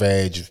outside of-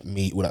 veg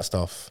meat all that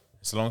stuff.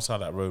 It's alongside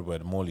that road where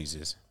the Morley's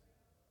is.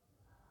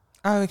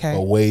 Oh, okay.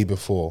 But way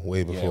before,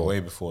 way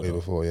before,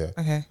 though. yeah.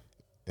 Okay.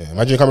 Yeah,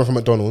 imagine coming from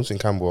McDonald's in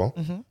Camberwell.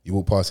 Mm-hmm. You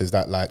walk past, is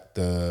that like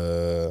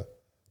the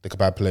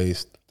kebab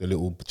place, the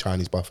little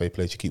Chinese buffet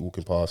place you keep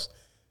walking past.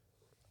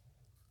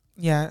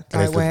 Yeah,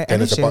 And like where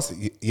there's Enish the bus,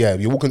 is. yeah,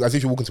 you're walking as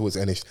if you're walking towards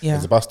Enish. Yeah.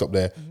 There's a bus stop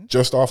there.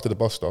 Just after the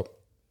bus stop,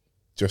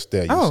 just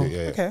there. You Oh, see it,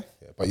 yeah, okay.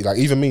 Yeah. But like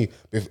even me,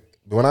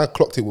 when I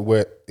clocked it with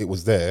where it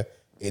was there,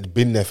 it'd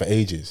been there for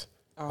ages.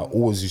 I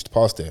always used to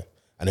pass there.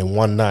 And then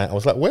one night I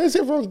was like, where's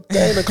everyone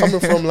going and coming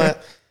from? Like,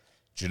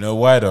 Do you know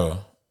why though?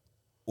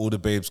 All the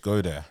babes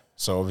go there.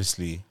 So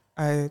obviously,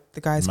 The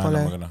guys man, I'm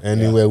follow. gonna,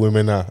 anywhere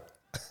women are.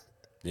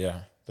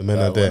 yeah. The men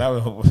are there.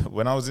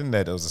 When I was in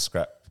there was a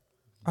scrap.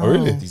 Oh,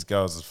 really? These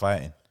girls was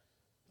fighting.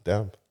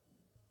 Damn.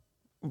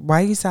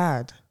 Why are you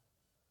sad?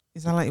 You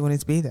sound like you wanted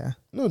to be there.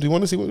 No, do you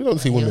want to see? We don't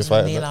see He women was with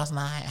fighting. me Man. last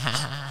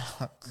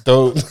night.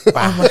 Don't.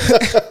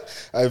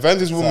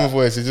 Van's woman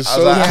voice is just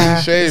so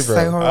cliche, it's bro.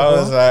 so horrible. I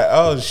was like,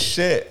 oh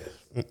shit.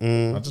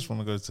 I just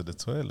want to go to the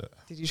toilet.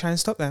 Did you try and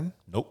stop them?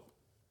 Nope.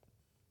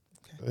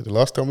 The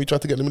last time we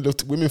tried to get them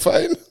into women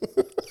fighting,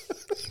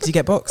 Did you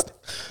get boxed?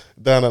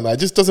 no. It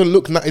just doesn't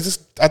look nice.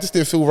 I just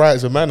didn't feel right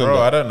as a man. Bro, and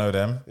I that. don't know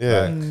them.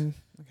 Yeah. Like,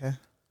 Okay.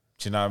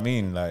 do you know what I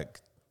mean? Like,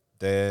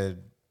 they're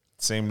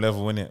same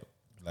level, innit?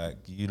 Like,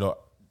 you lot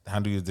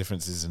handle your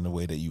differences in the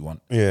way that you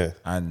want. Yeah.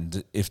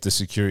 And if the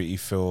security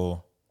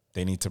feel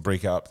they need to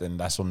break it up, then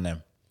that's on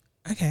them.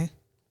 Okay.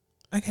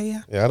 Okay,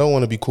 yeah. Yeah, I don't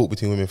want to be caught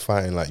between women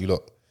fighting like you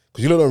lot.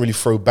 Because you lot don't really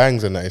throw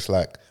bangs and that. It's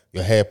like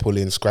your hair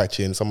pulling,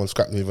 scratching, someone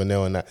scrapped me with a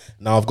nail and that.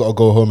 Now I've got to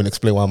go home and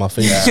explain why my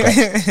face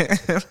is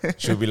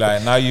scratched. She'll be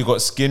like, now you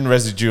got skin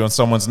residue on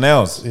someone's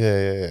nails.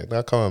 Yeah.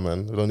 Now come on,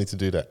 man. We don't need to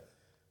do that.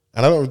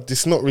 And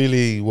it's not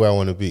really where I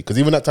want to be. Because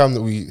even that time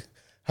that we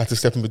had to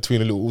step in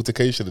between a little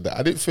altercation and that,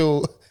 I didn't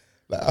feel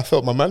like I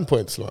felt my man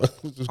points like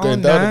just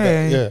going down at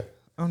that. Yeah.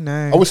 Oh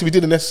no. I wish we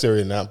did the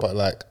necessary in that, but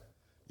like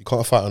you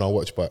can't fight on our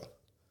watch, but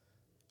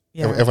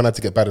Yeah. everyone had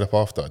to get battered up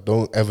after.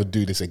 Don't ever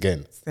do this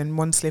again. Then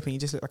one slip and you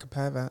just look like a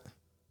pervert.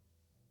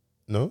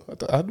 No?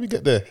 How did we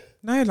get there?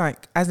 No,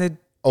 like as a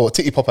Oh, a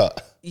titty pop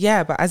out.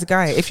 yeah, but as a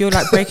guy, if you're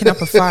like breaking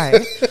up a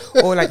fight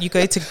or like you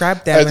go to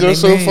grab them, It's and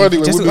just they so move, funny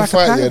you when just women look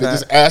like a fight, yeah, they're pervert.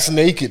 just ass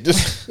naked.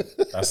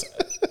 Just That's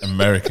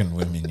American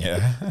women,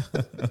 yeah.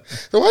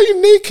 so why are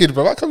you naked,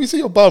 bro? How come you see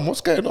your bum? What's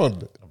going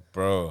on?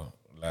 Bro,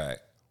 like,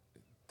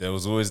 there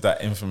was always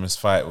that infamous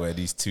fight where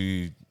these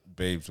two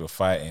babes were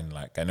fighting,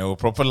 like, and they were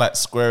proper, like,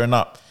 squaring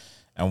up,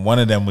 and one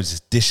of them was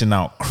just dishing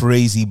out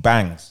crazy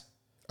bangs.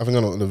 I think I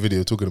know what the video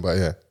you're talking about,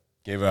 yeah.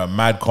 Gave her a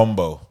mad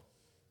combo.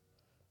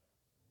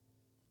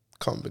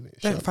 Combination.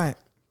 Don't fight.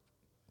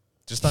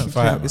 Just don't You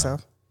fight, can help man.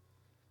 yourself.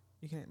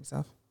 You can help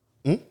yourself.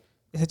 Hmm?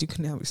 You said you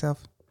couldn't help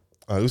yourself.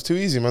 Oh, it was too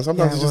easy, man.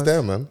 Sometimes Yeah, it's it just was.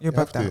 there, man. You're You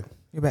have above that. to.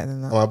 You're better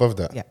than that. Am I above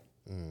that? Yeah.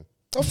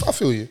 I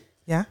feel you.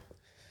 Yeah.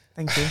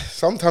 Thank you.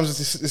 Sometimes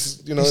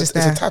it's you know, It's it's, just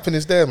it's a there. tapping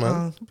is there,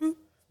 man. Oh, boop.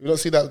 You don't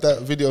see that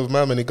video of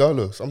Mam and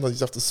Igalo. Sometimes you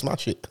just have to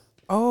smash it.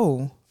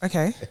 Oh,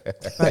 okay.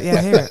 But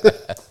yeah, hear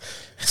it.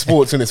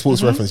 Sports in it,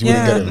 sports reference. You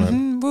wouldn't get it,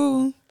 man.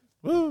 Woo.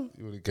 You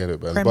wouldn't get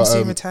it, man. Prem But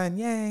soon return.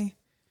 Yay.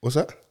 what's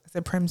that? I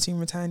said Prem soon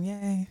return.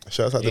 Yay.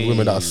 Shout out to the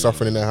women that are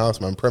suffering in their house,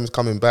 man. Prem's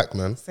coming back,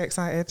 man. So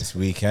excited. This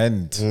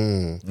weekend.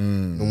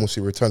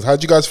 Normalcy returns. How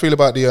did you guys feel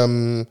about the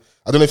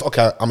I don't know if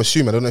I'm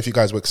assuming I don't know if you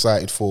guys were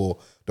excited for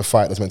the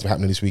fight that's meant to be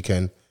happening this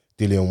weekend,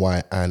 Dillian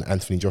White and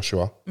Anthony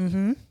Joshua.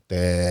 Mm-hmm.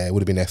 There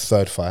would have been their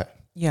third fight.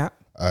 Yeah.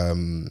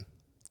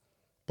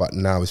 But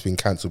now it's been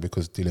cancelled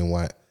because Dillian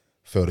White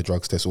failed a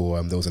drugs test,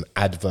 or there was an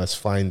adverse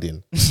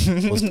finding. was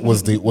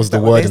the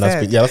what word they and that's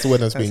said? been, yeah, that's the word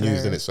that's That's being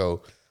used in it. hilarious.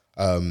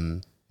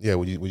 So yeah,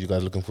 were you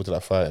guys looking forward to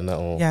that fight and that?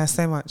 Or? Yeah,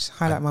 so much.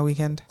 Highlight my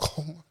weekend.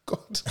 Oh my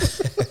god.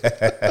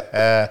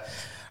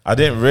 I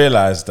didn't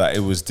realize that it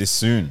was this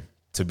soon,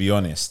 to be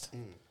honest.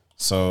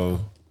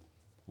 So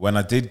when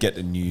I did get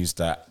the news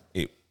that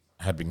it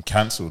had been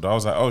cancelled, I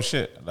was like, oh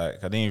shit, like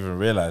I didn't even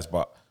realize.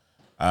 But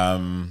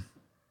do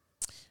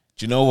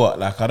you know what?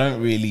 Like, I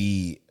don't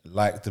really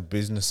like the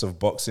business of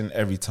boxing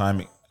every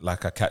time I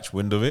catch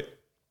wind of it.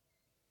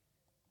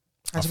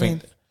 How do you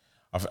mean?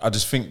 I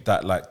just think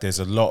that like there's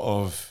a lot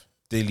of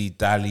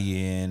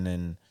dilly-dallying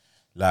and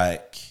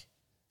like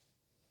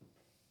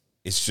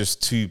it's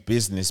just too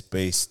business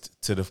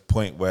based to the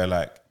point where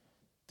like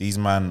these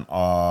men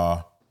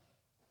are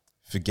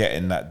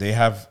forgetting that they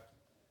have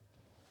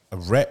a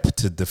rep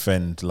to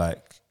defend,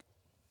 like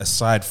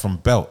aside from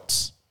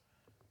belts.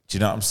 Do you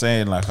know what I'm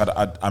saying? Like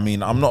I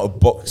mean, I'm not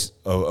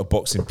a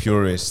boxing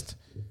purist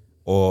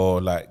or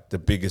like the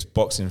biggest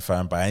boxing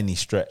fan by any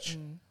stretch,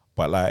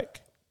 but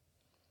like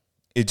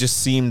it just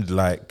seemed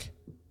like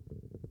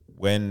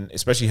when,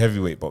 especially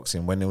heavyweight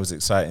boxing, when it was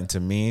exciting to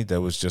me, there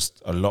was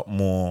just a lot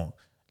more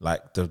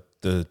like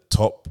the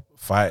top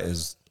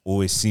fighters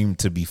always seemed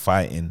to be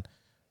fighting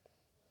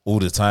all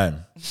the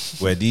time,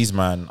 where these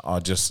men are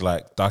just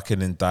like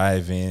ducking and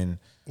diving.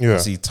 Yeah. I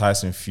see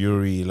Tyson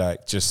Fury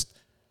like just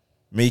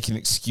making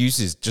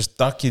excuses, just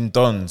ducking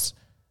dons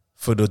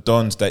for the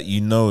dons that you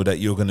know that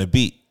you're gonna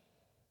beat.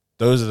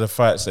 Those are the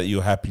fights that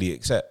you'll happily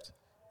accept.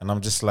 And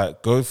I'm just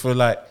like, go for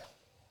like,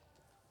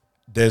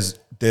 there's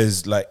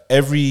like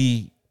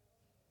every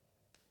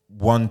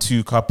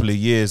 1-2 couple of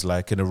years,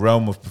 like in the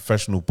realm of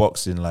professional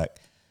boxing, like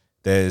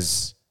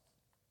there's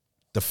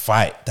the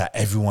fight that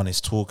everyone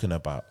is talking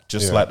about,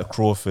 just Yeah. like the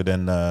Crawford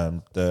and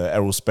the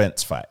Errol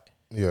Spence fight,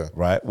 Yeah.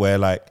 right? Where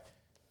like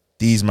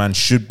these men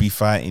should be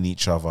fighting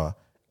each other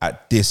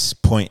at this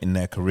point in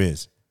their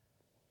careers.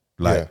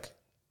 Like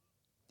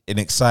an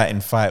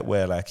exciting fight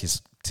where like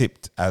it's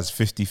tipped as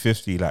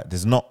 50-50. Like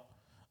there's not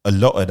a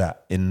lot of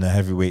that in the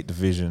heavyweight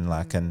division.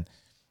 Like, and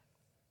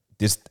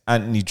this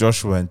Anthony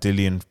Joshua and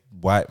Dillian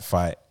White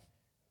fight,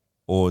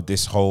 or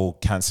this whole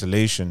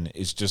cancellation,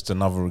 is just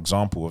another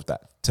example of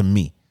that to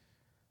me.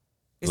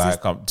 Is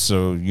Like,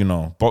 so, you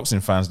know, boxing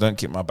fans, don't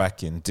kick my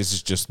back in. This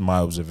is just my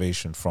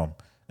observation from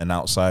an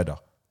outsider.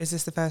 Is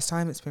this the first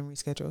time it's been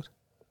rescheduled?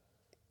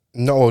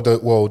 No,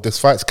 this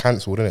fight's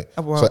cancelled, isn't it?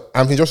 Well, So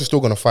Anthony Joshua's still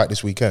going to fight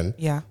this weekend.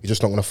 yeah. He's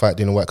just not going to fight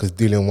Dillian White because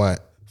Dillian White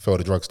failed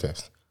the drugs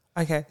test.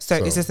 Okay. So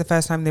is this the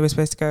first time they were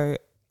supposed to go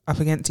up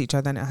against each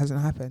other and it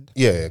hasn't happened?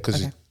 Yeah,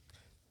 because Okay.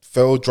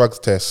 failed drugs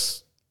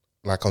tests,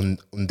 like on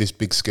this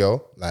big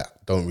scale, like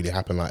don't really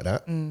happen like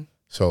that.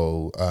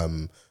 So,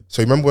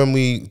 so remember when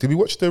did we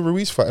watch the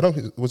Ruiz fight?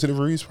 Was it the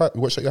Ruiz fight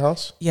we watched at your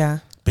house? Yeah.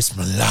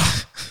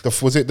 Bismillah.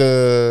 Was it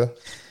the?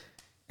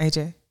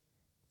 AJ.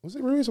 Was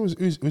it Ruiz or was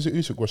it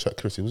Usyk watched that,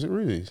 Chrissy? Was it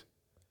Ruiz?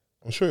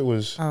 I'm sure it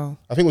was. Oh.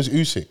 I think it was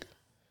Usyk.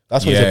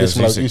 That's when Yeah, he it was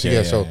said Bismillah. Usyk, Usyk,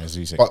 yeah, so, it was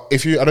Usyk. but I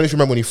don't know if you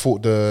remember when he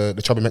fought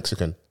the chubby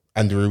Mexican,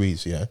 Andy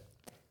Ruiz, yeah?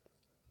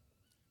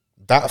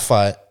 That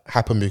fight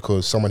happened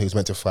because someone he was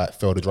meant to fight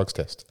failed a drugs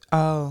test.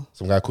 Oh.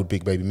 Some guy called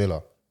Big Baby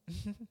Miller.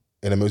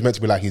 And it was meant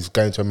to be like he's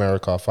going to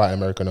America, fight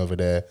American over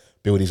there,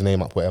 build his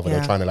name up, whatever. Yeah.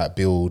 They're trying to like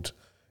build,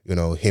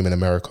 him in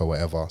America,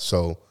 whatever.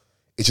 So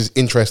it's just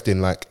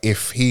interesting. Like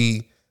if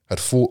he had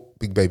fought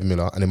Big Baby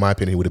Miller, and in my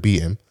opinion, he would have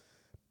beat him,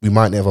 we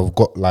might never have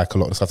got like a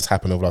lot of stuff that's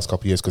happened over the last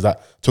couple of years because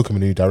that took him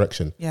in a new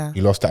direction. Yeah.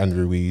 He lost to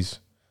Andrew Ruiz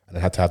and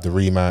then had to have the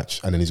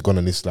rematch, and then he's gone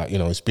on this like,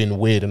 it's been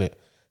weird, isn't it?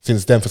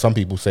 Since then, for some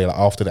people say like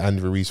after the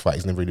Andrew Ruiz fight,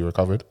 he's never really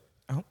recovered.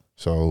 Oh.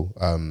 So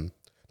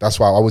that's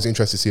why I was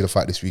interested to see the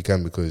fight this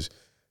weekend because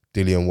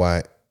Dillian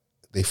White,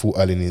 they fought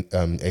early in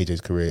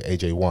AJ's career.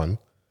 AJ won,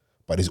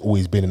 but there's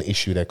always been an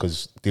issue there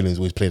because Dillian's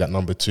always played at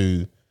number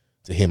 2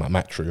 to him at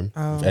Matchroom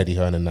with Eddie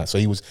Hearn and that. So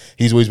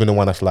he's always been the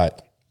one that's like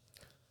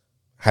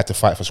had to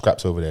fight for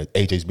scraps over there.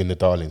 AJ's been the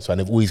darling. So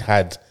they've always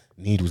had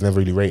needles, never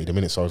really rated him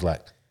in it. So I was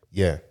like,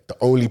 yeah, the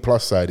only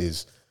plus side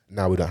is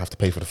now we don't have to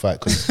pay for the fight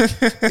because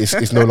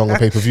it's no longer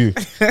pay-per-view.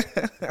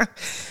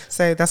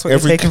 So that's what you're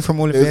taking from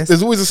all of this.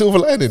 There's always a silver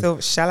lining. So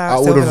shall I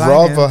out. would have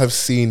rather have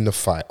seen the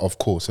fight, of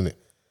course, innit?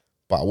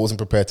 But I wasn't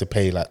prepared to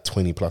pay like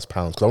 £20+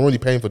 because I'm already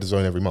paying for the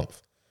zone every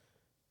month.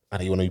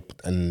 And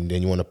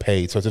then you want to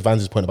pay. So to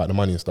Van's point about the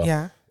money and stuff,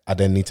 Yeah. I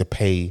then need to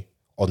pay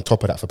on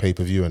top of that for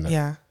pay-per-view and that.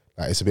 Yeah.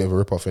 Like it's a bit of a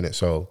rip-off in it.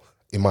 So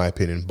in my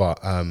opinion, but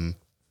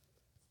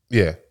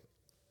yeah,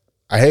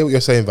 I hear what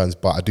you're saying, Vans,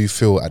 but I do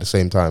feel at the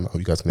same time, I hope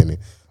you guys can hear me,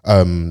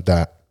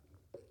 that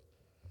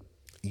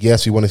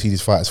yes, we want to see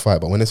these fighters fight,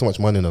 but when there's so much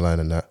money in the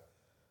line and that,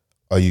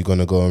 are you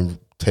gonna go and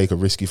take a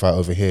risky fight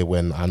over here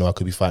when I know I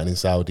could be fighting in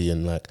Saudi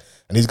and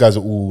these guys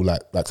are all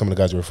like some of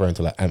the guys are referring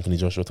to like Anthony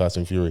Joshua,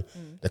 Tyson Fury.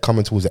 They're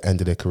coming towards the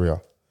end of their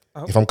career.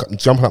 Oh. If I'm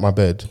jumping out my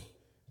bed,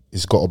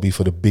 it's got to be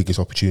for the biggest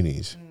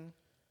opportunities.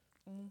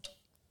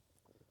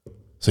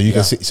 So you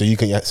can sit in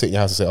your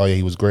house and say, "Oh yeah,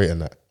 he was great,"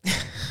 and that.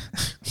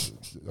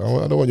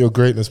 I don't want your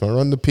greatness, man.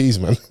 Run the peas,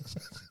 man.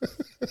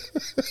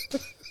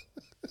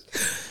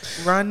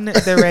 Run the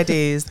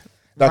readies.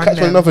 Now, Run catch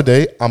me them. another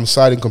day. I'm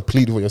siding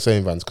completely with what you're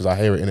saying, Vans, because I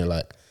hear it in it.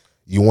 Like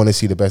you want to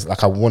see the best.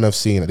 Like I want to have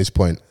seen at this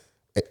point.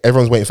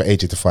 Everyone's waiting for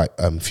AJ to fight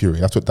Fury.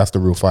 That's the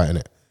real fight in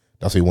it.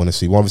 That's what you want to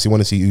see. We obviously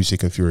want to see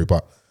Usyk and Fury,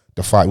 but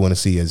the fight we want to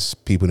see as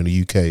people in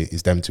the UK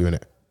is them two in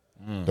it.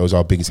 Those are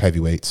our biggest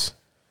heavyweights,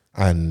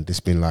 and it's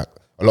been like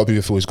a lot of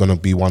people feel it's going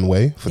to be one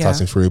way for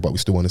Tyson Fury, but we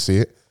still want to see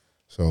it.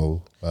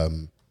 So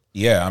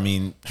yeah, I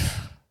mean,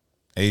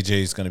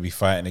 AJ is going to be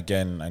fighting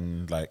again,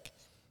 and like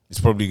it's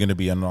probably going to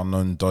be an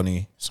unknown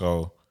Donny.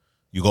 So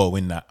you got to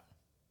win that.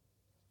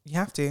 You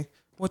have to.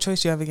 What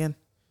choice do you have again?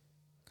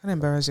 Kind of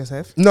embarrass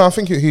yourself. no, I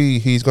think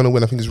he's going to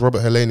win. I think it's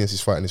Robert Helenius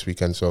is fighting this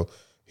weekend, so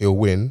he'll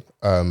win.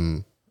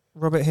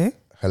 Robert who?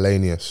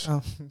 Helenius.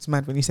 Oh, it's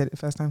mad when you said it the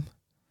first time.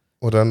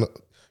 Well done.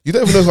 You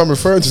don't even know who I'm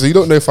referring to, so you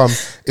don't know if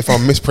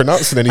I'm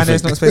mispronouncing anything. I know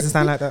it's not supposed to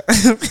sound like that.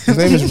 His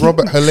name is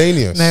Robert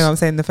Helenius. No, I'm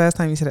saying the first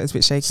time you said it was a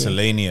bit shaky.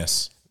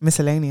 Selenius.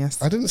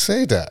 Miscellaneous. I didn't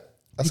say that.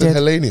 I You said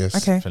did. Helenius.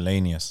 Okay.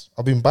 Felanius.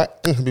 I've been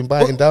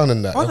biting down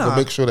on that. Oh, I have to no.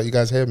 make sure that you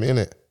guys hear me,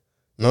 innit?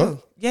 No?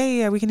 Oh,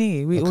 yeah, we can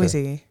hear you. We Okay. always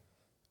hear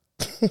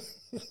you.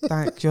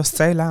 Like, you're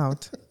so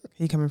loud.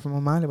 You coming from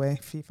a mile away.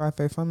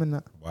 5 from and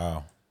that.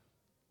 Wow.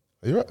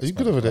 Are you right? Are you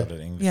good over there?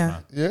 English, Yeah.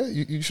 man. Yeah?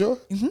 You sure?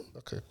 Mm-hmm.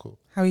 Okay, cool.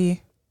 How are you?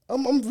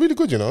 I'm really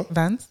good, you know?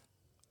 Vans?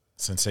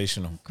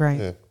 Sensational. Great.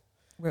 Yeah.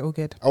 We're all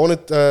good. I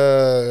want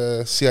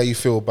to see how you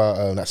feel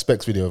about that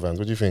Specs video, Vans.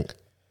 What do you think? Do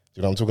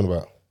you know what I'm talking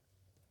about?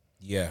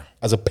 Yeah.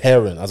 As a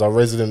parent, as a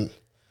resident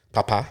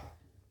papa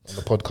on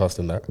the podcast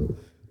and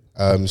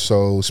that.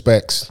 So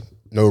Specs,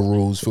 no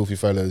rules, filthy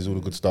fellas, all the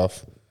good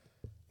stuff.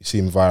 You see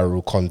him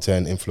viral,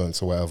 content,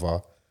 influencer,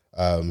 whatever.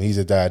 He's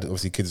a dad,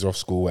 obviously kids are off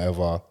school,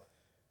 whatever.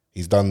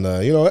 He's done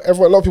a lot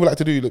of people like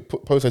to do,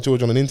 post their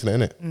children on the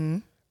internet,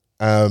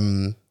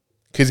 innit?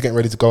 Kids getting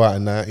ready to go out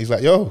and that. He's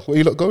like, yo, where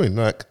you lot going?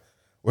 Like,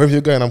 wherever you're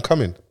going, I'm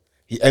coming.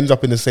 He ends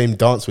up in the same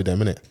dance with them,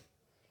 innit?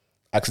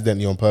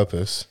 Accidentally on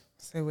purpose.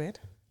 So weird.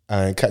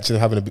 And catching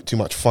them having a bit too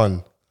much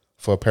fun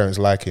for a parent's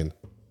liking.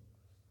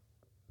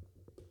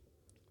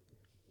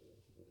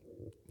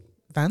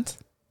 Vans?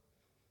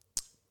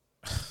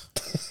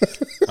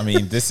 I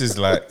mean, this is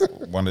like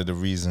one of the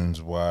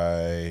reasons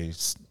why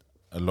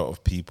a lot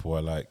of people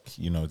are like,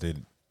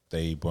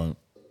 they won't,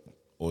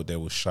 or they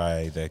will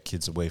shy their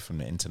kids away from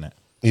the internet.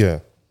 Yeah.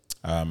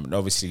 And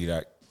obviously,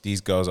 like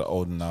these girls are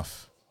old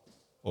enough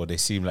or they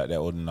seem like they're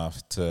old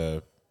enough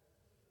to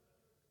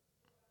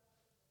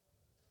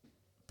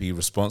be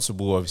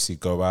responsible, obviously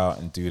go out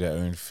and do their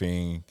own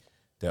thing.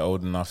 They're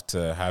old enough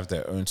to have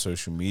their own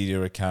social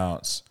media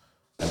accounts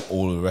and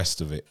all the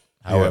rest of it.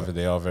 However,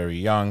 they are very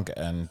young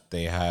and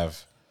they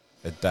have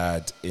a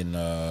dad in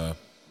a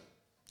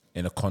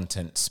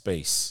content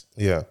space.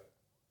 Yeah.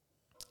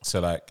 So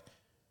like,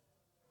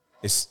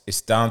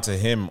 it's down to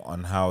him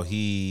on how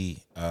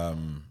he,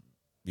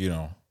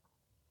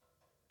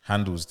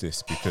 handles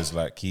this, because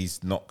like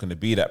he's not going to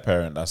be that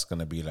parent that's going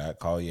to be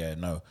like, oh yeah,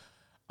 no,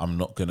 I'm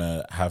not going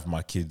to have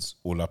my kids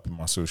all up in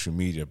my social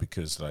media,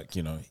 because like,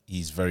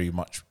 it's very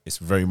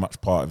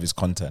much part of his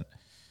content.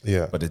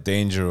 Yeah. But the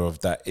danger of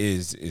that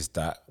is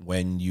that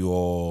when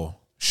you're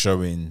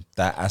showing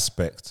that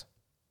aspect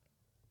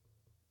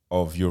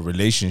of your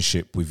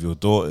relationship with your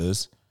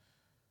daughters,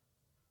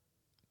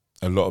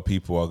 a lot of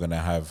people are going to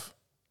have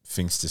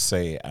things to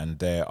say, and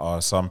there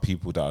are some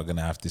people that are going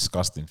to have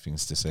disgusting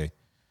things to say.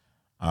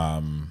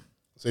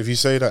 So if you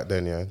say that,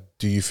 then yeah,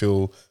 do you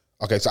feel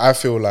okay? So I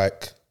feel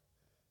like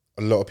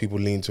a lot of people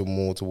lean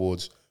more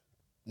towards,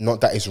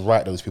 not that it's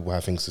right those people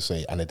have things to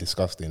say and they're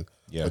disgusting,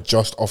 but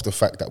just off the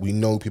fact that we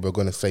know people are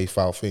going to say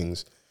foul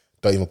things,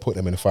 don't even put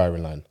them in the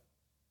firing line.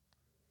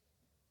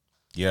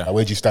 Yeah. Like,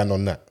 where do you stand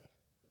on that?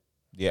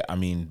 Yeah, I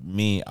mean,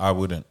 me, I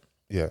wouldn't.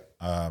 Yeah.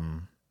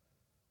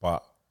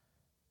 But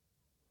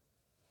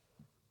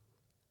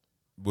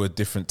we're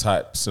different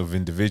types of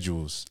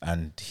individuals,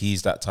 and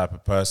he's that type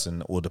of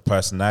person, or the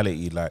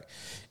personality, like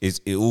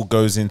it all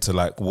goes into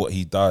like what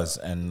he does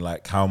and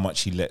like how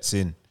much he lets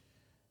in.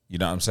 You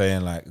know what I'm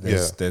saying? Like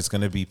there's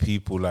gonna be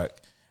people like,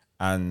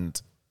 and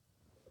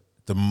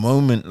the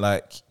moment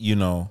like,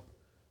 you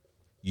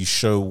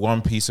show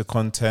one piece of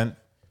content,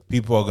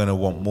 people are gonna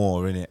want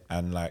more in it.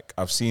 And like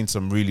I've seen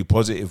some really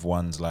positive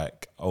ones,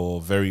 like,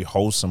 or very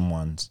wholesome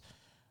ones,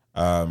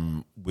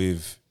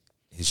 with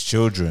his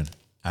children.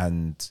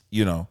 And,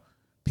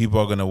 people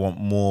are going to want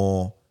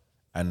more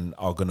and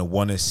are going to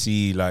want to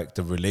see like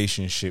the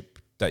relationship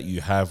that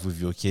you have with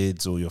your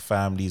kids or your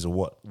families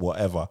or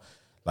whatever,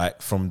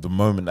 like from the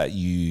moment that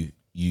you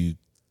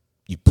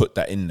put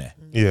that in there.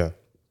 Yeah.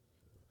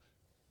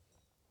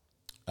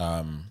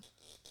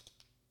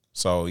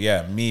 So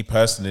yeah, me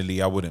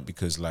personally, I wouldn't,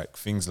 because like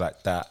things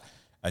like that,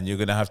 and you're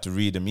going to have to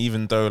read them,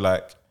 even though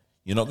like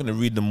you're not going to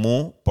read them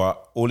all,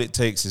 but all it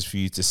takes is for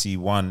you to see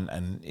one,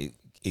 and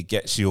it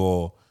gets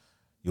your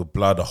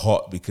blood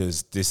hot,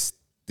 because this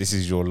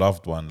is your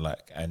loved one,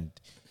 like, and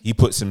he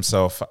puts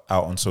himself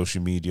out on social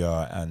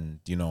media and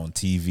on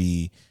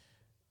TV.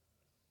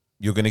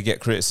 You're gonna get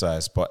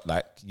criticized, but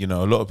like a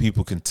lot of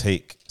people can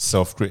take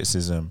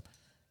self-criticism,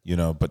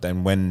 but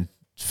then when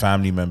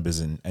family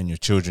members and your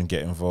children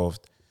get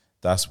involved,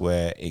 that's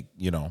where it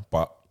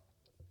but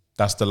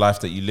that's the life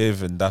that you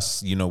live, and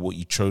that's what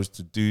you chose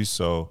to do.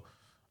 So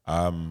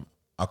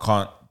I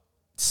can't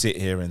sit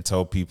here and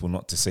tell people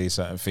not to say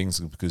certain things,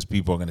 because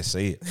people are going to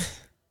say it.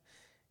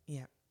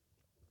 Yeah.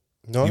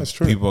 No, it's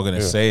true. People are going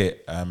to say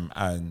it,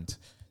 and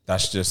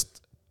that's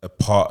just a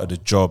part of the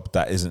job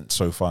that isn't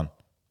so fun.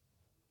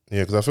 Yeah,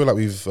 because I feel like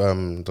we've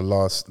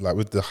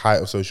with the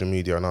height of social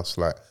media and us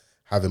like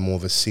having more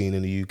of a scene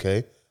in the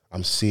UK,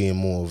 I'm seeing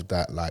more of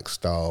that like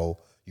style.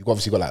 You've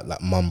obviously got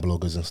like mum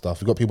bloggers and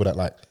stuff. You've got people that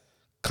like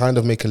kind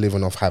of make a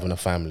living off having a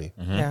family.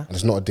 Mm-hmm. Yeah. And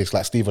it's not a diss,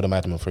 like Steve the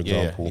Madman, for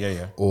example,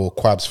 yeah. or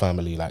Quab's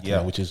family, like,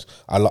 which is,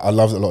 I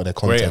love a lot of their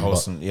content.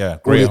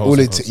 Great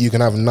wholesome, You can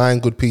have 9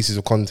 good pieces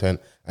of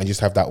content and just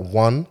have that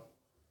one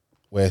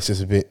where it's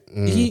just a bit,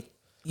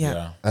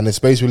 Yeah. And the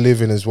space we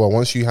live in as well,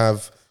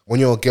 when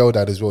you're a girl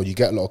dad as well, you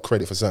get a lot of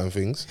credit for certain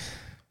things.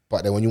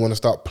 But then when you want to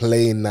start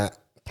playing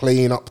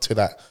up to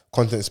that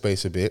content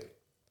space a bit,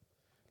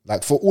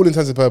 like for all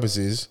intents and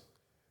purposes,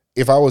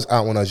 if I was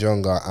out when I was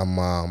younger and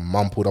my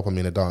mum pulled up on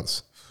me in a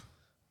dance,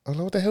 I'm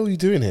like, what the hell are you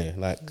doing here?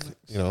 Like,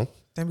 Don't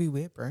be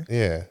weird, bro.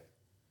 Yeah.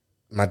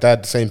 My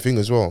dad, same thing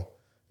as well.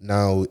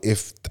 Now,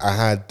 if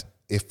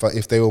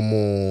they were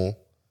more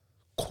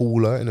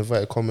cooler, in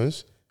inverted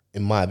commas,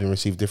 it might have been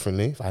received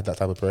differently. If I had that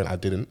type of parent, I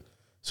didn't.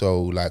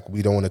 So, like,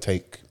 we don't want to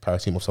take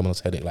paracetamol off someone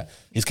else's headache. Like,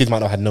 his kids might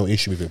not have had no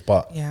issue with it,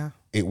 but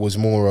it was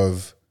more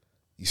of,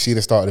 you see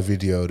the start of the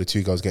video, the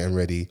 2 girls getting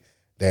ready,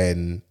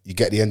 then you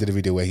get the end of the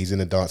video where he's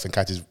in a dance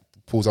and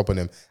pulls up on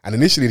him. And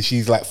initially,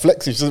 she's like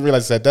flexing. She doesn't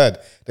realize it's her dad.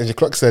 Then she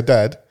clocks her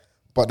dad.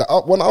 But the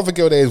one other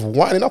girl there is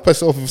winding up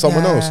herself with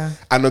someone else.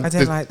 And I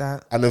didn't like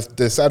that. And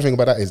the sad thing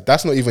about that is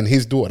that's not even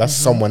his daughter. That's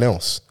someone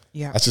else.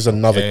 Yeah, that's just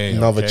another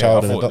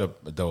child. I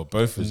thought they were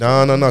both.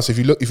 No. So if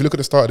you look at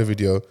the start of the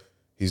video,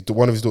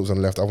 one of his daughters on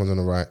the left, the other one's on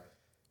the right.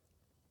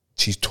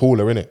 She's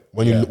taller, innit?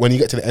 When you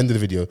get to the end of the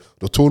video,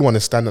 the taller one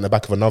is standing at the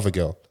back of another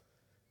girl.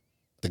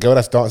 The girl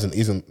that's dancing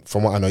isn't,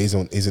 from what I know,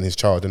 isn't his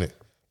child, innit?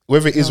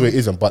 Whether it is or it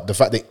isn't, but the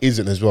fact that it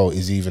isn't as well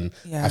is even,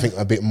 I think,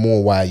 a bit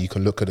more why you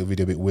can look at the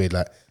video a bit weird.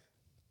 Like,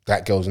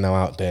 that girl's now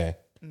out there,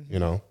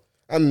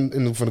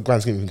 And for the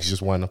grand scheme of things, she's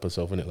just winding up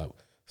herself, innit? Like,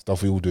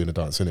 stuff we all do in the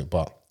dance, innit?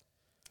 But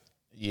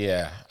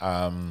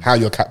how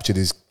you're captured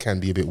can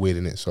be a bit weird,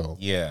 innit? So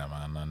yeah,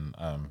 man.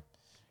 And,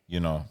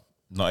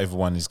 not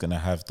everyone is going to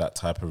have that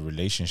type of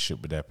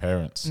relationship with their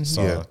parents. Mm-hmm.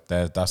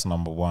 So that's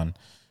number one,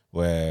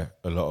 where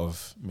a lot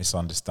of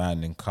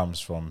misunderstanding comes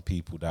from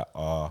people that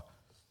are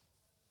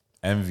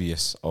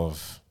envious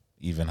of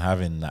even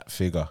having that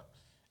figure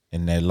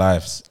in their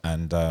lives.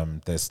 And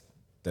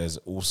there's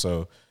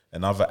also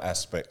another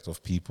aspect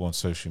of people on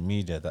social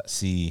media that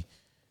see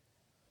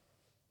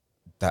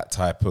that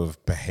type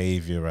of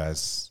behavior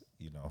as,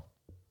 you know,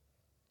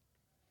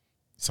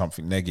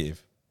 something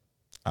negative.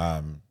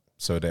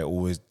 So they're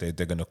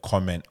going to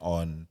comment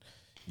on,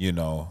 you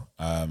know,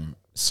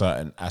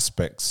 certain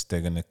aspects.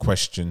 They're going to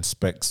question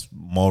specs,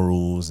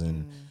 morals,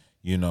 and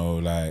you know,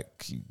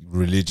 like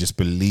religious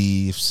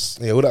beliefs.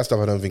 Yeah, all that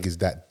stuff I don't think is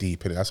that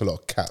deep in it. That's a lot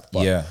of cap.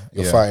 But Yeah,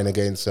 you're yeah. fighting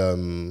against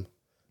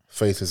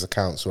faceless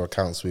accounts or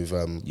accounts with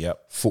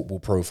Yep. football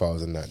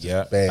profiles and that. Just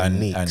Yeah, bare and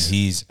neeks.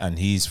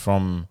 he's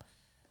from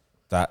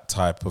that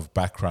type of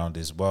background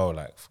as well,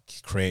 like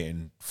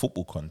creating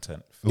football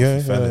content, filthy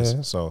Yeah, fellas.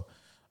 yeah. So,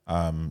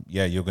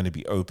 you're going to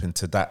be open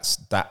to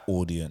that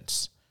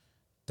audience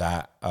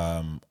that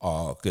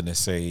are going to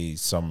say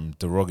some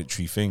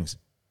derogatory things.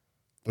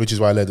 Which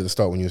is why I led at the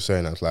start when you were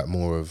saying that's like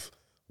more of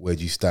where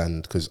do you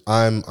stand? Because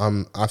I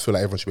feel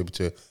like everyone should be able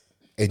to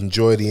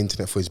enjoy the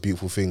internet for its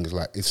beautiful things.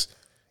 Like it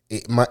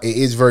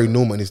is very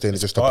normal in this day and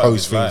just to part of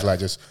post his things life. like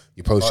just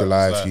you post Part your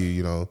of his life, life.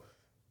 you know,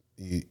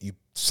 you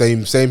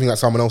same thing that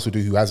someone else would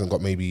do who hasn't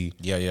got maybe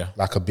Yeah.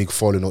 like a big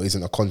following or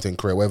isn't a content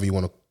creator, whatever you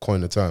want to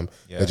coin the term.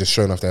 Yeah. They're just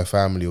showing off their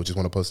family or just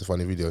want to post a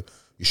funny video.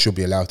 You should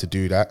be allowed to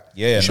do that.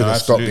 Yeah, you no, shouldn't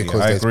stop absolutely. because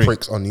I there's agree.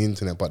 pricks on the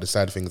internet. But the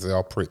sad thing is they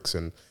are pricks,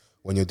 and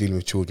when you're dealing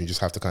with children, you just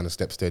have to kind of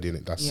step steady in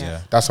it.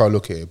 Yeah. That's how I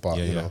look at it. But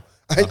Yeah, you yeah. know,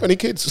 I ain't got any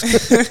kids.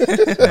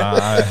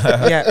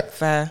 Yeah,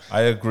 fair.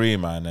 I agree,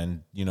 man.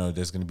 And, you know,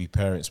 there's going to be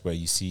parents where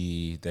you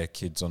see their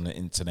kids on the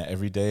internet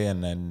every day,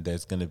 and then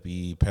there's going to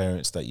be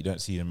parents that you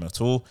don't see them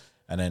at all.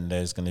 And then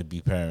there's going to be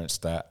parents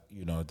that,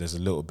 you know, there's a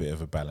little bit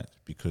of a balance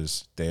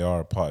because they are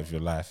a part of your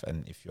life.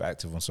 And if you're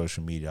active on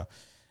social media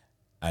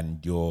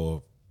and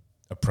you're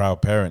a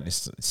proud parent,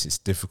 it's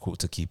difficult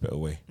to keep it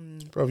away.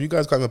 Bro, you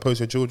guys can't even post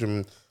your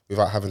children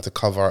without having to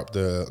cover up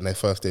on their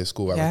first day of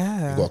school.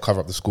 Yeah. You've got to cover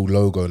up the school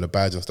logo and the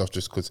badge and stuff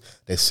just because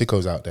there's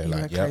sickos out there. Yeah.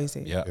 Like, Yeah,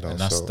 Crazy. yeah. You know, And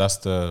so- that's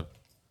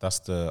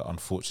the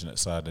unfortunate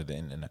side of the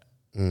internet.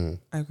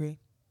 I agree.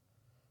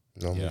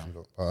 no, I'm Yeah. with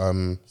you,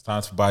 but, It's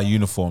time to buy a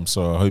uniform,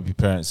 so I hope your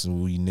parents and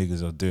all you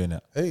niggas are doing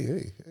it.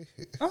 hey.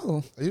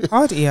 Oh,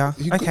 hard ear.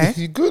 You Okay. Good,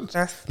 you good?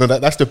 That's- No,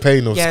 that's the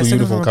pain of Yeah, school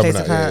it's looking uniform from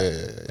a coming place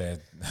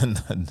out.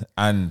 of Yeah.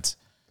 And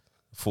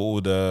for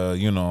all the,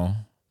 you know,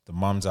 the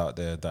mums out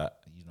there that,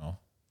 you know,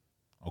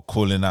 are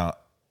calling out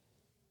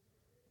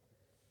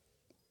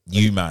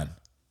you, man.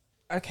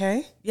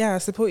 Okay. Yeah, I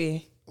support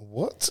you.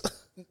 What?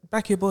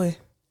 Back your boy.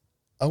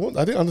 I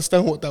didn't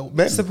understand what that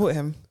meant. Support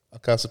him.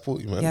 Okay, I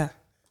support you, man. Yeah.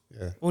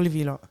 Yeah. All of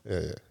you lot.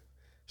 Yeah.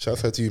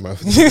 Shout out to you, man.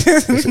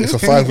 It's a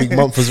 5-week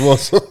month as well,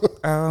 so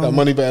that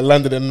money better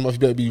land in the end of the month. You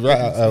better be right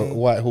at Definitely.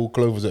 Whitehall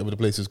Clovers, whatever the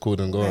place is called,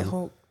 and go Right, on.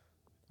 Hulk.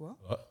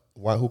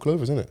 Whitehall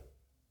Clovers, isn't it?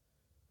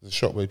 There's a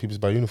shop where people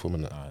buy uniform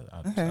and that.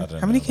 Okay. I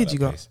don't How many know kids about you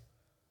that got? place.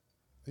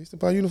 I used to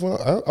buy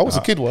uniform. I was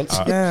a kid once.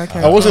 Yeah,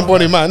 okay. I wasn't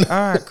born in man. All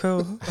right,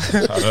 cool. I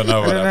don't know about I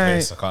don't that know.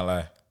 place. I can't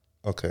lie.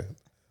 Okay.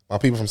 My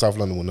people from South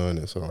London will know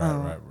it, so. Oh,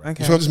 right.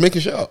 okay. So I'm just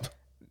making shit up.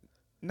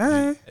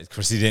 No,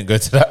 Chrissy didn't go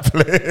to that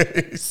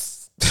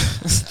place.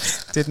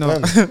 did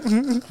not.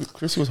 Man,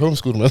 Chris was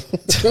homeschooled, man.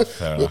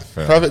 Fair enough.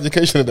 Private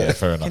education in Yeah, there.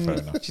 fair enough. Fair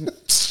enough.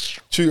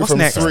 Tutor What's from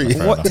next? 3.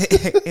 Fair What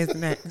is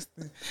next?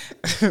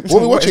 What are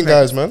we watching,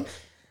 guys, man?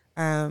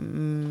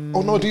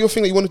 Oh No, do your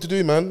thing that you wanted to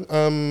do,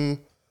 man.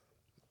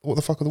 What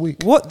the fuck of the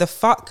week? What the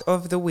fuck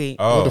of the week?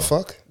 Oh, What the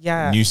fuck?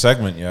 Yeah. new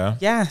segment, yeah.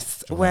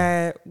 Yes,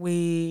 where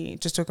we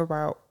just talk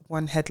about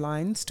one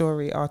headline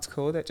story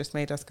article that just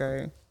made us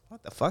go,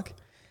 what the fuck?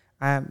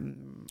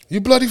 You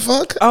bloody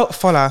fuck? Oh,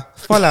 follow.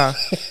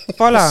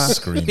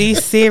 Screaming. Be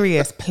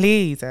serious,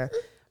 please.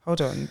 Hold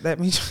on, let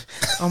me.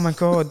 Oh my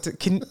god,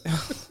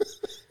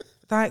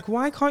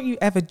 why can't you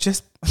ever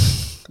just?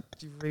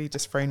 You really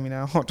just framed me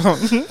now. Hold on,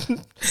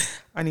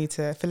 I need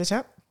to fill a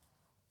chat.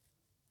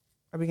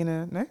 Are we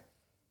gonna no?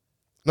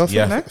 No,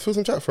 Yeah. fill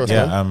some chat for us,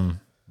 Yeah, man.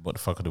 what the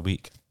fuck of the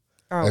week?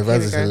 Oh, Hey, here Vaz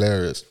we is go.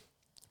 hilarious.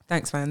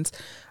 Thanks, fans.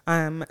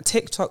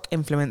 TikTok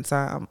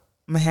influencer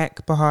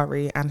Mehek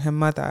Bahari and her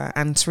mother,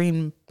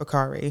 Antreen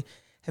Bakari,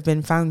 have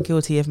been found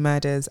guilty of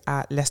murders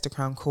at Leicester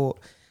Crown Court.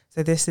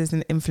 So this is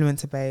an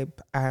influencer babe,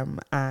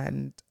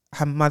 and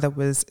her mother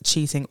was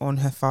cheating on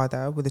her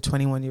father with a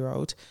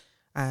 21-year-old.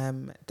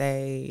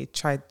 They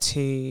tried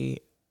to,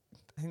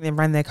 I think they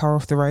ran their car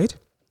off the road,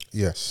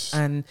 Yes.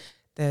 and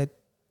the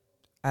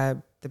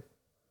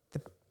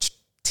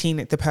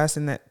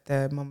person that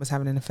the mom was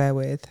having an affair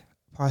with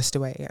passed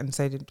away, and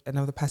so did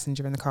another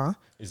passenger in the car.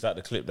 Is that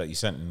the clip that you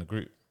sent in the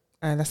group?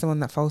 That's the one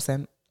that Foal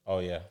sent. Oh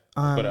yeah,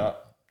 put it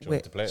up. Do you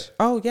want me to play it?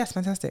 Oh yes,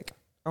 fantastic.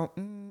 Oh,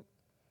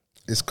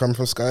 It's coming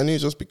from Sky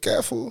News. Just be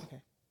careful.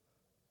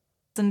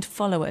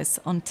 followers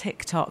on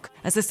TikTok.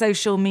 As a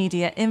social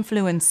media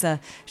influencer,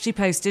 she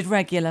posted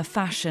regular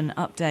fashion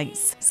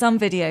updates. Some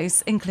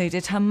videos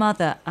included her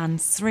mother,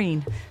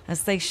 Ansreen,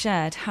 as they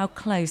shared how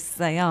close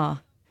they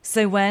are.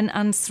 So when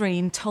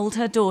Ansreen told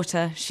her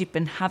daughter she'd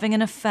been having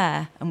an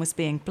affair and was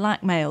being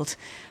blackmailed,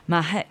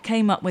 Mahek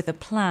came up with a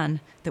plan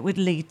that would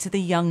lead to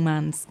the young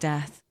man's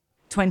death.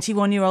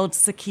 21-year-old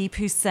Saqib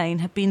Hussain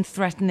had been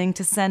threatening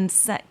to send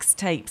sex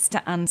tapes to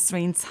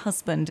Ansreen's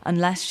husband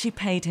unless she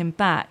paid him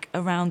back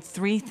around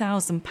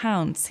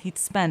 £3,000 he'd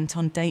spent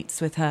on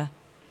dates with her.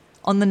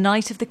 On the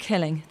night of the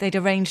killing, they'd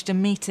arranged a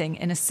meeting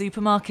in a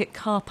supermarket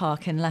car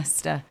park in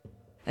Leicester.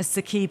 As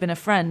Saqib and a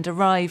friend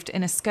arrived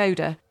in a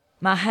Skoda,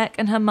 Mahek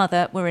and her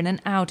mother were in an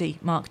Audi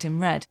marked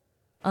in red.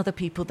 Other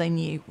people they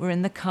knew were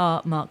in the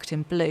car marked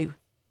in blue.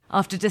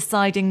 After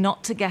deciding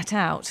not to get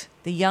out,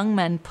 the young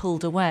men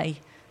pulled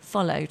away,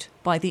 followed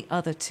by the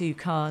other two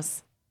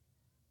cars.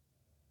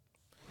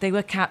 They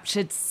were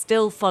captured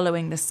still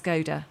following the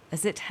Skoda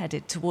as it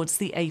headed towards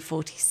the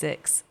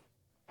A46.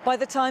 By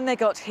the time they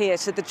got here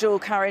to the dual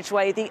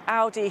carriageway, the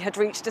Audi had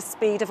reached a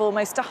speed of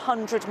almost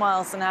 100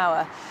 miles an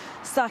hour.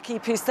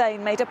 Saqib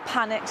Hussain made a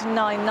panicked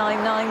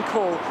 999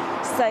 call,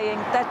 saying,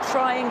 "They're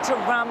trying to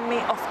ram me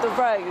off the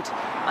road.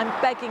 I'm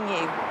begging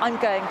you, I'm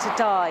going to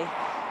die."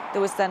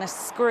 There was then a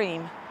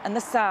scream and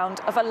the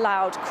sound of a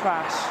loud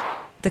crash.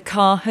 The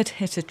car had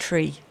hit a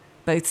tree.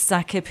 Both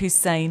Saqib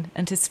Hussain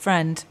and his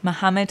friend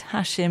Mohammed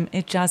Hashim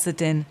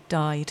Ijazuddin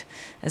died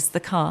as the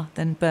car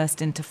then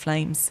burst into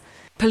flames.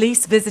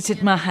 Police visited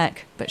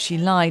Mahek, but she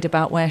lied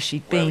about where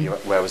she'd been.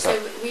 Where was that?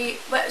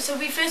 So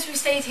we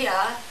stayed here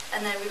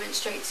and then we went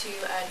straight to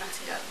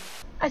Nottingham.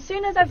 As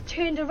soon as I've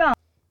turned around,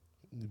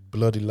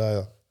 Bloody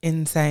liar.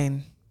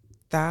 Insane.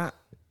 That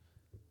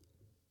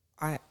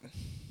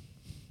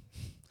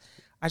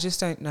I just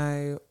don't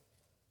know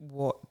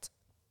what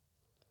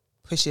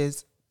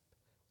pushes.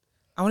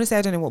 I want to say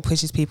I don't know what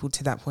pushes people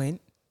to that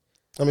point.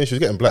 I mean, she was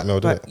getting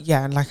blackmailed, But innit?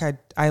 yeah, like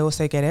I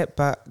also get it,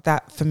 but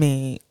that for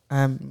me,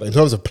 But in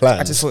terms of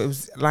plans, I just thought it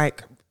was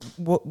like,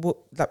 what,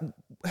 like,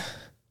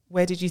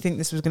 where did you think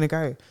this was going to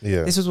go?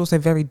 yeah. This was also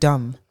very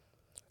dumb.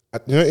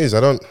 You know what it is?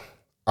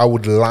 I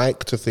would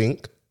like to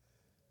think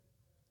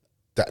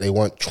that they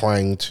weren't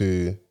trying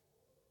to,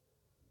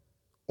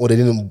 or they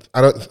didn't,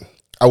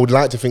 I would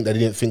like to think that they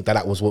didn't think that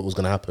that was what was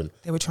going to happen.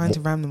 They were trying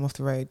to ram them off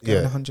the road going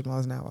Yeah. 100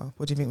 miles an hour.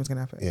 What do you think was going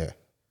to happen? Yeah.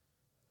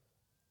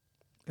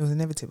 It was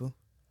inevitable.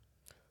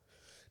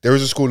 There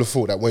is a school of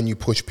thought that when you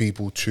push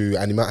people to,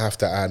 and you might have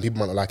to add, people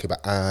might not like it,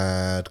 but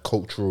add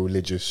cultural,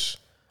 religious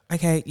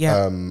Okay,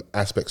 yeah.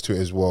 aspects to it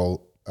as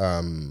well.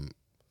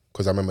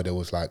 Because I remember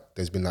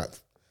there's been that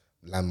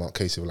landmark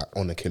case of like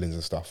honor killings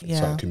and stuff in Yeah.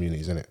 certain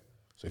communities, isn't it?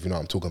 So if you know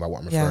what I'm talking about,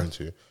 what I'm Yeah. referring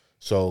to.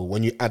 So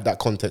when you add that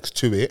context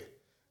to it,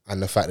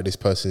 and the fact that this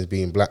person is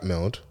being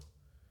blackmailed,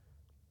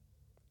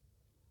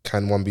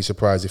 can one be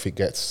surprised if it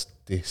gets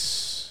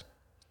this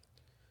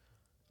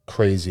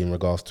crazy in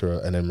regards to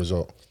an end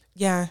result?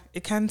 Yeah,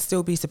 it can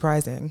still be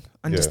surprising.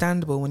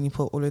 Understandable when you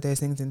put all of those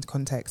things into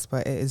context,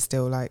 but it is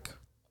still like,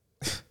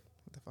 what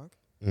the fuck?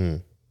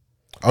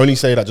 I only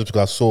say that just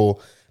because I saw,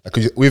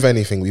 because with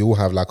anything, we all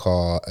have like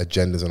our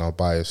agendas and our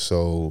bias.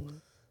 So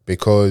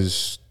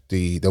because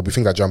there'll be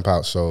things that jump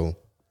out. So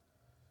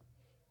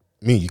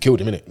you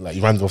killed him, innit? Like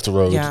you ran him off the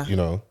road, Yeah. you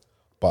know.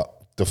 But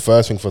the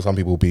first thing for some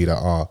people will be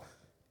that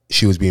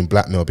she was being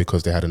blackmailed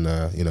because they had an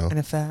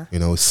affair.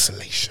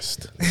 salacious.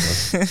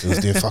 It was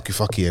doing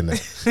fucky in there.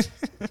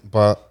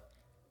 But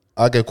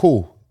okay,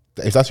 cool.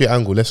 If that's your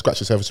angle, let's scratch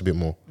the surface a bit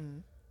more.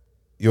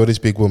 You're this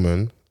big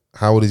woman.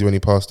 How old is he when he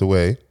passed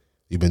away?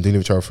 You've been dealing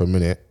with each other for a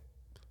minute.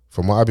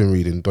 From what I've been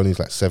reading, Donnie's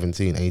like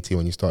 17, 18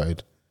 when you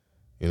started,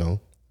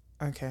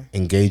 Okay.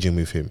 engaging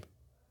with him.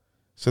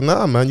 So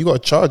nah, man, you got to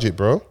charge it,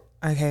 bro.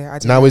 Okay. I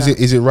didn't Now, know is that.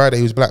 it right that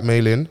he was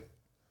blackmailing?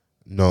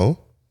 No.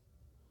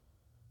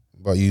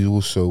 But you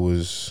also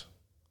was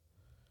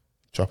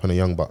dropping a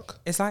young buck.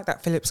 It's like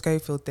that Philip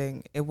Schofield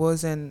thing. It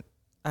wasn't.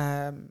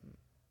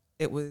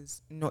 It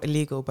was not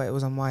illegal, but it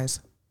was unwise.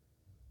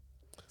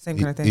 Same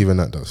kind of thing. Even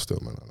that does still,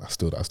 man. I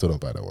still don't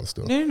buy that one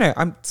still. No.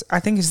 I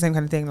think it's the same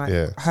kind of thing. Like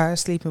Yeah. her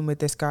sleeping with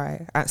this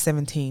guy at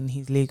 17,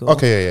 he's legal.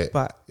 Okay, yeah.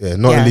 But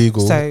Not yeah,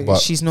 illegal, so but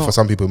she's not, for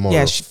some people moral.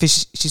 yeah,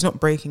 she's not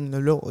breaking the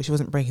law. She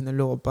wasn't breaking the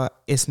law, but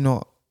it's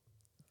not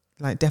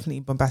like definitely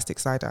bombastic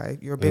side eye.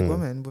 You're a big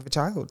woman with a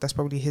child. That's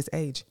probably his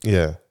age.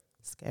 Yeah.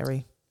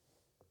 Scary.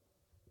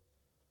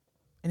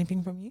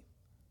 Anything from you?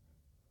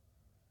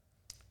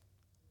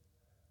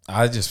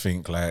 I just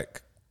think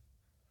like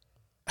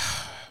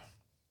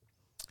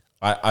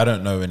I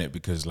don't know in it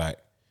because like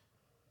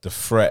the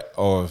threat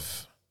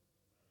of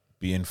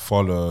being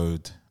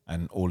followed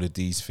and all of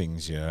these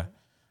things, yeah,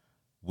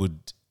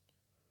 would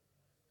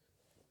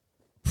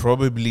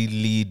probably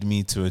lead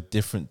me to a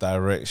different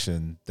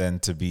direction than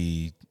to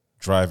be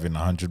driving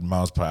 100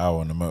 miles per hour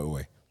on the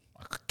motorway.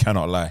 I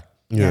cannot lie.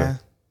 Yeah.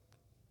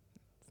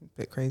 A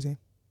bit crazy.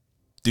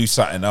 Do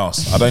something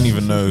else. I don't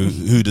even know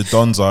who the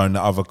dons are in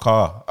the other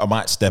car. I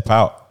might step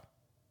out.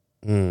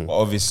 But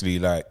obviously,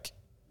 like,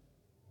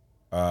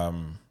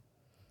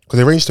 Because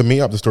Because they arranged to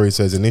meet up, the story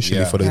says, initially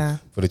Yeah. for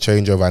the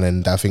changeover,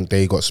 and then I think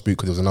they got spooked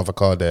because there was another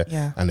car there,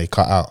 Yeah. and they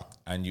cut out.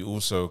 And you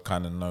also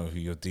kind of know who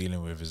you're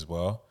dealing with as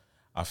well.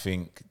 I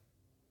think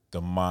the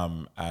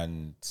mum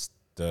and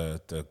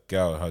the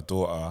girl, her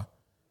daughter,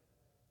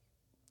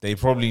 they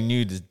probably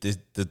knew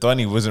the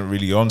Donny wasn't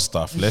really on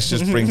stuff. Let's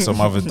just bring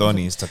some other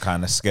Donnies to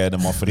kind of scare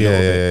them off a little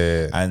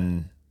bit. Yeah.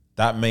 And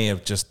that may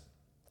have just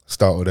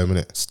Startled them,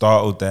 innit?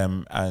 startled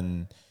them,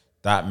 and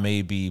that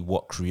may be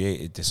what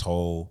created this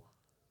whole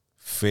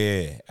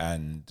fear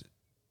and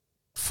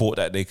thought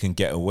that they can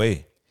get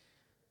away.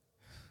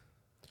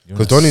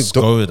 Because Donny's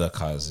trying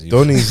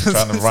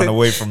to run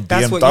away from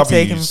That's BMWs. what you're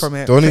taking from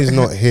it. Donny's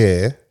not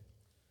here,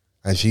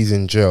 and she's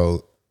in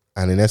jail,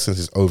 and in essence,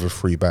 it's over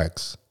 3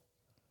 bags.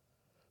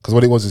 Because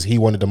what it was is he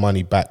wanted the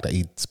money back that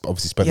he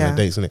obviously spent on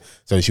the dates, innit?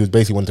 So she was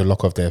basically wanting to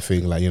lock off their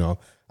thing, like, you know,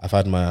 I've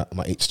had my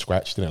itch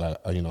scratched, innit?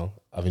 Like, you know,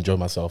 I've enjoyed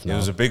myself now. It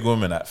was a big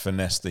woman that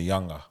finessed the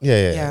younger.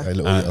 Yeah. A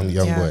little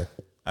young boy.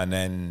 And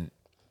then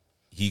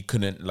he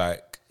couldn't,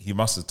 like, he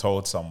must have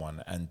told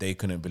someone and they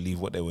couldn't believe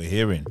what they were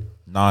hearing.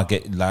 Now I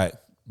get like,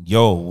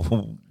 yo,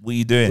 what are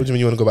you doing? What do you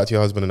mean you want to go back to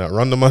your husband and that?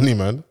 Run the money,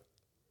 man.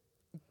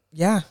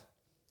 Yeah.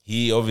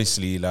 He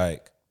obviously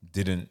like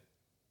didn't,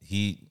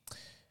 she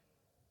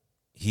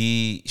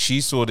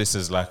saw this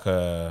as like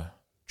a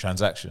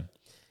transaction,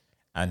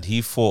 and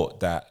he thought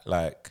that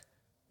like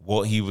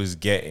what he was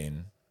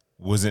getting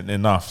wasn't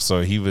enough.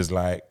 So he was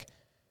like,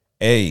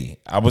 hey,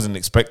 I wasn't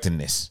expecting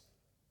this.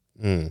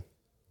 He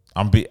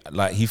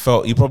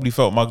probably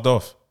felt mugged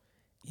off.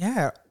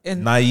 Yeah.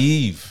 And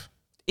Naive.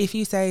 if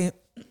you say,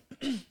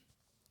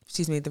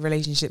 excuse me, the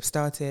relationship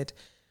started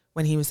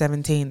when he was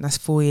 17, that's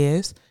 4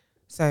 years.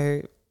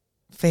 So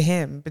for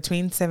him,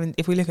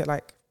 if we look at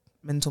like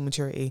mental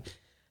maturity,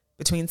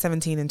 between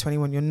 17 and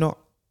 21, you're not.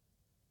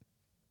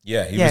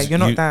 Yeah, you're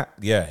not that.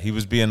 Yeah, he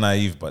was being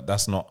naive, but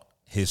that's not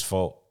his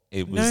fault.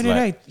 It was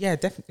No. Yeah,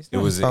 definitely. It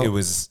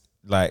was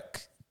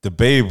like the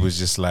babe was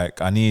just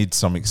like, I need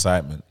some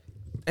excitement.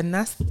 And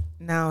that's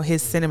now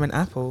his cinnamon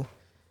apple.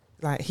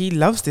 Like, he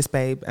loves this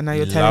babe, and now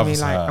you're He telling me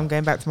loves like, her. I'm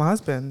going back to my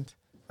husband.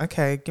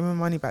 Okay, give me my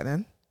money back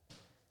then.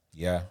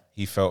 Yeah,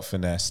 he felt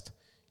finessed,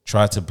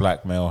 tried to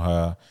blackmail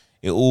her.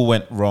 It all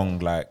went wrong,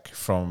 like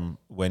from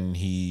when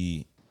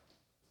he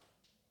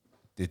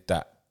did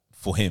that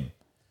for him.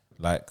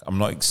 Like, I'm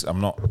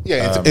not.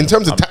 Yeah, in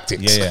terms of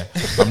tactics. Yeah.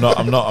 I'm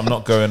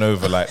not going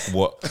over like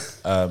what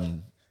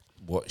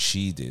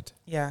she did.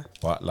 Yeah.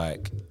 But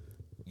like,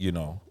 you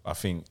know, I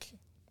think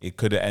it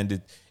could have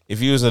ended if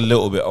he was a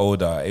little bit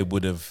older.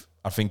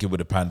 I think it would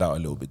have panned out a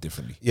little bit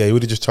differently. Yeah, he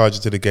would have just charged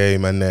her to the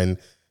game, and then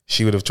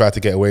she would have tried to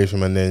get away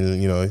from him, and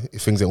then, you know,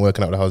 if things ain't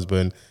working out with the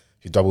husband,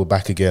 she doubled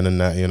back again and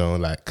that, you know,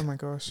 like. Oh my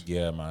gosh.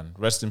 Yeah, man.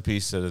 Rest in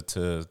peace to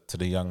the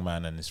young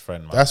man and his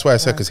friend, man. That's why I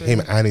said, because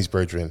him and his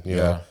brethren, you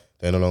know,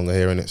 they're no longer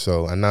hearing it.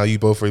 So, and now you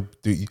both are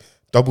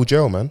double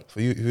jail, man,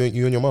 for you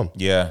and your mum.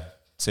 Yeah.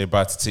 Say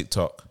bye to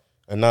TikTok.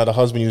 And now the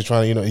husband, he was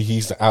trying to, you know,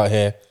 he's out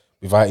here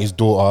without his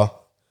daughter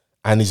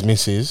and his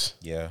missus.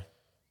 Yeah.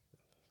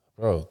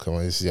 Bro, come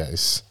on,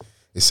 it's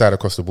sad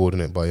across the board,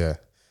 isn't it? But yeah,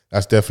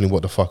 that's definitely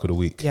what the fuck of the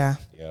week. Yeah.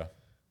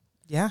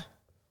 Yeah.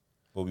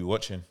 What we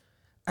watching?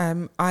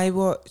 I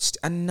watched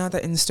another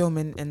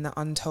installment in the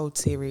Untold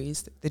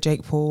series, the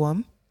Jake Paul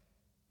one.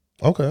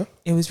 Okay.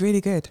 It was really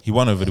good. He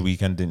won over the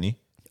weekend, didn't he?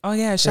 Oh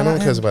yeah, Yeah, shout no out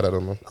one him. cares about that, though,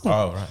 man.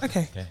 Oh, right.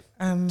 Okay.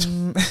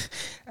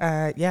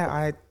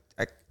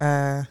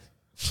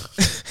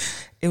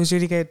 It was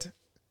really good.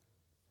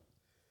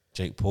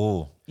 Jake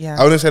Paul. Yeah.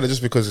 I wouldn't say that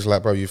just because it's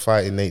like, bro, you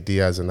fighting Nate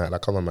Diaz and that.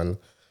 Like, come on, man.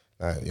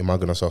 Like, you're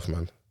mugging us off,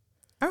 man.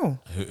 Oh.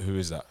 Who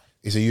is that?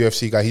 He's a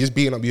UFC guy. He's just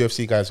beating up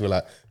UFC guys who are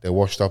like, they're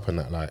washed up and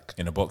that, like.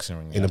 In a boxing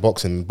ring. In the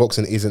boxing.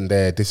 Boxing isn't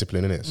their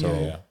discipline, innit? So,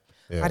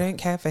 Yeah. I don't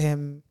care for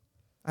him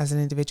as an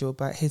individual,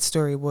 but his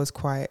story was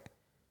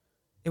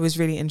it was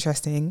really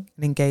interesting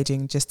and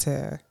engaging just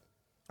to,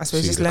 I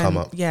suppose, See just the come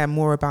learn, up.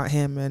 more about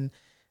him and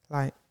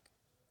like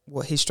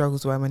what his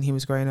struggles were when he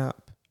was growing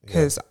up.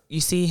 Because you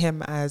see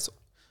him as,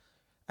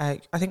 I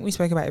think we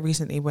spoke about it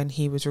recently when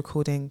he was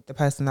recording the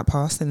person that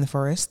passed in the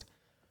forest.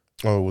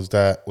 Oh, was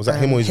that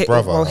him or his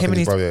brother? Well, I him think and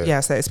his brother. yeah.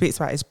 So it speaks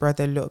about his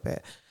brother a little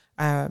bit,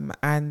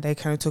 and they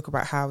kind of talk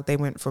about how they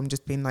went from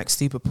just being like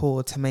super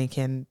poor to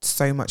making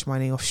so much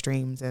money off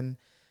streams and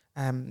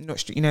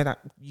that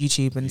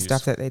YouTube and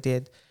stuff that they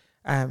did,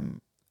 and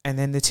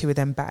then the two of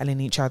them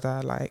battling each other.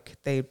 Like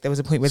there was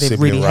a point where they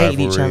Sibling really hated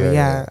each rivalry,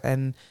 other,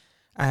 and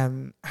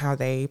how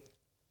they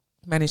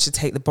managed to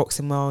take the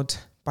boxing world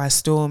by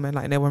storm, and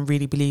like no one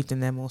really believed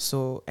in them or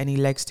saw any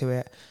legs to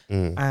it.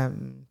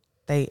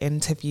 They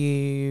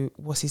interview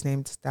what's his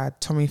name's dad,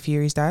 Tommy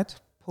Fury's dad,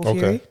 Paul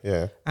Fury.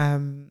 Yeah.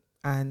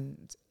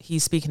 And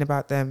he's speaking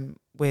about them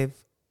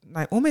with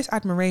like almost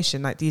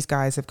admiration. Like these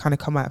guys have kind of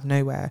come out of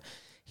nowhere.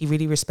 He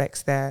really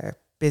respects their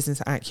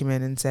business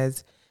acumen and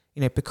says,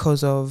 you know,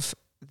 because of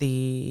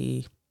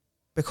the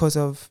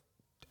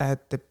what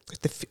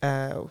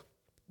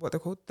they're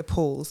called, the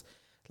Pauls,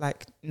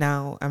 like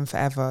now and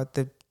forever,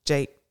 the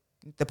Jake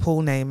the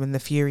Paul name and the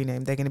Fury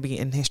name, they're going to be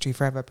in history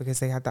forever because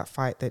they had that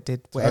fight that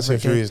did whatever Tyson it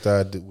did. Fury's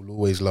dad will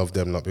always love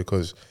them, like,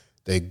 because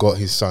they got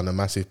his son a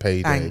massive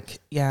payday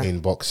Yeah. in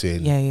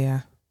boxing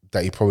Yeah.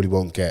 that he probably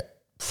won't get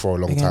for a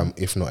long Again. time,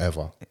 if not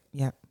ever.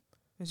 Yeah.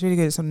 It's really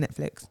good. It's on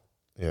Netflix.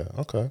 Yeah.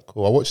 Okay.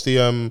 Cool. I watched the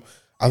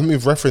I think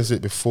we've referenced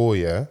it before.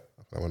 Yeah.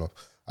 That went off.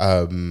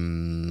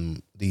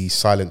 The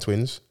Silent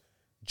Twins,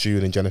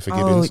 June and Jennifer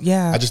Gibbons. Oh,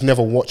 yeah. I just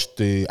never watched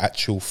the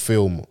actual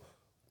film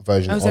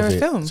version Oh, is there of a it.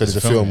 film? So there's a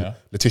There's a film, film. yeah.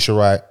 Letitia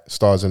Wright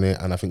stars in it,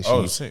 and I think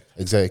Oh, she's sick.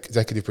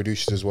 executive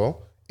producers as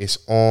well. It's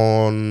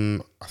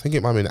on. I think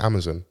it might be on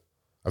Amazon.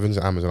 I think it's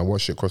on Amazon. I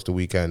watched it across the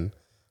weekend.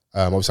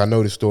 Obviously, I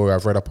know the story.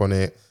 I've read up on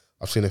it.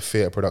 I've seen a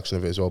theatre production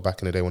of it as well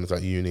back in the day when I was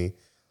at uni.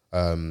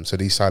 So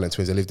these Silent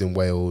Twins, they lived in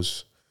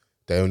Wales.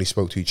 They only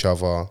spoke to each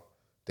other.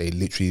 They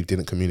literally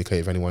didn't communicate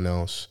with anyone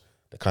else.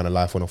 The kind of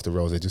life went off the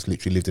rails. They just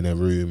literally lived in their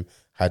room,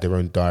 had their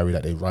own diary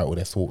that they write all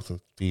their thoughts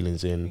and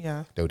feelings in.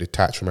 Yeah. They were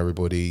detached from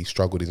everybody,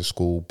 struggled in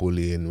school,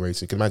 bullying,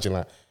 racism. You can imagine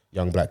like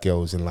young black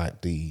girls in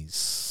like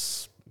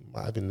these,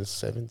 might have been the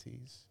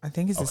 70s. I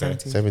think it's Okay.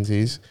 the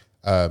 70s.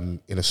 70s,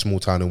 in a small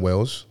town in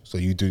Wales. So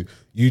you do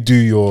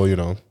your,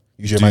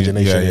 use your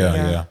imagination.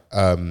 Yeah.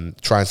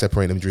 Try and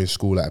separate them during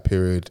school at a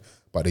period,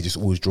 but they just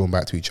always drawn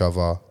back to each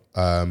other.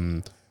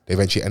 They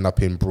eventually end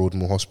up in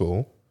Broadmoor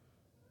Hospital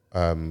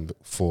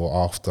for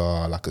after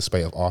like a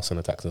spate of arson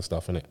attacks and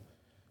stuff in it.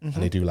 And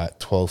they do like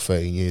 12,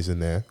 13 years in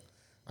there.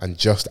 And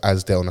just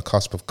as they're on the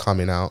cusp of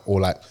coming out,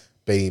 or like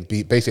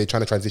basically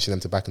trying to transition them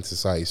to back into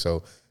society,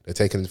 so they're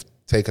taking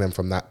them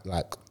from that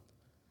like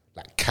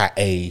Cat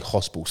A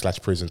hospital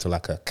 / prison to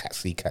like a Cat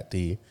C, Cat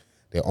D.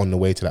 They're on the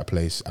way to that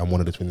place, and one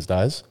of the twins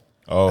dies.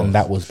 Oh, and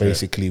that was shit.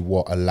 basically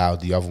what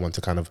allowed the other one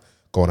to kind of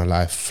go on a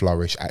life,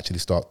 flourish, actually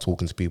start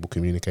talking to people,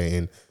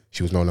 communicating.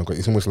 She was no longer.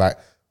 It's almost like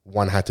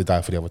one had to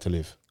die for the other to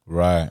live.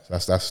 Right.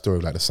 That's the story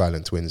of like the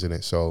Silent Twins, isn't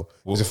it? So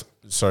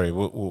Sorry,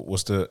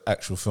 what's the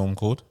actual film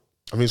called?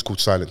 I think it's called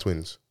Silent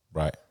Twins.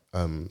 Right.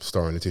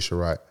 Starring Letitia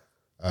Wright.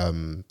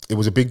 It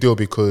was a big deal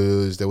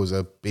because there was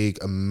a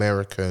big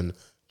American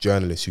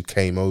journalist who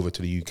came over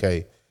to the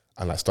UK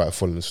and like started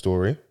following the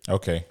story.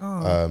 Okay.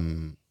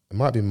 It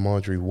might be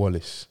Marjorie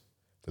Wallace,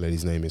 the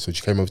lady's name is. So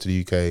she came over to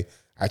the UK,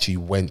 actually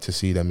went to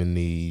see them in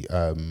the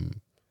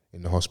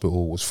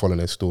hospital, was following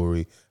their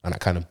story, and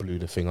that kind of blew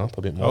the thing up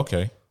a bit more.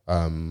 Okay.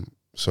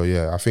 So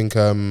yeah, I think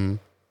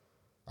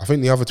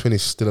the other twin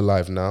is still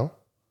alive now.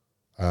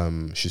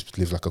 She's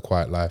lived like a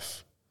quiet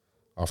life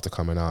after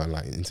coming out and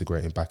like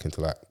integrating back into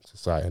like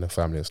society and her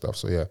family and stuff.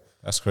 So yeah,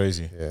 That's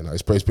crazy. yeah, no,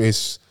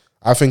 it's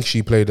I think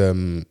she played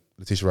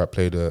Letitia Wright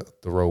played the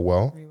role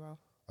well. Really well.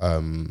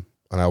 And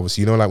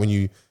obviously, like when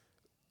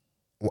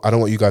I don't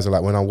know what you guys are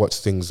like when I watch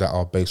things that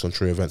are based on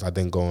true events, I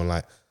then go and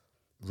like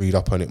read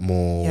up on it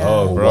more. Yeah.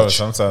 Oh, or bro, watch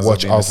sometimes I've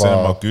been in the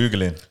cinema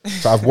Googling.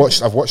 So I've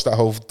watched that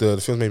whole the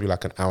film's maybe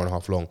like an hour and a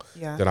half long.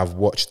 Yeah. Then I've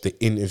watched the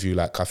interview.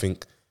 Like I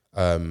think,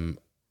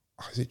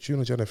 is it June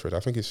or Jennifer? I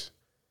think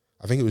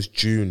it was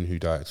June who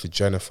died. So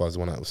Jennifer is the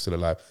one that was still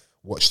alive.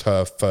 Watched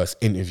her first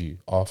interview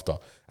after,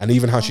 and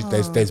even how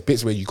there's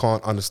bits where you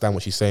can't understand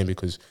what she's saying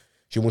because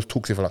she almost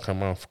talks with like her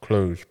mouth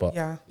closed, but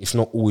Yeah. it's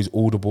not always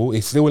audible.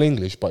 It's still in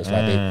English, but it's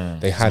like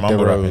they had mumble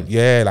their own. rapping.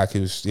 Yeah, like it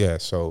was. Yeah,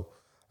 so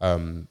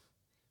and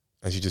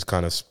she just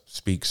kind of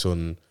speaks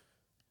on.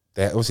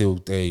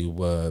 They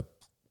were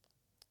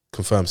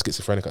confirmed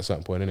schizophrenic at a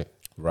certain point, innit?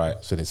 Right.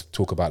 So there's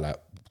talk about like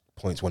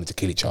points wanting to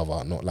kill each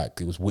other, not like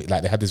it was weird.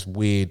 Like they had this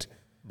weird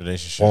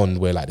Relationship. bond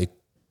where like they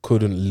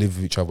couldn't live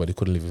with each other, they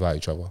couldn't live without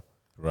each other.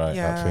 Right.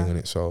 Yeah. That thing in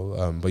it.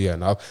 So, but yeah,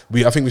 no,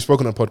 I think we've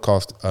spoken on a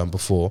podcast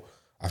before.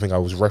 I think I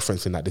was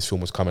referencing that this film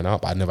was coming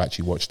out, but I never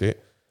actually watched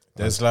it.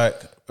 There's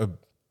like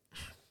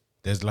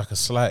a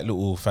slight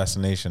little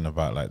fascination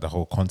about like the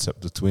whole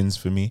concept of twins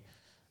for me,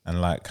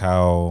 and like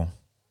how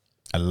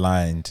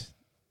aligned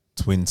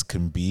twins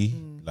can be,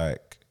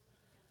 like,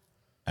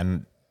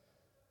 and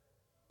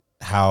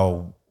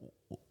how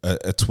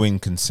a twin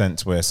can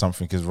sense where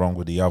something is wrong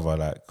with the other,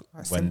 like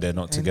when they're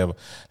not together.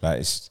 Like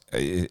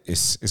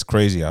it's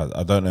crazy.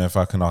 I don't know if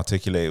I can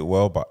articulate it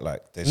well, but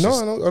like there's No,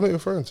 just, I know what you're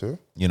referring to.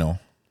 you know,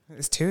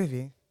 There's two of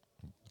you.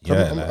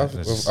 yeah. like,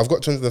 there's- I've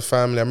got twins in the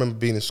family. I remember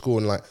being in school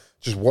and like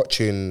just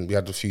watching. We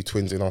had a few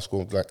twins in our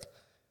school. Like,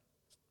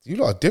 you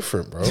lot are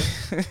different, bro.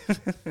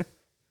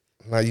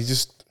 Like you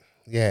just,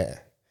 yeah.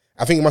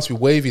 I think it must be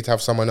wavy to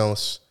have someone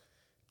else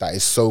that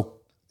is so.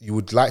 You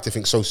would like to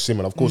think so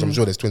similar. Of course, I'm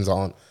sure there's twins that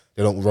aren't.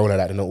 They don't roll like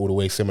that. They're not all the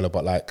way similar.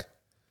 But like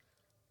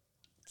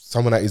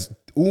someone that is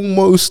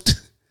almost,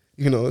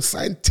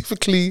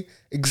 scientifically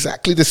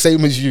exactly the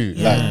same as you.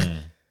 Like,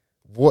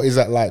 what is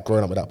that like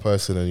growing up with that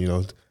person?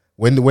 And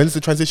when's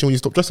the transition when you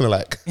stop dressing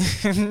alike?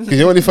 Because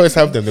when you first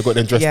have them, they've got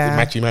them dressed Yeah.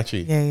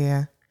 matchy.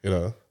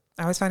 Yeah.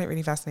 I always find it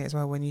really fascinating as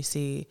well when you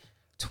see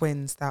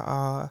twins that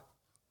are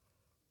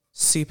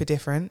super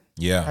different,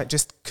 yeah. like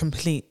just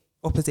complete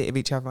opposite of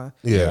each other.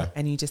 Yeah.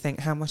 And you just think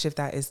how much of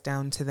that is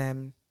down to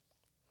them.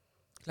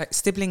 Like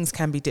siblings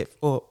can be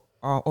or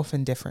are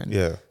often different.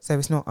 Yeah. So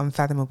it's not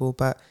unfathomable,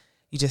 but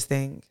you just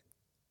think,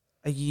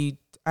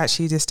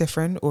 actually this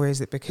different, or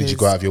is it because Did you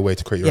go out of your way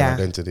to create your own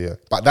identity? Yeah.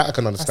 But that I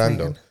can understand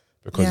though,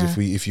 because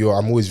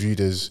I'm always viewed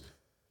as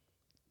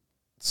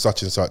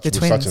such and such with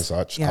such and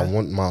such. I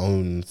want my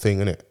own thing,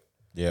 innit?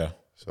 Yeah.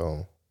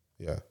 So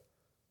yeah,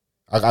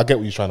 I get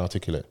what you're trying to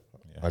articulate.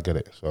 Yeah. I get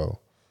it. So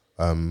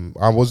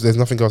there's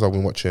nothing else I've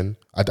been watching.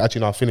 I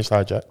finished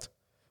Hijack.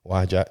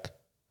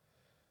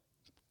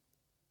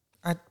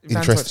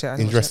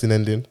 Interesting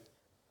ending.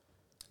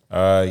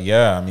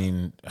 Yeah, I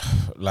mean,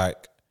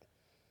 like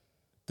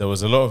there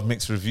was a lot of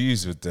mixed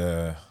reviews with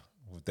the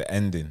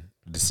ending,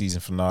 the season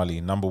finale.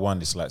 Number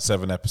one, it's like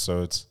 7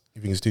 episodes.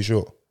 You think it's too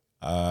short?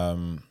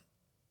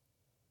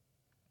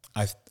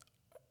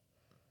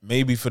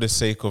 Maybe for the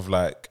sake of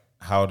like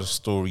how the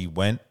story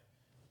went,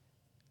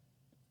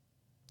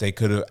 they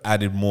could have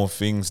added more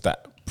things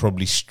that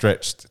probably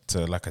stretched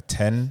to like a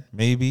 10,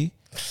 maybe,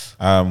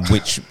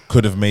 which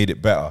could have made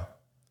it better.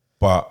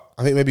 But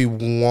I think maybe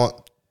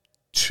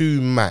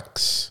 2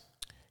 max.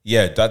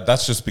 Yeah,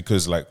 that's just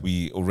because like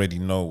we already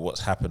know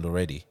what's happened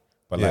already.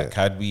 But like,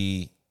 had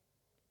we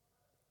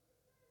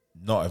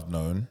not have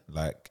known,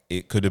 like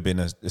it could have been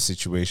a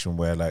situation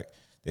where like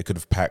they could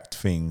have packed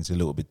things a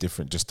little bit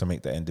different just to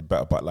make the ending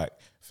better. But like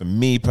for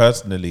me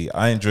personally,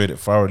 I enjoyed it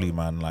thoroughly,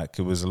 man. Like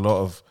it was a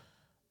lot of,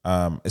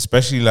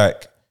 especially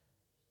like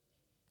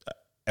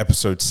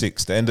episode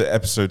 6, the end of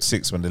episode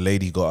 6 when the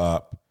lady got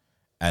up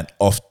and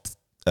off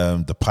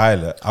the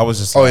pilot. I was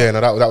just that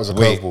was a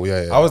curveball.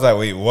 Yeah. I was like,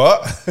 wait,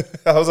 what?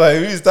 I was like,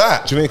 who's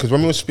that? Do you know? Because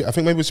when we were I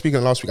think maybe we were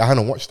speaking last week. I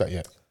hadn't watched that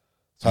yet.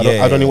 So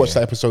I'd only watched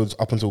the episodes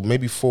up until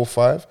maybe 4 or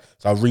 5.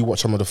 So I rewatched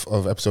some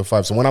of episode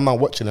 5. So when I'm out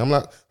watching it, I'm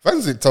like,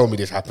 fans didn't tell me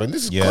this happened.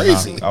 This is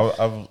crazy.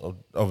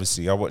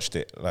 Obviously, I watched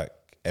it like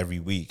every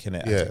week, and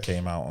it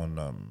came out on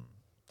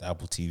the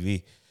Apple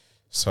TV.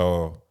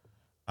 So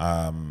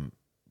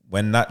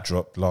when that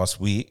dropped last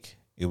week,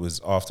 it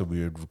was after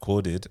we had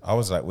recorded. I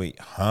was like, wait,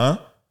 huh?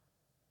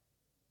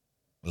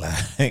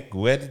 Like,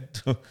 where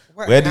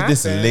did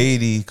this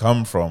lady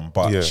come from?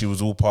 But she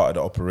was all part of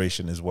the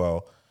operation as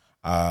well.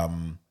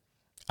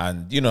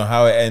 And you know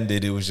how it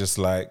ended, it was just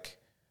like,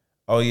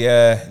 oh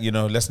yeah, you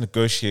know, let's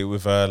negotiate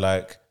with her,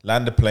 like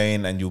land the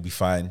plane and you'll be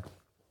fine.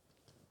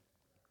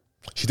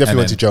 She definitely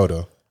went to jail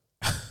though.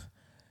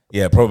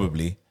 Yeah,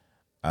 probably.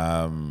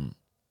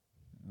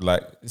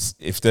 Like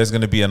if there's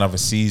going to be another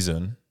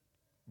season,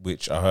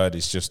 which I heard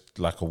is just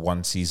like a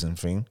 1 season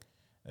thing,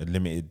 a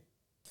limited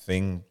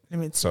thing.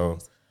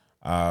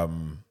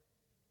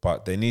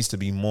 But there needs to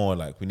be more.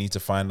 Like we need to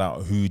find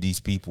out who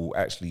these people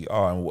actually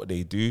are and what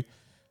they do,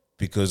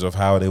 because of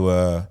how they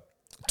were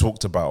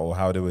talked about or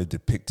how they were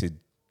depicted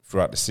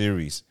throughout the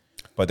series.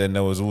 But then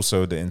there was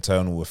also the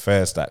internal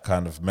affairs that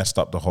kind of messed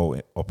up the whole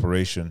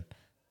operation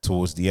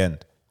towards the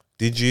end.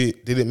 Did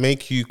it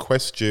make you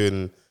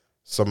question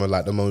some of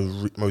like the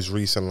most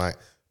recent like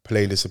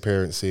plane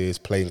disappearances,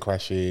 plane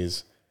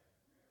crashes?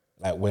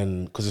 Like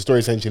because the story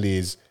essentially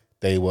is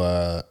they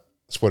were,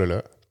 spoiler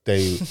alert,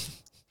 they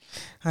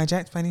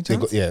hijacked by any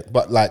chance?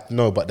 But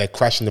they're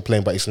crashing the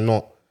plane, but it's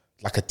not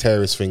like a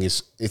terrorist thing.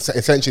 It's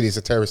essentially a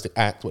terroristic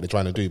act, what they're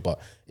trying to do,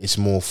 but it's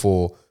more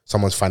for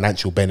someone's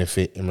financial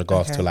benefit in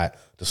regards to like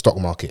the stock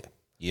market.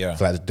 Yeah.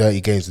 So like the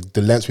dirty gains,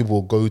 the lengths people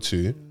will go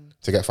to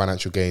get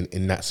financial gain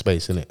in that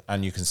space, innit?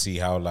 And you can see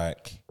how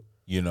like,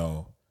 you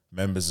know,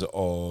 members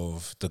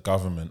of the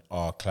government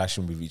are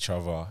clashing with each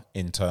other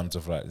in terms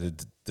of like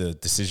the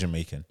decision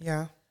making.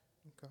 Yeah.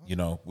 You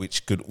know,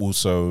 which could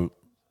also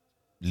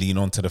lean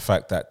on to the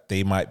fact that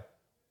they might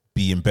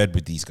be in bed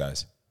with these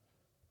guys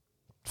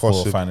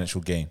for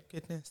financial gain.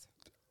 Goodness.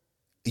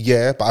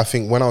 Yeah, but I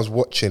think when I was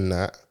watching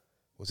that,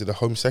 was it the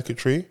Home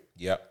Secretary?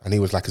 Yeah. And he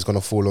was like, it's going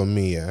to fall on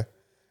me, yeah?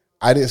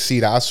 I didn't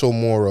see that. I saw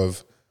more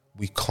of,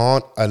 we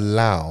can't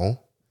allow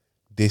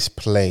this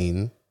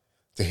plane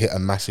to hit a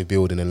massive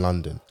building in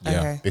London. Yeah.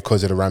 Okay.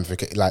 Because of the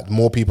ramification. Like,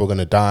 more people are going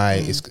to die.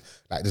 It's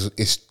like,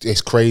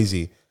 it's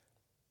crazy.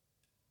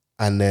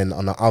 And then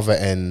on the other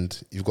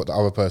end, you've got the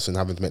other person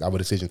having to make the other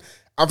decision.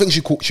 I think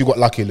she got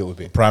lucky a little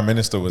bit. Prime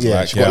Minister was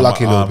like, she got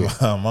lucky a little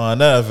bit. I'm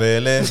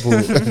unavailable.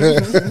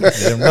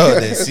 Them know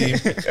they see.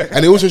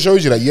 And it also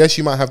shows you that, yes,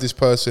 you might have this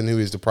person who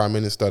is the Prime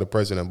Minister, the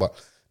President, but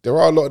there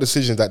are a lot of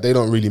decisions that they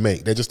don't really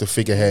make. They're just a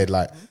figurehead.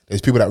 Like,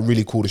 there's people that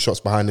really call the shots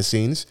behind the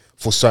scenes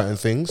for certain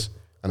things.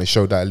 And they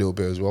showed that a little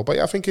bit as well. But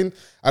yeah,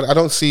 I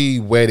don't see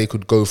where they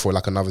could go for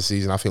like another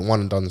season. I think one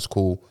and done is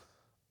cool.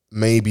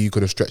 Maybe you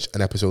could have stretched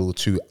an episode or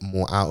 2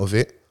 more out of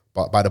it.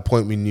 But by the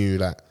point we knew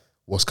like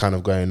what's kind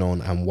of going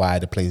on and why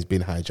the plane's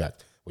been hijacked,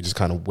 we're just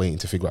kind of waiting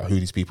to figure out who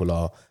these people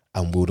are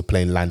and will the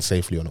plane land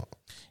safely or not.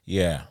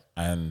 Yeah,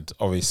 and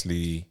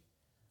obviously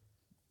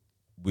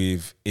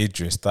with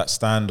Idris, that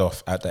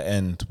standoff at the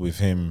end with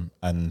him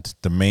and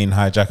the main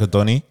hijacker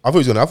Donnie. I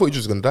thought he was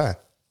just gonna die.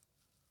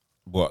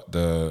 What,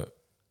 the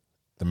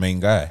main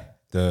guy?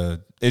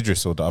 The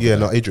Idris or the other guy?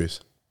 Not Idris.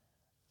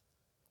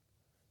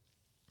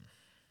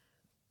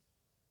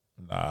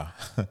 Nah,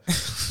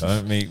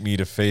 don't make me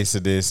the face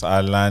of this. I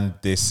land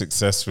this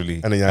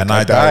successfully, and then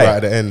I die right at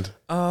the end.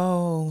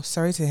 Oh,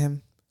 sorry to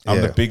him.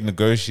 I'm the big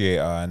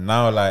negotiator, and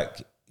now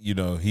like you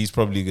know, he's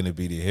probably going to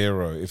be the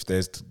hero if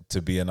there's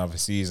to be another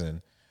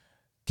season.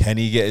 Can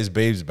he get his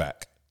babes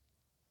back?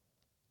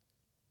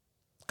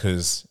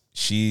 Because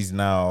she's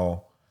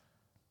now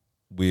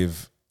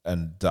with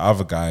the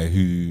other guy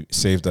who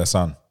saved her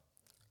son.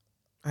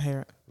 I hear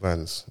it.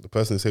 Vans, the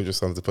person who saved your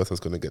son is the person that's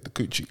going to get the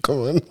coochie.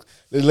 Come on,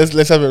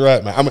 let's have it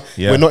right, man.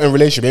 Yeah. We're not in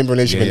relationship. We're in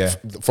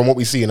relationship from what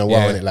we see in a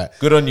while, Yeah. innit? Like,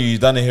 Good on you. You've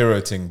done a hero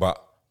thing,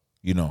 but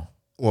you know,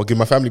 well, give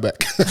my family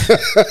back.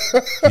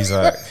 he's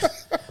like,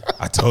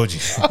 I told you.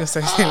 You're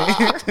so silly.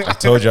 I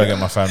told you I get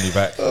my family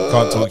back.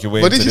 Can't talk your way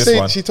But into did you this say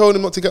one. she told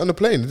him not to get on the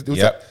plane? It was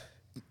Yep. like,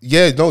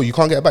 yeah, no, you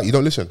can't get it back. You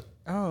don't listen.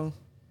 Oh,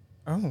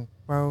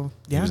 well,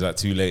 It yeah. was like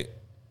too late.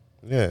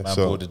 Yeah, Man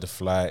so boarded the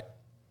flight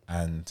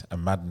and a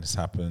madness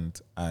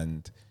happened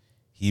and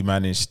he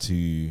managed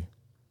to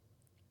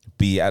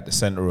be at the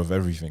center of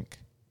everything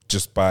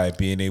just by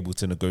being able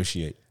to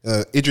negotiate.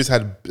 Idris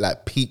had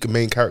like peak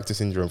main character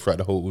syndrome throughout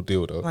the whole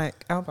deal, though.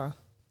 Like Alba.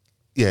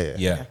 Yeah.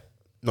 Yeah.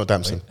 Not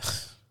Damson.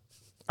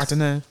 I don't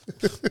know.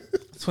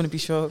 Just want to be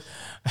sure.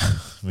 I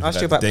asked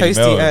Like you about the Daily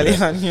Posty Mail over earlier,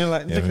 there. and you're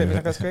like looking at me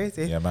like I was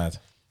crazy. Yeah, mad.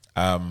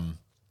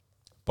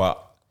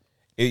 But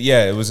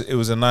it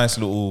was a nice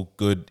little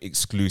good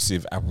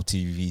exclusive Apple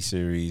TV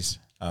series.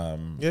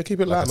 Yeah, keep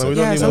it light, Like I man. We said, don't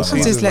Yeah, need more more sometimes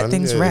seasons, just let man.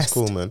 things Yeah, rest. It's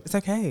cool, man. It's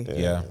okay.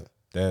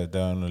 Yeah,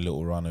 they're on a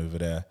little run over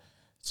there.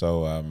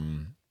 So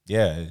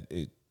yeah,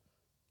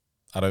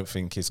 I don't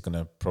think it's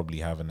gonna probably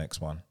have a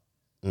next one.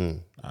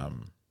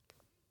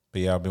 But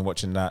yeah, I've been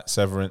watching that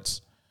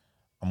Severance.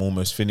 I'm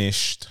almost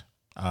finished.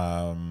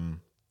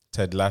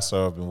 Ted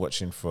Lasso, I've been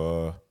watching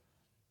for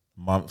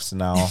months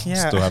now.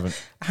 Yeah. Still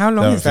haven't. How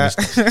long is that?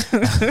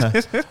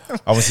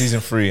 I'm on season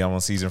 3.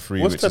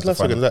 What's which Ted is the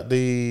Lasso again? final. Is that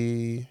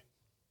the...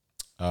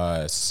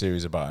 It's a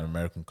series about an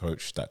American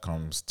coach that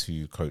comes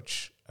to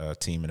coach a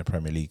team in the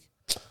Premier League.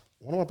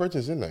 One of my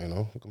brothers in that, you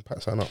know. We can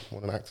pack something up.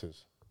 One of the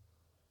actors.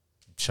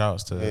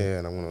 Shouts to Yeah,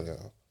 and I want to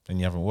get... and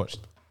you haven't watched.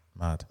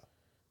 Mad.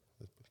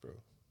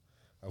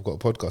 I've got a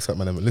podcast that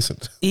man haven't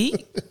listened.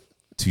 Eat.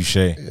 Touche.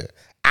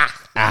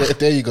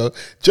 There you go.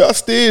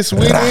 Justice,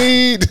 we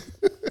need...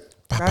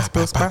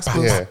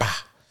 Baspos.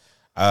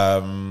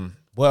 Yeah.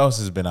 What else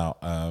has been out?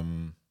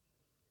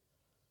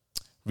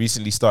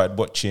 Recently started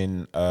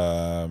watching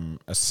a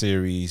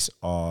series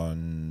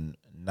on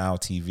Now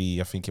TV.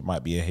 I think it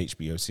might be a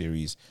HBO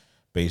series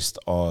based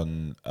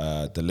on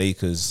the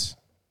Lakers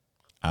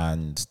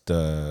and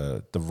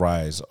the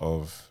rise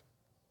of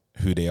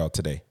who they are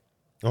today.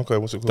 Okay,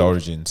 what's it The called?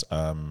 origins.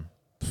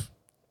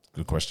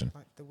 Good question.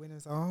 Like the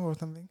winners are or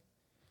something.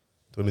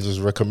 Don't you just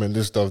recommend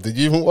this stuff? Did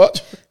you even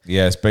watch?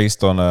 Yeah, it's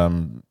based on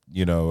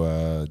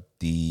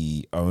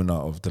the owner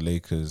of the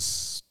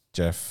Lakers,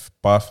 Jeff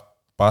Buss,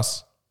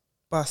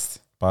 Bust.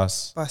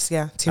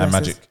 Yeah. Two and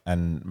S's.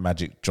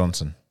 Magic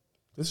Johnson.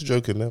 This is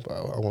joking there, but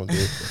I won't do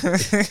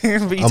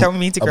it. But you told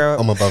me to grow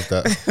I'm up. above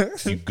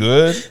that. You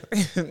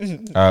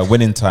good?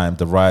 Winning Time: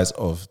 The Rise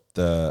of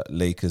the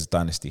Lakers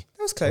Dynasty.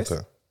 That was close.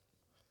 Okay.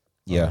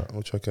 Yeah, Alright,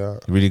 I'll check it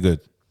out. really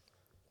good.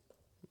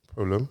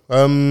 Problem.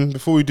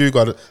 Before we do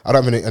go, I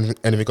don't have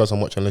anything else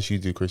I'm watching unless you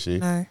do, Chrissy.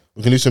 No.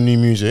 We can do some new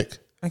music,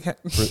 Okay.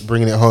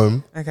 bringing it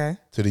home Okay.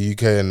 to the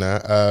UK and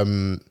that.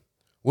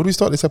 What do we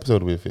start this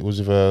episode with? It was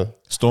with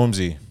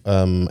Stormzy.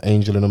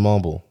 Angel and a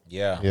Marble.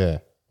 Yeah. Yeah.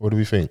 What do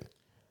we think?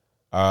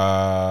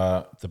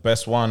 The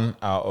best one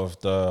out of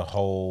the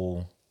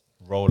whole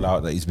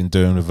rollout that he's been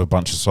doing with a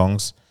bunch of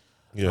songs.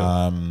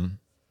 Yeah.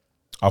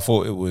 I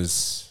thought it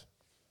was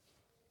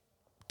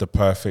the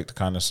perfect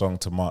kind of song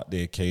to mark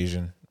the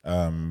occasion.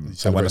 And when I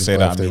celebrated say his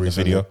that, I birthday mean the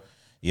recently. video.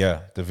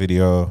 Yeah, the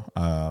video.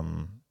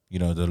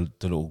 The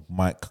little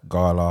Mike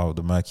Gala or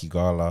the Murky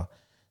Gala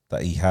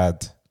that he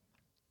had.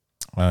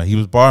 He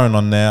was barring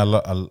on there.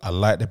 I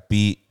like the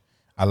beat.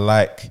 I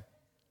like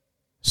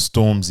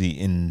Stormzy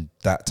in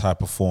that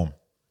type of form.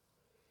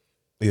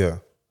 Yeah.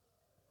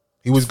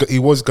 He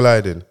was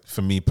gliding.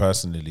 For me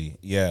personally,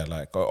 yeah,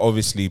 like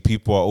obviously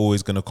people are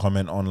always going to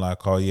comment on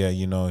like, oh yeah,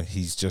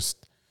 he's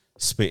just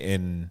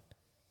spitting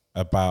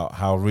about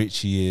how rich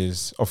he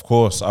is. Of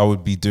course, I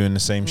would be doing the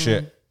same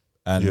shit,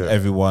 and Yeah.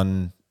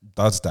 everyone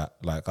does that.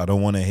 Like, I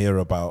don't want to hear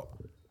about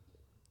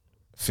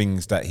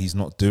things that he's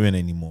not doing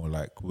anymore.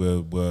 Like,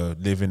 we're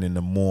living in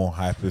a more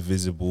hyper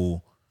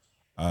visible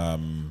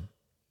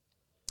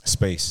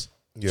space.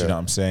 Do Yeah. you know what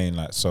I'm saying?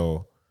 Like,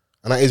 so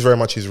And that is very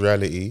much his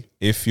reality.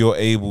 if you're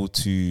able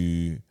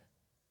to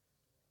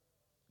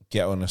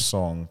get on a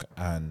song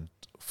and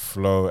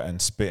flow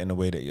and spit in the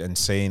way that and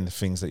saying the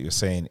things that you're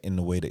saying in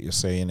the way that you're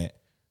saying it,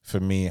 for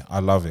me, I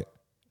love it.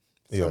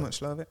 Yeah. So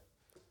much love it.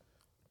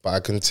 But I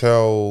can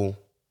tell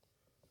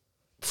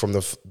from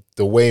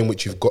the way in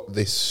which you've got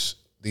these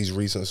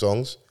recent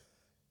songs,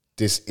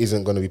 this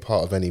isn't going to be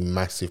part of any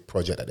massive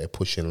project that they're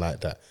pushing like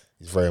that.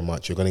 It's very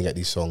much, you're going to get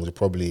these songs. You're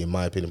probably, in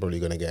my opinion, probably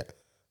going to get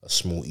a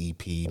small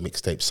EP,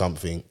 mixtape,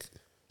 something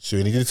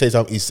soon. He did say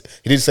something.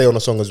 He did say on the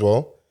song as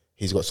well,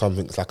 he's got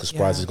something that's like a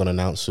surprise he's going to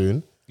announce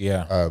soon.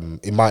 Yeah.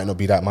 It might not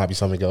be that, might be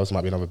something else,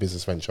 might be another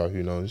business venture,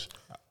 who knows.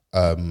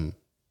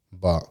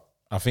 But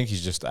I think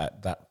he's just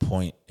at that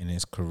point in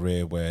his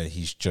career where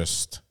he's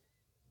just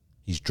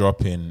he's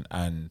dropping,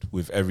 and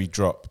with every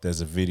drop,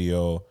 there's a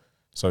video.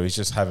 So he's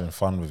just having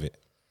fun with it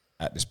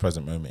at this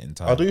present moment in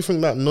time. I do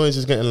think that noise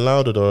is getting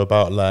louder though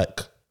about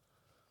like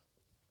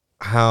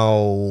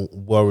how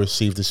well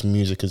received this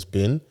music has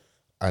been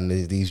and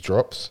these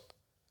drops,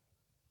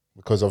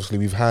 because obviously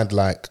we've had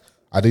like,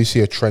 I do see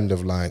a trend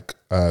of like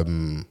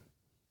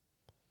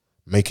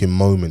making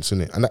moments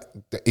in it, and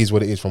that is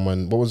what it is from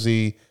when, what was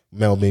the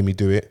Mel Made Me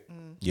Do It?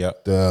 Yeah,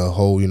 the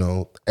whole, you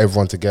know,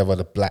 everyone together,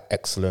 the black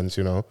excellence,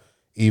 you know,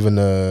 even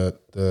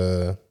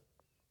the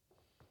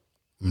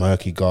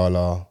Murky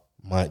Gala,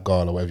 Mike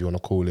Gala, whatever you want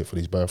to call it, for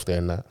his birthday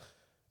and that.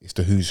 It's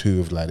the who's who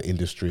of like the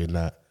industry and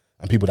that,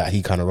 and people that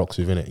he kind of rocks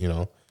with in it, you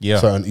know. Yeah.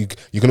 So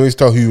you can always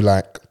tell who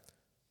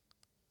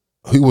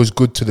was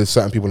good to the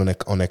certain people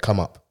on their come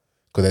up,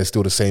 because there's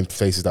still the same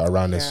faces that are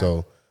around there.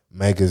 So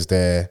Mega's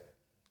there,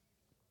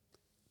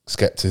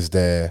 Skepta's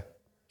there,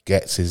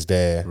 Gets is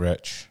there,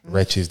 Wretch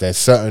is there.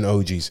 Certain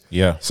OGs,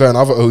 yeah. Certain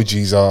other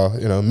OGs are,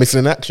 you know, missing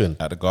in action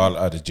At the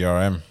gala, at the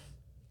GRM,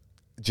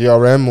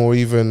 or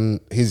even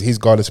his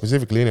gala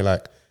specifically, innit?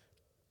 Like,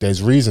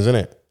 there's reasons,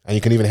 innit? And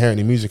you can even hear it in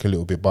the music a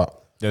little bit, but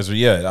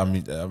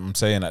I'm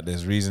saying that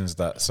there's reasons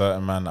that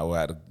certain man that were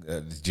at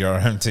the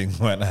GRM thing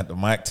weren't at the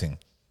mic thing.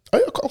 oh,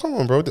 yeah, come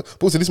on, bro. But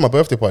also, this is my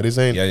birthday party. This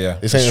ain't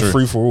This ain't It's a true.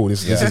 free for all.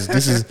 This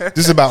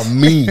is about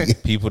me.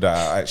 People that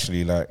are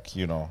actually like,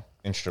 you know,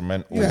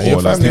 instrumental, Yeah, your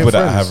or like family people and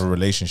that I friends. have a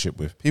relationship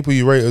with. People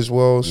you rate as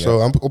well. So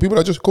or people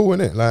that are just cool,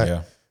 innit? Like,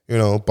 Yeah. you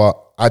know. But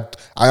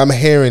I am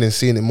hearing and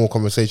seeing it more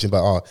conversation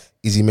about,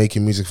 is he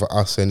making music for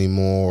us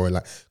anymore? Or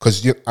like,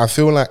 because I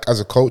feel like as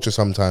a culture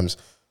sometimes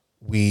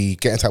we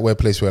get into that weird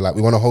place where like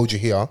we want to hold you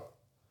here.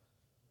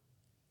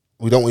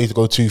 We don't want you to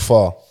go too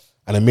far.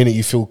 And the minute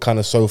you feel kind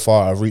of so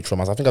far out of reach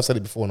from us, I think I've said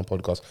it before on the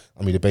podcast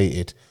and we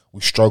debated,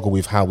 we struggle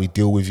with how we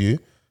deal with you,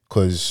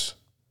 because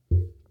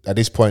at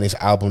this point it's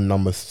album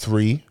number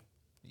 3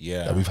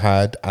 that we've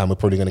had, and we're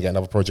probably going to get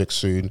another project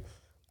soon.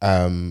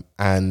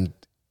 And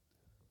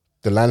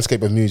the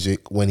landscape of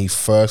music when he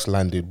first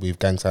landed with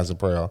Gang Signs of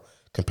Prayer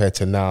compared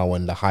to now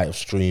and the height of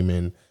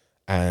streaming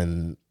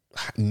and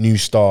new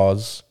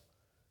stars,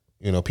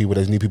 you know,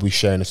 there's new people he's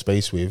sharing a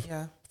space with.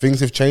 Yeah. Things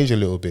have changed a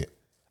little bit.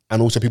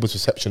 And also people's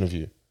perception of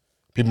you.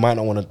 People might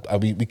not want to,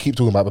 we keep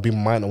talking about it, but people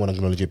might not want to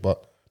acknowledge it,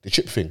 but the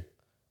chip thing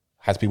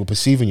has people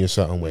perceiving you a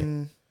certain way.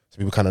 So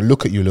people kind of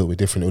look at you a little bit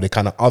differently, or they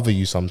kind of other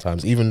you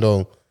sometimes, even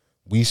though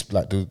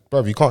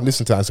brother, you can't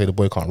listen to that and say the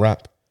boy can't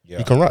rap. Yeah.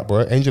 He can rap,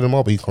 bro. Angel and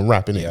Marble, he can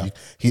rap, innit?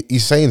 Yeah.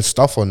 He's saying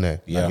stuff on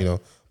there, Yeah. like, you know.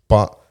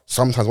 But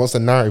sometimes once the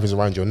narrative is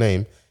around your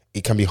name,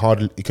 it can be hard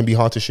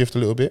to shift a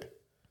little bit.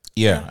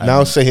 Yeah.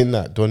 Now saying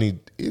that, Donny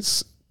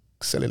is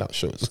selling out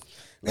shows.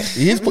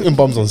 He is putting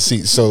bums on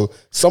seats, so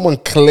someone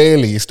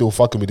clearly is still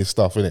fucking with this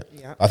stuff, innit?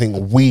 Yeah. I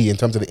think we, in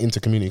terms of the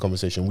inter-community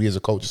conversation, we as a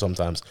culture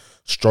sometimes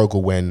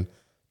struggle when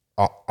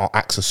our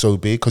acts are so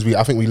big, because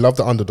I think we love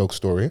the underdog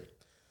story,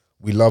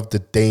 we love the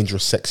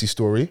dangerous, sexy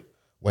story,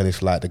 when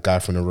it's like the guy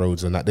from the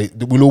roads and that.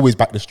 We'll always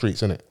back the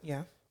streets, innit?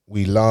 Yeah.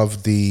 We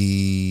love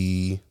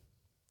even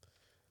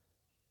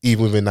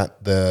within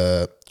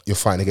that, you're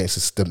fighting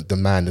against the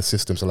man, the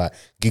system. So like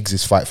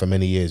Giggs' fight for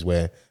many years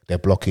where they're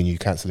blocking you,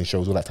 cancelling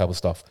shows, all that type of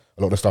stuff.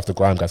 A lot of the stuff the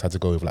Grime guys had to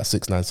go with, like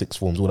 696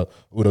 forms,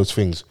 all those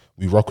things.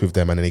 We rock with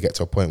them, and then they get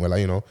to a point where,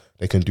 like, you know,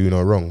 they can do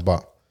no wrong.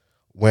 But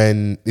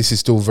when this is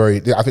still I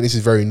think this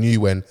is very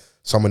new, when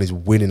someone is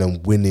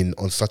winning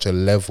on such a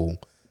level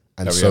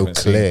and That we so haven't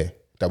clear seen.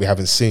 that we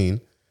haven't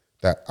seen,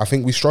 that I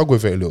think we struggle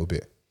with it a little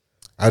bit.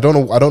 I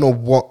don't know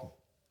what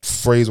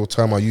phrase or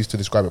term I use to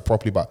describe it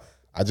properly, but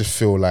I just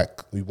feel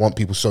like we want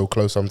people so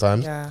close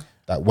sometimes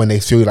that when they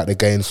feel like they're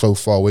getting so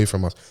far away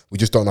from us, we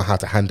just don't know how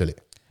to handle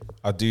it.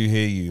 I do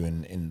hear you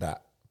in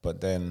that,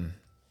 but then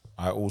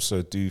I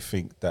also do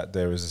think that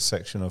there is a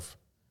section of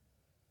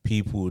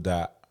people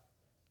that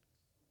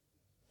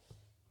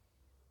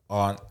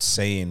aren't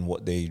saying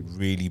what they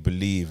really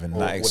believe, and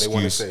that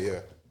excuse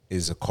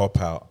is a cop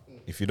out.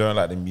 If you don't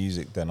like the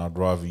music, then I'd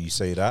rather you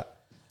say that,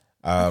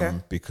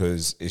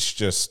 because it's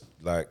just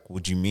like,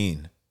 what do you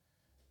mean?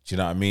 Do you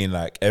know what I mean?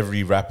 Like,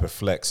 every rapper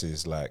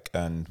flexes, like,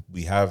 and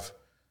we have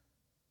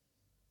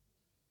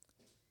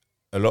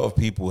a lot of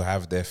people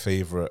have their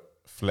favorite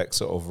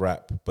flexer of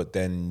rap, but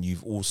then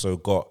you've also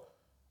got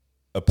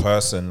a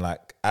person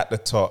like at the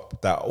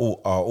top that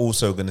are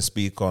also going to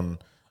speak on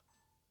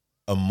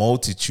a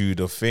multitude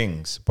of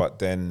things, but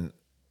then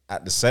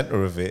at the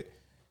center of it,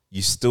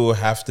 you still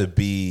have to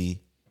be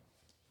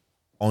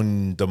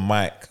on the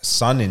mic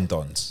sunning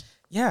dons.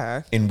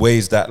 Yeah. In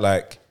ways that,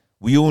 like,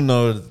 we all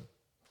know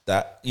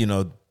that, you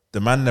know,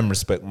 the man them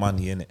respect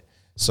money, innit?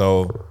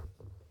 So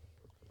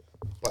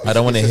I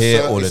don't want to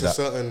hear all of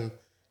that.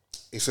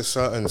 It's a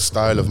certain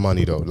style of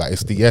money, though. Like,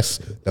 it's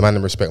the man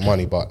them respect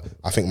money, but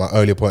I think my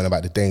earlier point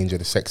about the danger,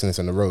 the sexiness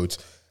and the roads,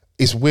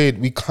 it's weird.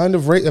 We kind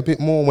of rate a bit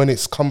more when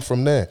it's come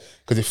from there,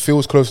 because it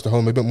feels close to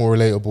home, a bit more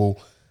relatable,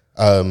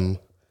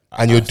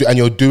 and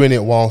you're doing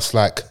it whilst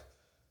like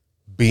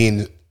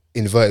being,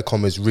 inverted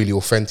commas, really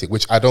authentic,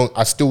 which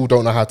I still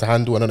don't know how to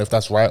handle. I don't know if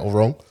that's right or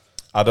wrong.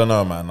 I don't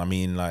know, man. I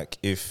mean, like,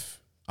 if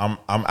I'm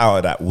out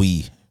of that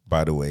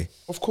by the way.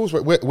 Of course,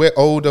 we're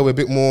older, we're a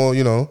bit more,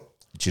 you know.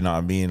 Do you know what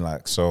I mean?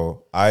 Like,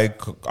 so I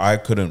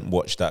couldn't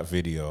watch that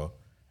video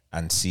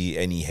and see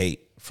any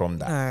hate from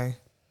that. No.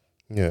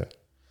 Yeah.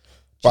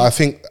 But I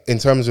think in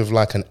terms of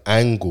like an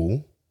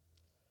angle,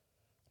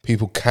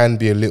 people can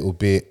be a little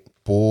bit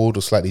bored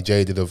or slightly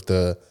jaded of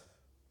the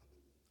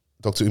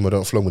Dr. Umar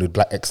Don't Flow with the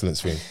black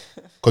excellence thing.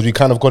 Because we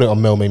kind of got it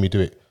on Mel Made Me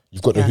Do It.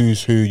 You've got the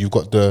who's who, you've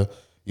got the,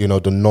 you know,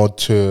 the nod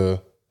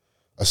to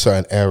a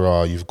certain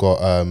era. You've got,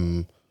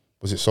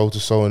 was it Soul to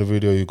Soul in the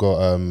video? You've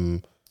got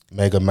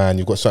Mega Man.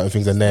 You've got certain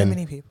things. And then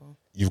many people.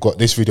 You've got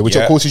this video, which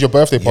of course is your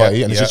birthday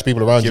party, and it's just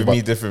people around you. Give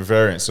me different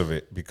variants of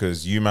it,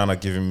 because you, man, are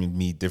giving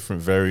me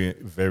different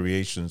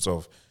variations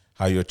of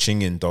how you're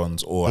chinging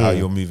dons, or how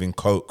you're moving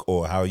coke,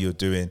 or how you're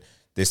doing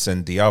this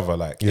and the other.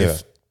 Like,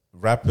 if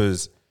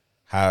rappers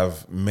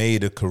have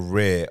made a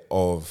career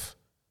of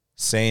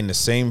saying the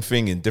same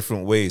thing in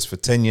different ways for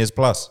 10 years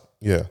plus,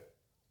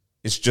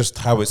 it's just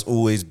how it's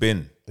always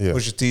been.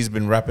 Pusha T's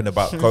been rapping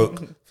about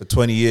coke for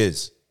 20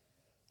 years.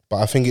 But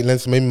I think it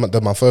lends, maybe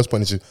my first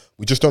point is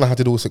we just don't know how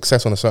to do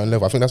success on a certain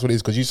level. I think that's what it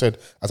is, because you said,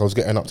 as I was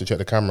getting up to check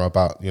the camera,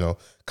 about, you know,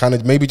 kind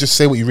of maybe just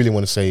say what you really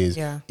want to say is,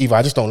 either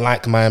I just don't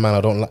like my man, I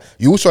don't like.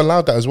 You also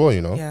allowed that as well,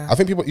 you know. I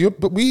think people,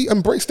 but we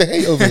embrace the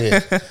hate over here.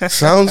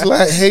 Sounds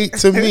like hate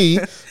to me.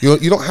 You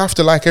don't have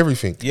to like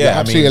everything. You're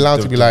absolutely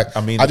allowed to be like,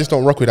 I just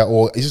don't rock with that,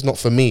 or it's just not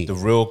for me. The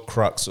real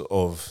crux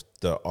of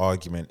the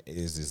argument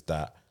is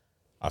that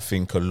I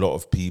think a lot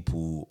of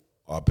people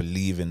are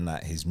believing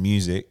that his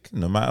music,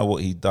 no matter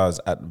what he does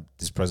at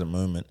this present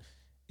moment,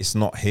 it's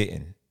not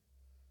hitting.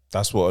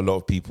 That's what a lot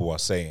of people are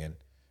saying.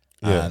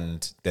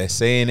 And they're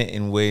saying it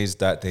in ways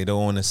that they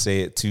don't want to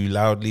say it too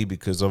loudly,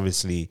 because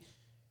obviously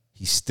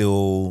he's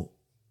still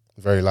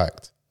very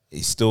liked.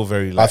 He's still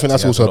very liked. I think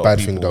that's also a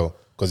bad thing though,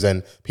 because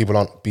then people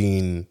aren't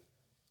being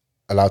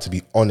allowed to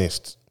be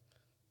honest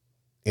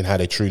in how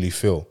they truly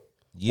feel.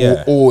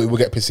 Or it will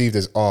get perceived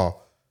as,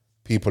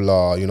 people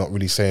are, you're not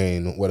really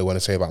saying what they want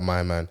to say about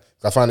my man.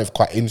 I find it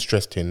quite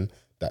interesting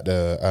that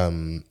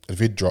the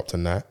vid dropped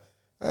and that,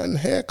 and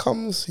here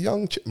comes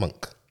Young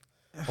Chipmunk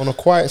on a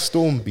Quiet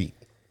Storm beat.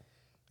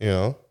 You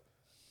know,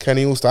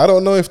 Kenny Allstar. I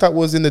don't know if that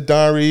was in the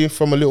diary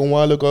from a little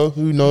while ago.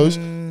 Who knows?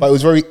 But it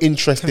was very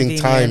interesting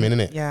timing,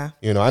 innit? Yeah.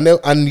 You know,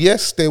 and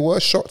yes, there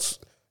were shots.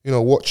 You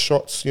know, watch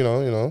shots. You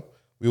know,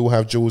 we all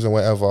have jewels and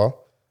whatever,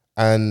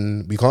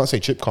 and we can't say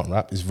Chip can't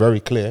rap. It's very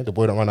clear. The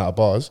boy don't run out of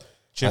bars.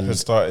 Chip has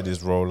started his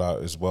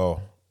rollout as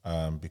well,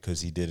 because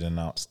he did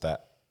announce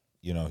that,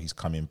 you know, he's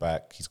coming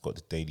back. He's got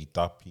the Daily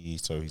Duppy,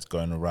 so he's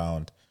going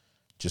around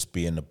just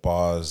being the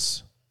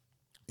bars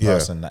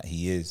person that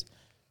he is.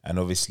 And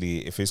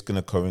obviously, if it's going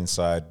to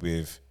coincide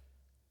with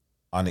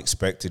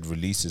unexpected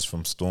releases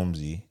from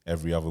Stormzy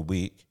every other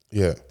week,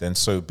 then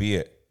so be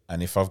it.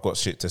 And if I've got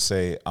shit to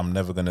say, I'm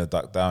never going to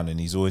duck down. And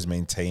he's always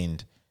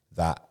maintained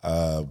that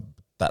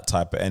that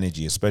type of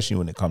energy, especially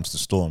when it comes to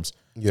Storms.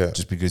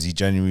 Just because he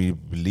genuinely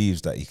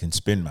believes that he can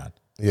spin, man.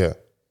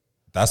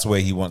 That's where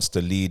he wants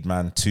to lead,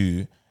 man,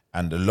 too.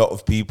 And a lot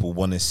of people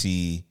want to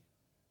see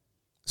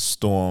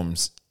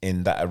Storms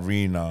in that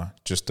arena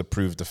just to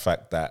prove the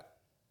fact that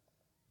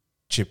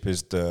Chip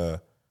is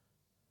the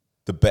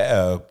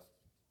better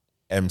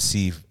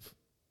MC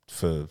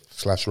for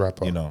slash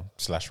rapper, you know,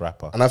 slash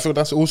rapper. And I feel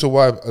that's also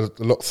why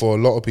for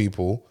a lot of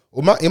people,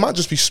 it might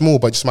just be small,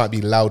 but it just might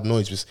be loud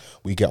noise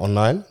we get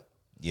online.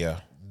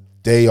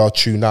 They are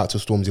tuned out to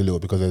Stormzy a little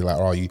because they're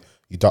like,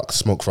 you duck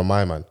smoke from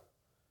my man.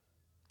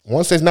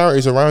 Once there's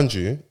narratives around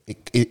you,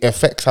 it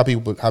affects how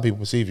people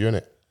perceive you,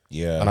 innit?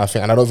 And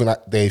I don't think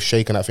that they've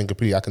shaken that thing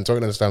completely. I can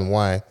totally understand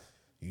why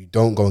you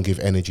don't go and give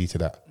energy to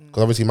that,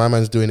 because obviously my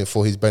man's doing it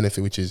for his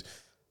benefit, which is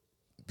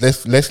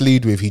let's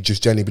lead with, he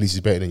just genuinely believes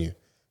he's better than you.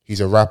 He's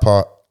a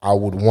rapper. I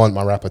would want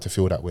my rapper to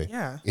feel that way.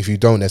 If you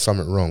don't, there's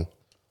something wrong.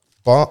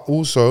 But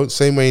also,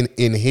 same way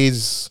in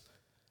his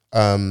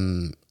I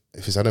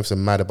don't know if it's a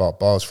Mad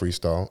About Bars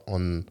freestyle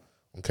on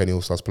Kenny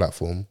Allstar's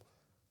platform,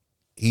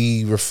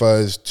 he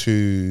refers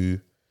to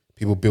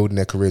people building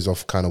their careers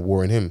off kind of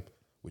warring him,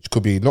 which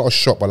could be not a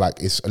shot, but like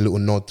it's a little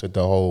nod to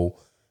the whole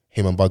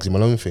him and Bugsy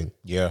Malone thing.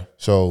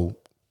 So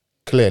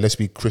clear, let's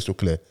be crystal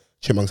clear.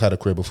 Chipmunk's had a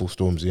career before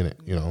Stormzy, innit?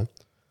 You know,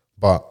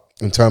 but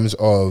in terms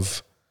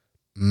of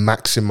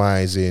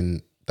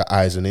maximizing the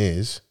eyes and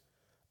ears,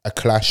 a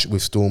clash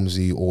with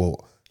Stormzy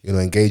or, you know,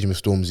 engaging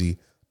with Stormzy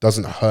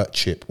doesn't hurt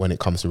Chip when it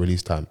comes to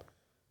release time.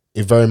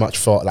 It very much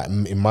felt like,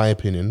 in my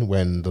opinion,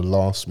 when the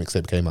last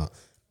mixtape came out,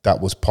 that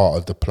was part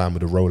of the plan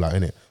with the rollout,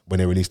 innit? When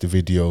they released the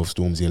video of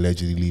Stormzy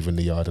allegedly leaving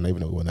the yard, and I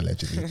even know it wasn't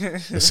allegedly. You're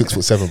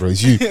 6'7", bro.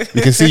 It's you.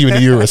 We can see you in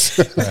the Urus.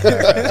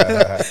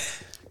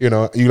 You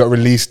know, you like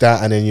release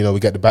that, and then, you know, we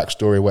get the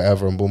backstory,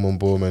 whatever, and boom, boom,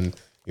 boom, and,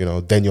 you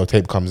know, then your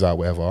tape comes out,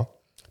 whatever.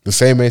 The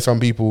same way some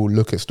people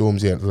look at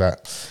Stormzy and like,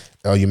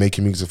 oh, you're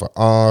making music for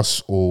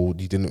us, or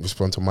you didn't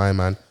respond to my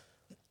man.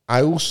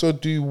 I also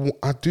do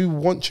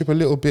want Chip a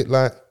little bit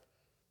like,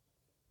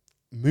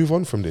 move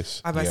on from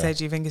this. I say,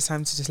 do you think it's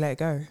time to just let it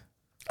go?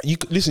 You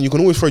can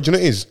always throw, do you know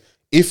what it is?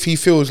 If he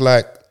feels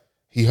like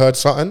he heard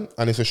something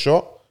and it's a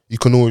shot, You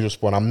can always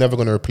respond. I'm never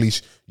going to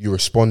replace you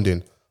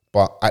responding.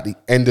 But at the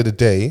end of the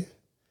day,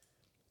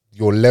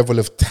 your level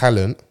of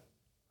talent,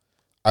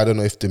 I don't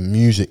know if the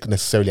music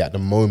necessarily at the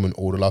moment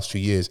or the last few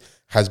years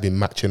has been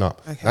matching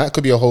up. Okay. Now, that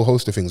could be a whole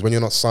host of things. When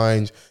you're not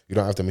signed, you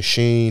don't have the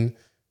machine,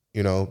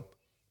 you know.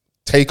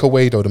 Take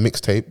away, though, the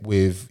mixtape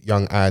with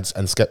Young Ads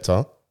and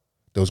Skepta.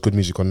 There was good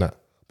music on that.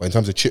 But in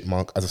terms of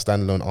Chipmunk, as a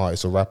standalone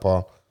artist, a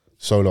rapper,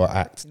 solo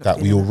act that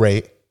we all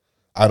rate,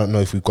 I don't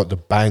know if we've got the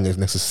bangers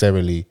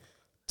necessarily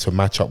to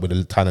match up with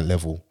the talent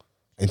level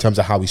in terms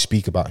of how we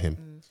speak about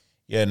him.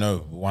 Yeah,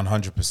 no,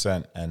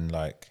 100%. And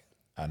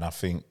I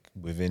think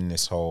within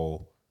this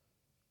whole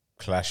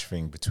clash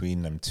thing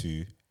between them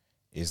two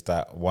is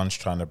that one's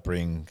trying to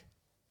bring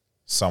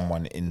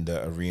someone in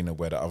the arena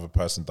where the other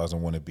person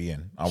doesn't want to be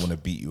in. I want to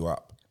beat you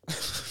up.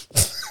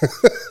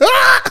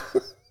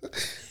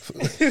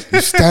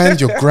 You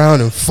stand your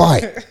ground and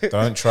fight.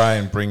 Don't try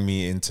and bring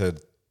me into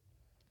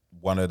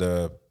one of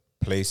the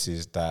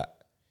places that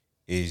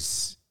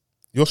is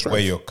Your strength.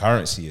 where your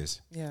currency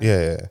is. Yeah.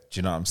 Yeah. Do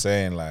you know what I'm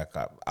saying? Like,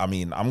 I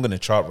mean, I'm going to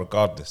chart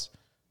regardless.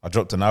 I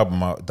dropped an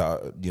album out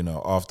that, you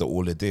know, after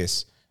all of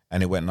this,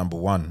 and it went number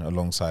 1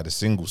 alongside a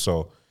single.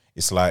 So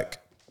it's like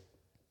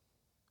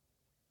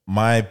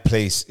my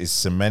place is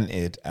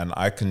cemented and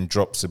I can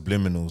drop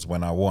subliminals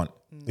when I want,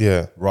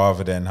 Yeah.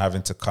 rather than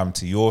having to come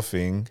to your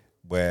thing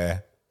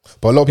where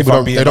But a lot of If people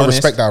I'm being don't honest-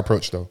 respect that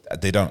approach, though.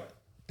 they don't.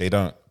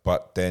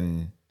 But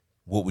then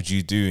what would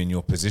you do in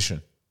your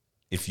position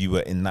if you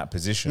were in that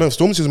position? No,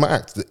 Stormzy is my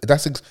act.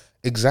 That's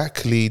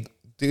exactly,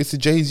 it's the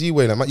Jay-Z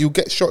way. Like, you'll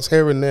get shots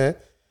here and there.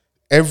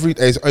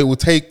 It will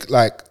take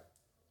like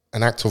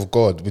an act of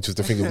God, which is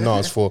the thing of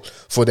Nas, for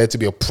there to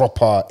be a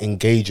proper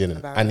engaging.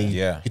 And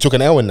he took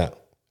an L in that.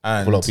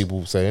 And A lot of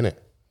people say, innit?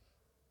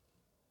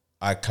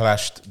 I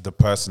clashed the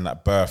person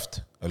that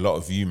birthed a lot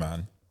of you,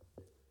 man.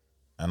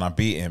 And I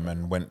beat him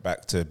and went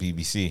back to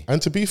BBC.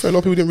 And to be fair, a lot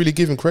of people didn't really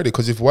give him credit,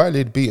 because if Wiley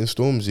had beaten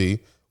Stormzy,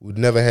 we'd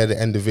never hear the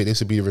end of it. This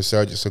would be a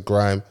resurgence of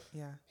grime.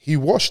 Yeah. He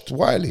washed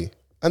Wiley.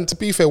 And to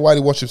be fair,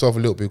 Wiley washed himself a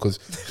little bit, because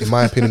in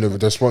my opinion, the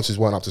responses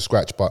weren't up to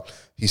scratch. But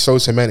he's so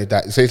cemented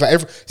that, so it's like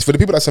it's for the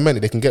people that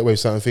cemented, they can get away with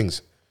certain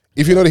things.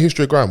 If you know the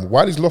history of grime,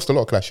 Wiley's lost a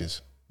lot of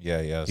clashes.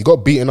 Yeah. He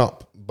got beaten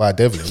up by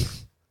Devlin,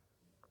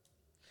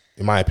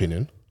 in my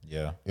opinion.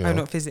 Yeah. You Oh, know?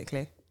 not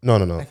physically. No.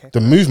 Okay. The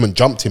movement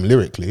jumped him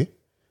lyrically.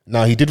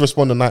 Now, he did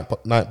respond to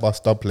Night Bus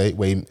dubplate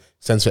where he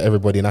sends for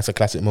everybody, and that's a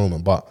classic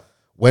moment. But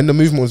when the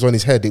movement was on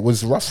his head, it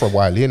was rough for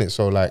Wiley, innit?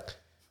 So, like,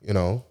 you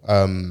know.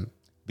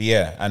 But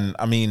yeah, and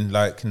I mean,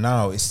 like,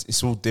 now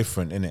it's all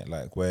different, innit?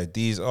 Like, where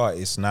these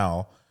artists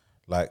now,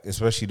 like,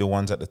 especially the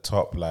ones at the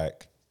top,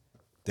 like,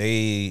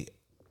 they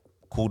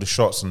call the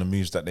shots on the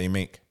moves that they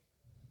make.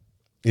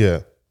 Yeah.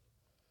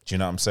 Do you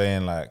know what I'm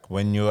saying? Like,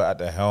 when you're at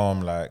the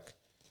helm, like,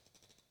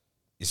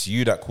 it's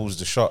you that calls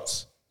the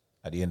shots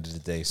at the end of the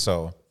day.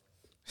 So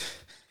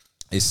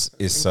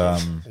it's Are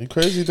you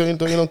crazy?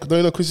 Don't you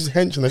know Chris's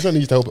henchman? They don't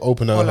need to help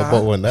open her Voila.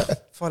 bottle and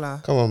that. Voila.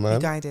 Come on, man. You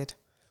guided.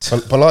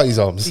 Pilates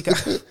arms. You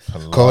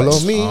got- Call on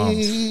arms.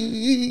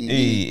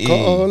 me.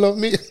 Call on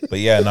me. But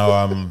yeah, no,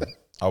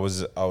 I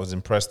was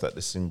impressed at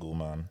the single,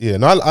 man. Yeah,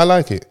 no, I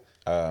like it.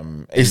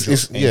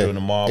 Angel in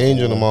the Marble.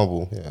 Angel in the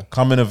Marble, yeah.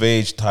 Coming of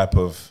age type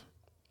of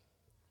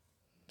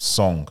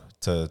song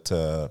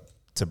to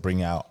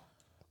bring out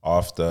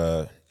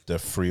after the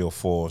 3 or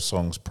 4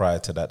 songs prior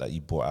to that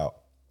you brought out.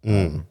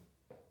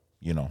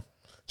 You know.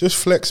 Just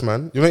flex,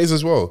 man. You know what it is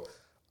as well?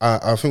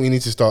 I think we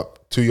need to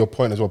start, to your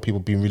point as well, people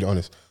being really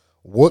honest.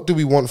 What do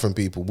we want from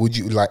people? Would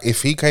you, like,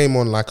 if he came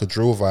on like a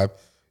drill vibe,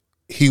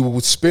 he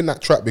would spin that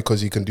track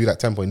because he can do that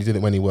tempo, and he did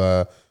it when he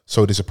were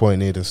so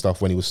disappointed and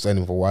stuff, when he was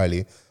standing for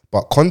Wiley.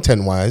 But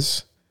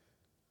content-wise,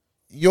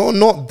 you're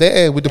not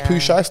there with the Pooh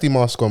Shiesty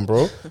mask on,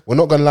 bro. We're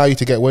not going to allow you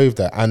to get away with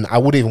that. And I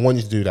wouldn't even want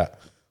you to do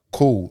that.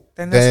 Cool.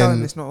 Then let's tell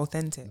him it's not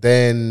authentic.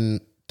 Then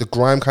the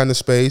grime kind of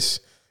space,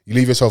 you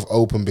leave yourself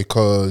open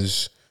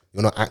because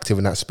you're not active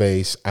in that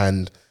space,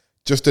 and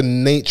just the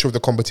nature of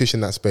the competition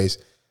in that space,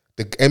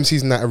 the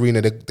MCs in that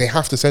arena, they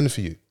have to send for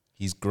you.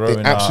 He's growing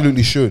They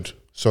absolutely up, should.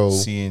 So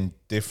seeing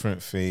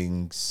different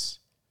things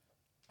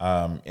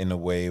in a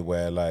way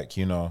where, like,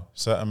 you know,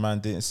 certain man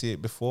didn't see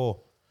it before.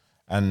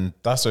 And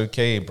that's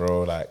okay,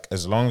 bro. Like,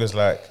 as long as,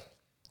 like,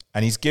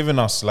 and he's given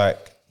us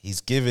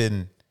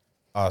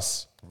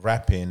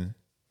rapping.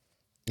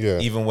 yeah,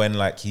 Even when,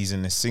 like, he's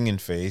in the singing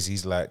phase,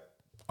 he's like,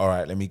 all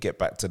right, let me get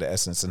back to the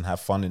essence and have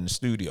fun in the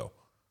studio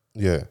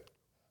yeah,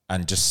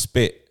 and just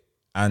spit.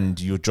 And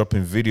you're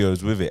dropping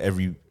videos with it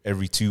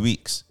every 2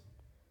 weeks.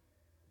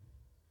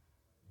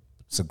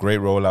 It's a great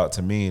rollout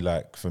to me.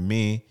 Like, for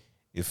me,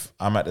 if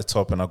I'm at the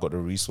top and I got the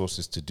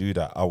resources to do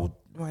that, I would.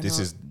 Why This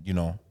not? is, you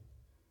know,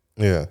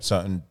 yeah.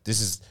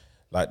 this is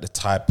like the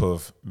type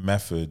of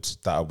methods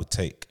that I would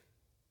take.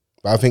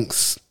 But I think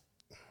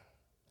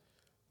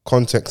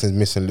context is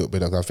missing a little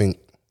bit. I think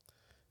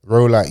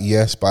rollout,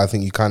 yes, but I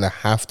think you kind of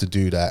have to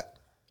do that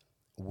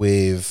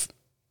with,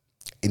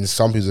 in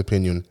some people's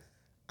opinion,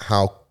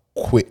 how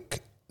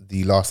quick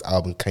the last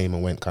album came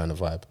and went kind of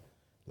vibe.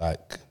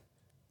 Like,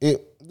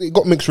 it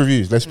got mixed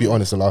reviews. Let's be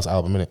honest, the last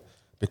album, innit?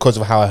 Because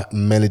of how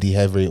melody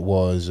heavy it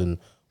was and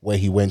where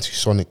he went to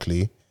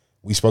sonically.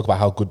 We spoke about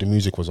how good the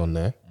music was on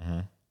there.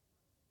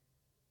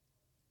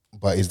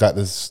 But is that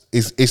this?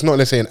 It's not,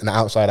 let's say, an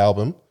outside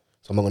album.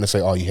 So I'm not going to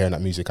say, oh, you're hearing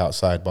that music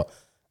outside. But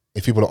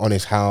if people are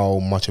honest, how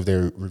much have they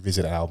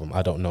revisited the album?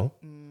 I don't know.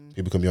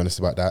 People can be honest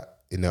about that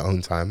in their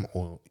own time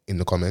or in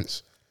the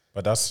comments.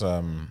 But that's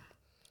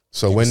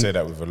So you when say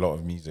that with a lot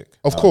of music.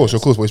 Of course.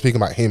 But we're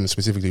speaking about him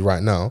specifically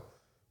right now.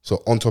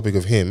 So on topic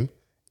of him,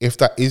 if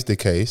that is the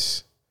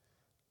case,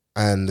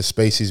 and the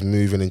space is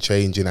moving and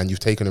changing, and you've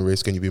taken a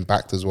risk and you've been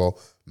backed as well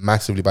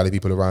massively by the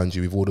people around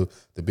you with all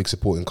the big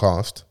supporting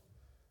cast,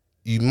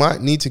 you might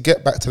need to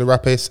get back to the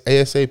rap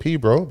ASAP,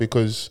 bro,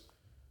 because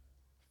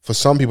for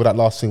some people that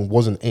last thing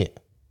wasn't it.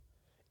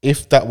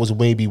 If that was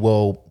maybe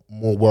more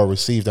well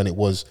received than it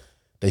was,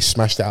 they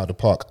smashed it out of the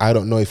park. I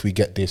don't know if we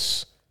get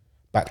this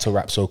back to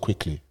rap so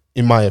quickly,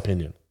 in my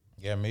opinion.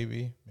 Yeah,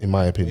 maybe. In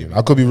my opinion.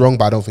 I could be wrong,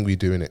 but I don't think we're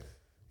doing it,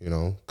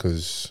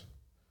 because,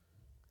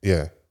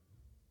 yeah.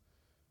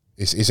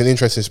 It's an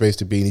interesting space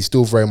to be in. He's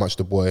still very much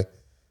the boy.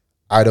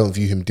 I don't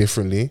view him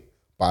differently,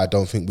 but I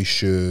don't think we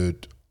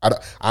should.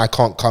 I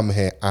can't come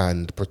here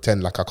and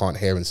pretend like I can't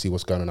hear and see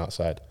what's going on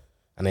outside.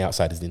 And the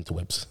outside is the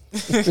interwebs.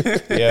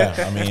 Yeah,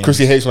 I mean,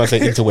 Chrissy hates when I say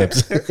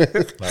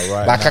interwebs.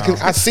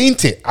 now, I've seen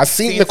it. I've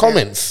seen the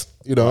comments,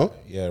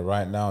 Yeah,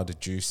 right now the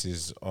juice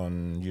is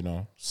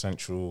on,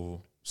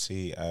 Central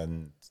C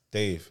and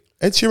Dave.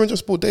 Ed Sheeran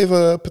just bought Dave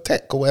a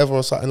Patek or whatever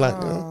or something like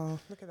that. Oh,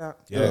 look at that.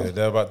 Yeah,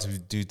 they're about to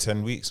do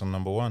 10 weeks on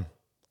number 1.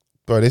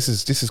 Bro, this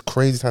is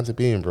crazy time to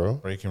be in, bro.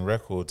 Breaking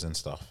records and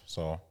stuff.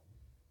 So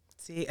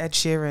See Ed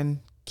Sheeran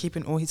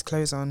keeping all his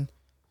clothes on.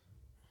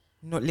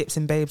 Not Lips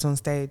and Babes on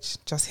stage.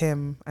 Just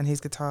him and his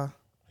guitar.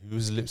 who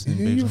was Lips and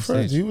Who Babes you on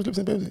friends? stage? Who was Lips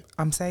and Babes?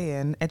 I'm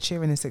saying Ed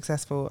Sheeran is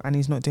successful and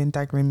he's not doing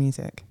daggering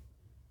music.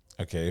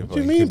 Okay, do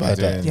you mean by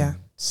that? Yeah.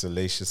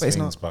 Salacious But it's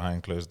things not.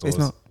 behind closed But doors.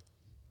 it's not.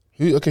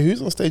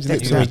 Who's on stage?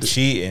 Dexter. You Lips be and-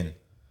 cheating.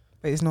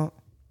 But it's not.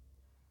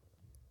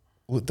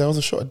 Well, there was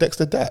a shot of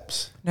Dexter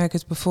Daps. No,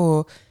 because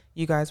before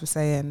you guys were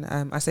saying,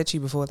 I said to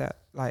you before that,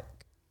 like,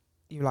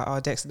 you were like, oh,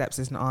 Dexter Daps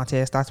is an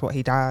artist. That's what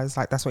he does.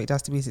 Like, that's what he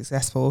does to be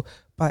successful.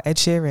 But Ed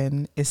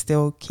Sheeran is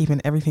still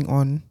keeping everything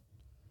on.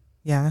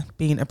 Yeah,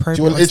 being Do appropriate.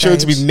 you want on Ed Sheeran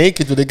to be stage.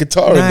 naked with a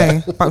guitar and No,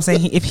 that? but I'm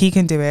saying if he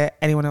can do it,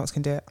 anyone else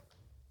can do it.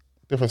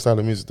 Different style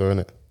of music though,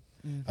 innit?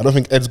 I don't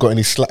think Ed's got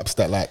any slaps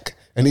that like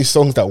any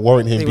songs that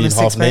warrant him They being want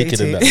a half 630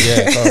 naked and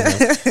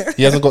that. Yeah,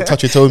 he hasn't got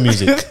touch your toe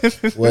music.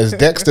 Whereas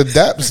Dexter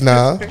Daps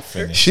now,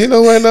 she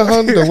know when the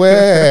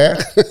underwear.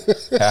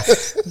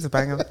 It's a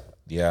banger.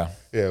 Yeah.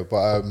 Yeah,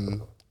 but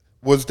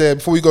was there,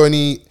 before we go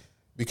any,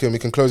 we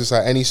can close this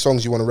out, any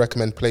songs you want to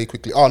recommend play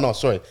quickly? Oh no,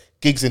 sorry,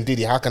 Gigs and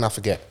Diddy, how can I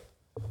forget?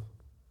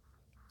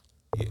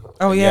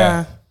 Oh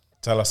yeah.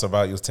 Tell us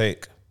about your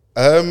take.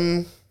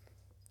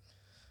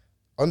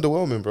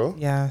 Underwhelming, bro.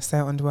 Yeah, so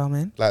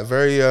underwhelming. Like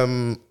very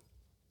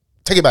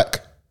Take It Back.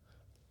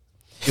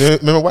 You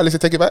remember Wiley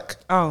said Take It Back?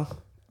 Oh,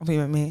 I think you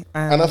meant me.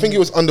 And I think it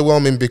was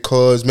underwhelming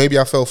because maybe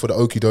I fell for the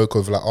okie doke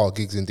of like, oh,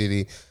 Gigs and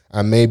Diddy,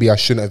 and maybe I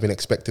shouldn't have been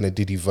expecting a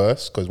Diddy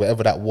verse because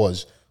whatever that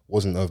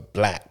wasn't a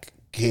Black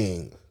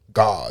King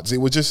Gods. It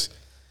was just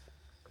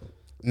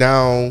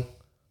now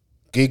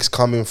Gigs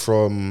coming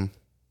from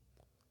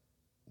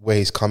where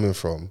he's coming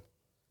from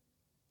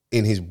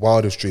in his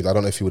wildest dreams. I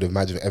don't know if he would have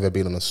imagined ever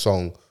being on a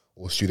song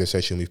or studio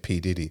session with P.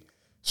 Diddy.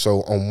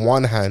 So on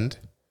one hand,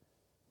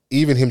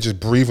 even him just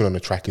breathing on the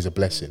track is a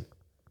blessing.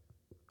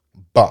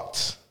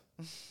 But,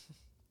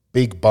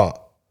 big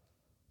but,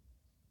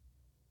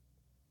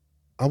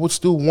 I would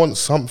still want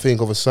something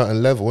of a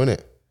certain level,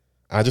 innit?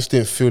 I just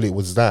didn't feel it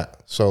was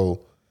that.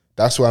 So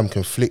that's why I'm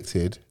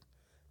conflicted.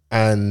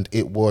 And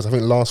it was, I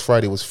think last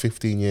Friday was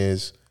 15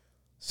 years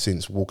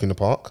since Walk in the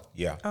Park.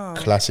 Yeah.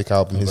 Classic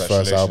album, his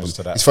first album. Congratulations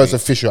to that His first feat.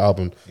 official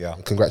album. Yeah.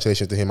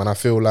 Congratulations to him. And I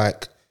feel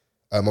like,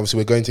 obviously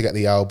we're going to get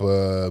the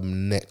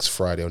album next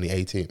Friday on the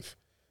 18th.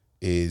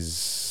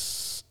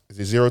 Is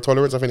it Zero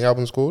Tolerance? I think the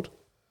album's called.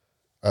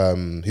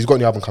 He's got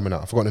the album coming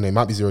out. I forgot the name. It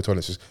might be Zero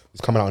Tolerance.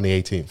 It's coming out on the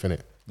 18th, isn't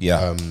it?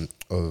 Yeah.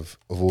 Of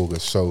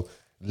August. So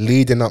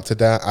leading up to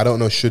that, I don't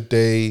know, should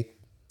they,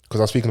 because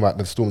I was speaking about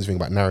the Stormzy thing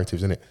about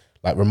narratives, isn't it?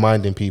 Like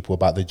reminding people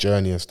about the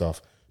journey and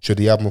stuff. Should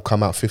the album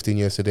come out 15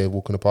 years today of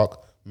Walk in the Park?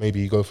 Maybe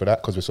you go for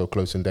that because we're so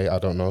close in date. I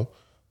don't know.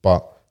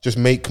 But just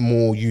make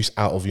more use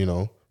out of,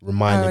 reminding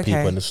Oh, okay.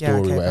 people in the Yeah, story,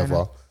 okay, fair whatever.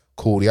 enough.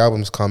 Cool, the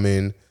album's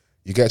coming.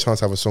 You get a chance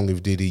to have a song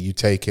with Diddy. You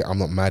take it. I'm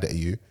not mad at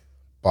you.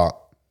 But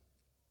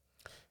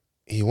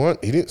he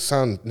didn't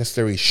sound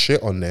necessarily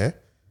shit on there.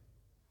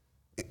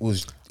 It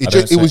was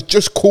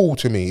just cool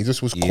to me. It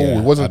just was cool. Yeah,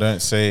 It wasn't.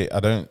 I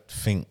don't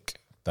think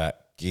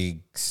that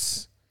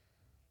Gigs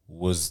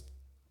was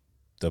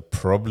the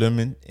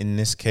problem in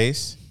this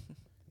case,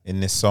 in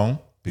this song,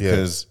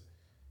 because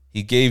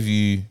he gave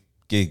you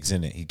Gigs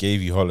in it. He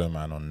gave you Hollow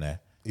Man on there.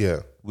 Yeah.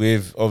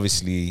 With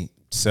obviously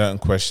certain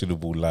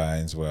questionable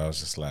lines where I was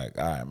just like,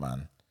 all right,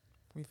 man,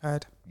 We've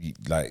heard.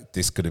 like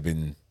this could have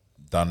been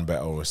done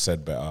better or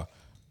said better,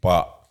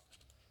 but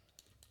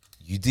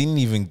you didn't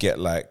even get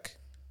like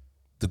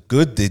the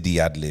good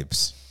Diddy ad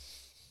libs.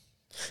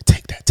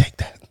 Take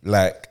that.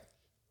 Like,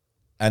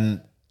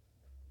 and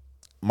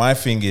my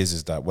thing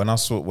is that when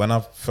I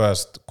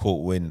first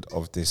caught wind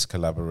of this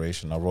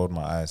collaboration, I rolled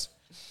my eyes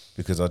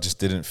because I just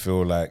didn't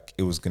feel like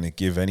it was going to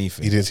give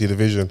anything. You didn't see the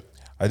vision?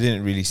 I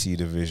didn't really see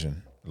the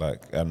vision.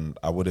 Like, and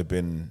I would have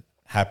been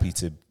happy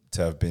to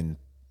have been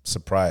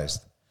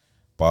surprised.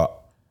 But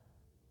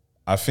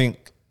I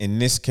think in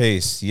this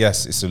case,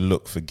 yes, it's a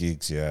look for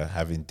Giggs, yeah,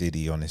 having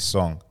Diddy on his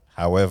song.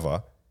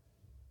 However,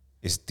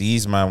 it's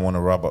these man want to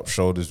rub up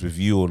shoulders with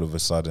you all of a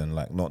sudden,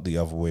 like not the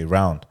other way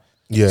round.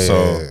 Yeah.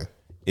 So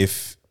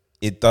if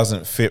it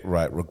doesn't fit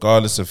right,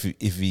 regardless of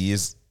if he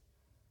is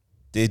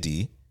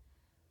Diddy,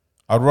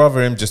 I'd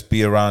rather him just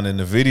be around in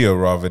the video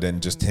rather than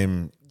just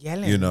him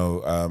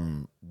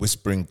yelling,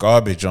 whispering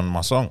garbage on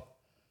my song.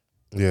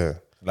 Yeah.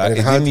 Like,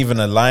 it didn't even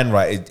align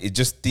right. It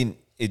just didn't.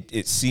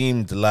 It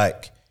seemed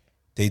like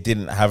they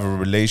didn't have a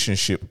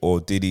relationship,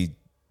 or Diddy,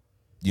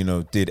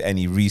 did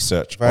any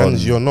research.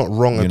 Vans, you're not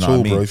wrong at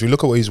all, bro. mean? If you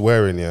look at what he's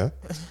wearing, in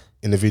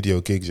the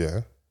video Giggs,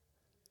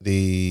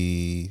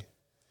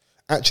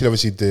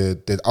 obviously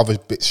the other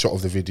bit shot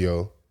of the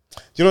video.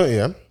 Do you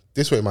know what,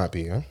 this way it might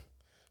be,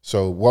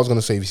 So what I was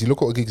gonna say, if you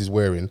look at what Giggs is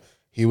wearing,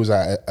 he was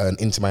at an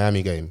Inter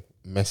Miami game.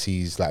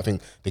 Messi's, like, I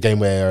think the game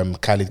where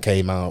Khaled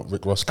came out,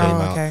 Rick Ross came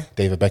out,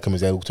 David Beckham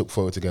was there, all took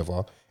photo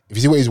together. If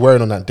you see what he's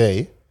wearing on that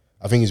day,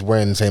 I think he's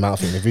wearing the same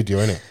outfit in the video,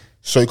 innit?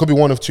 So it could be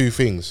one of two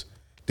things.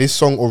 This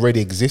song already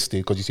existed,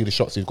 because you see the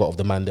shots he's got of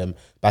the man them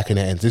back in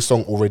the ends. This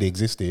song already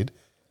existed,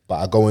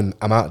 but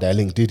I'm out there,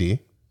 link Diddy.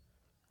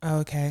 Oh,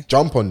 okay.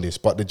 Jump on this,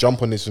 but the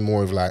jump on this is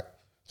more of like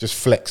just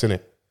flex,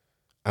 innit?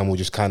 And we'll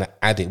just kind of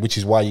add it, which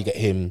is why you get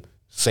him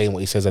saying what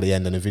he says at the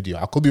end in the video.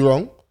 I could be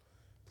wrong.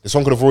 The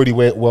song could have already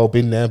well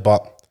been there,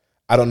 but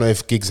I don't know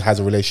if Giggs has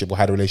a relationship or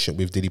had a relationship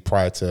with Diddy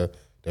prior to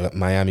the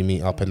Miami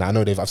meetup. And I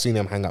know I've seen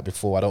them hang out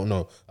before. I don't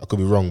know. I could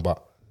be wrong,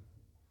 but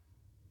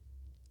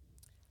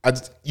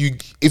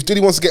if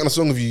Diddy wants to get on a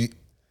song with you,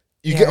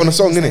 you get on a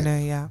song,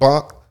 innit? Yeah.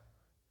 But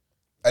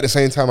at the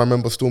same time, I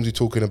remember Stormzy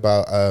talking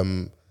about,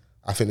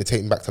 I think the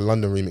Take Me Back to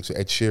London remix with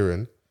Ed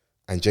Sheeran,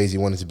 and Jay-Z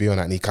wanted to be on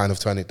that, and he kind of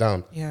turned it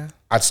down. Yeah.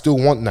 I'd still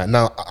want that.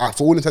 Now,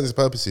 for all intents and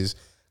purposes,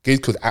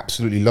 Giggs could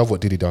absolutely love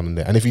what Diddy done on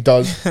there. And if he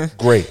does,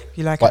 great.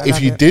 You like but it,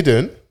 if you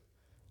didn't,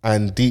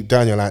 and deep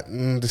down you're like,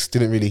 this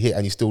didn't really hit,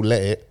 and you still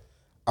let it,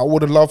 I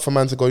would have loved for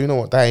man to go, you know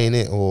what, that ain't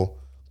it, or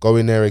go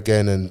in there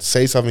again and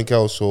say something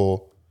else,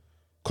 or...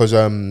 Because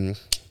I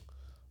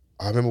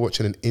remember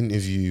watching an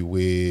interview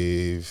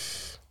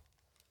with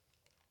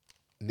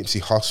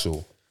Nipsey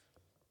Hussle.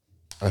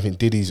 I think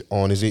Diddy's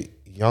on, is it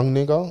Young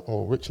Nigga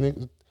or Rich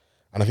Nigga?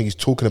 And I think he's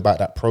talking about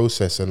that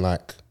process, and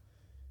like,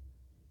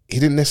 he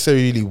didn't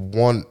necessarily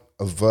want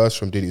a verse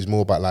from Diddy. It's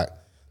more about like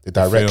the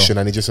direction,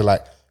 and he just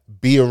like,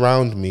 be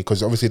around me,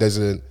 because obviously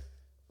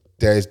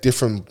there's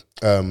different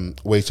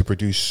ways to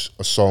produce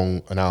a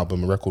song, an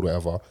album, a record,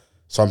 whatever.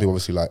 Some people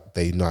obviously like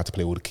they know how to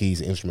play all the keys,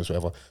 the instruments,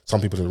 whatever. Some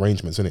people's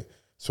arrangements, innit?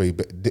 So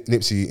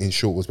Nipsey, in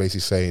short, was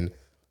basically saying,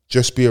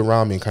 just be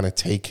around me and kind of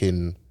take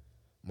in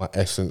my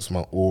essence,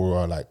 my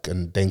aura, like,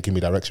 and then give me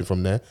direction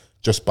from there.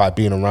 Just by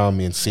being around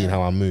me and seeing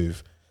how I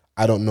move.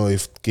 I don't know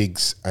if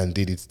Giggs and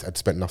Diddy had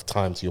spent enough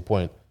time, to your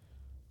point,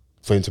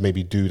 for him to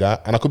maybe do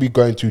that. And I could be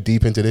going too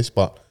deep into this,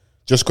 but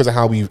just because of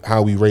how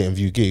we rate and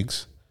view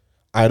Giggs,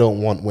 I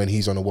don't want when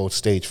he's on a world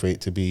stage for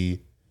it to be.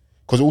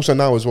 Because also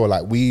now as well,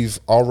 like,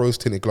 our rose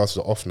tinted glasses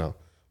are off now.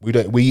 We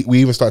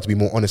even start to be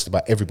more honest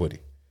about everybody.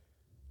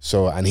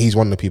 So, and he's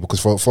one of the people,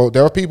 because for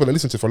there are people that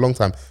listen to it for a long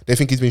time, they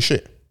think he's been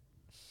shit.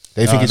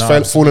 They think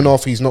he's fallen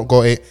off, he's not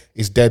got it,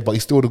 he's dead, but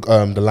he's still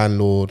the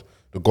landlord,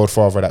 the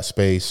godfather of that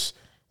space,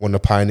 one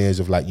of the pioneers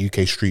of like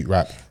UK street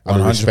rap.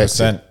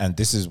 100%. And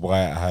this is why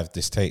I have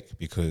this take,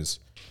 because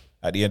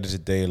at the end of the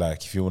day,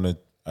 like, if you want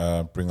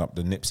to bring up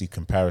the Nipsey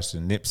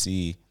comparison,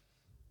 Nipsey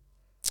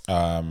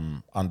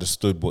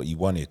understood what he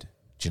wanted.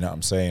 Do you know what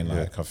I'm saying?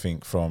 Like, I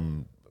think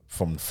from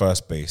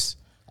first base,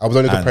 I was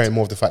only comparing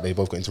more of the fact they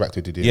both got interacted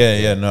with Diddy.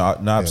 No,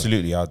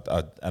 absolutely.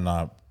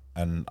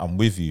 I'm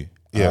with you.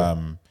 Yeah.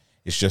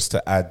 It's just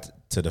to add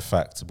to the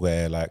fact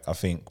where, like, I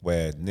think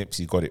where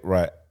Nipsey got it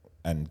right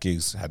and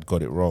Giggs had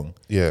got it wrong.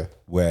 Yeah.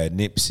 Where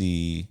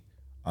Nipsey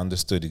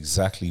understood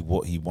exactly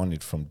what he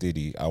wanted from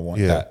Diddy. I want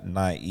that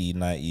 90,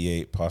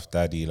 98 Puff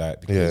Daddy,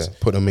 like, because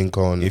put a mink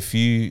on. If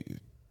you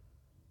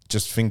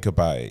just think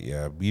about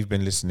it, we've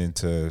been listening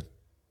to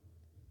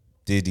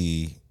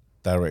Diddy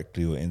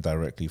directly or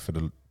indirectly for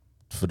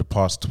the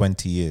past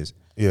 20 years.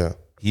 Yeah.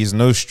 He's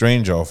no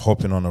stranger of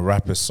hopping on a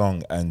rapper's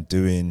song and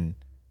doing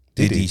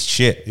Diddy's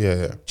shit.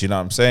 Yeah. Do you know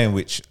what I'm saying?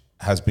 Which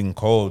has been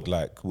called,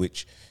 like,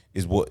 which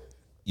is what,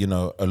 a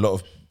lot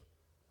of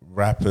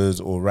rappers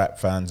or rap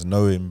fans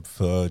know him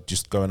for,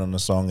 just going on a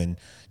song and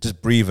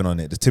just breathing on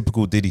it, the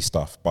typical Diddy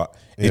stuff. But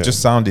it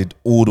just sounded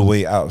all the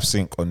way out of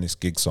sync on this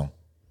Gig song.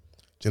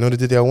 Do you know the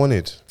Diddy I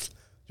wanted? Do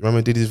you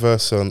remember Diddy's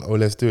verse on Oh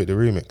Let's Do It, the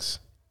remix?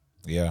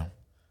 Yeah.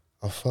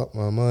 I fuck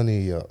my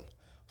money up.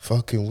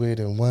 fucking weird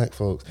than white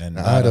folks. And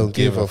And I don't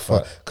give a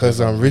fuck,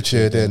 cause I'm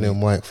richer than them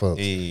white folks.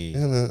 Hey.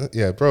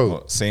 Yeah, bro.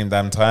 What, same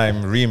damn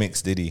time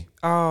remix Diddy.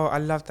 Oh, I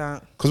love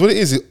that. Because what it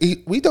is,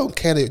 we don't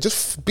care.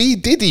 Just be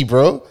Diddy,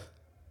 bro.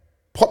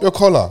 Pop your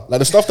collar. Like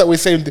the stuff that we're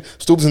saying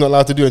Stubbs is not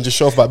allowed to do and just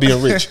show off about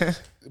being rich.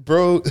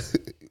 Bro,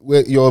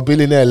 you're a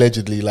billionaire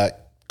allegedly. Like,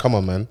 come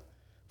on, man.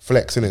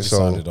 Flex, innit? Just So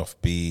sounded off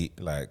beat,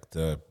 like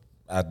the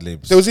ad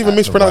libs. there was even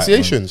at the right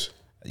mispronunciations.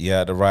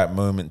 at the right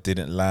moment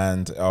didn't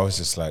land. I was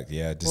just like,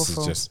 yeah, this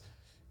Awful. is just,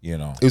 you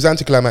know. It was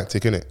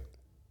anticlimactic, innit?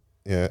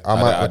 Yeah,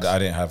 I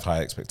didn't have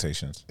high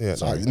expectations. Yeah,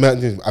 Sorry. like, man,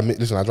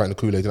 listen, I was writing the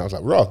Kool-Aid and I was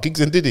like, raw, Giggs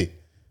and Diddy.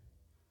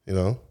 You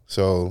know?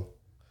 So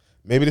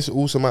maybe this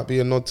also might be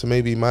a nod to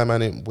maybe my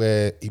man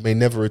where he may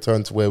never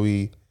return to where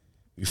we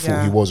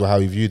thought he was or how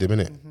we viewed him,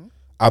 innit?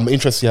 I'm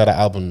interested to see how that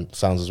album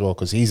sounds as well,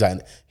 because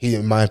he,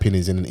 in my opinion,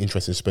 is in an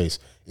interesting space.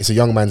 It's a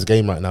young man's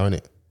game right now,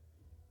 innit?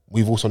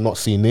 We've also not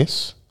seen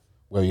this,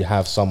 where you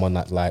have someone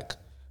that like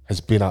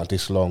has been out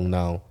this long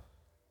now,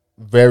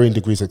 varying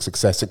degrees of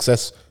success.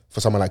 Success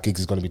for someone like Giggs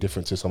is going to be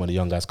different to some of the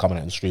young guys coming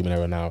out in the streaming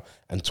era now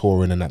and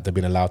touring, and that they've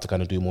been allowed to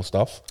kind of do more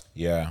stuff.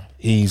 Yeah.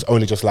 He's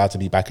only just allowed to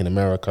be back in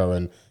America,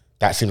 and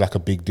that seems like a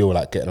big deal,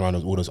 like getting around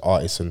with all those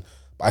artists. And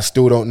but I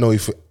still don't know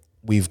if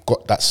we've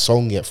got that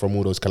song yet from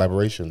all those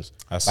collaborations.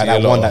 I see like a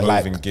that lot one of that Hov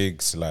like and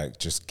Gigs like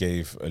just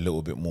gave a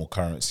little bit more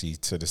currency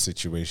to the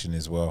situation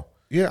as well.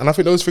 yeah, and I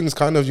think those things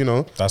kind of, you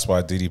know, That's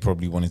why Diddy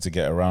probably wanted to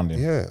get around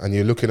him. yeah, and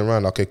you're looking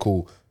around, okay,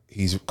 cool.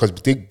 He's because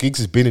Giggs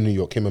has been in New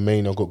York. Him and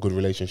Maine have got a good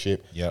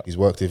relationship. Yeah. He's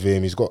worked with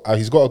him. He's got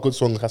a good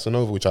song,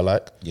 Casanova, which I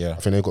like. Yeah. I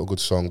think they've got a good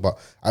song, but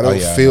I don't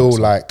yeah, I know feel the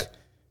song. like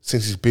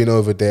since he's been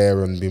over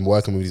there and been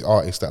working with these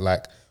artists that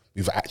like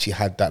we've actually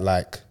had that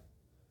like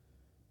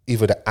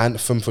either the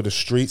anthem for the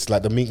streets,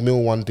 like the Meek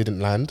Mill one didn't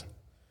land,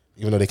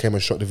 even though they came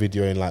and shot the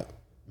video in like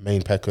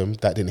Maine Peckham,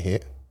 that didn't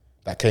hit.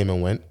 That came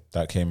and went.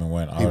 That came and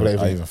went. People that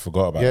I even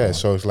forgot about Yeah, that.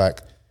 so it's like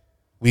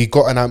we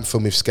got an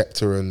anthem with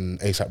Skepta and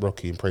ASAP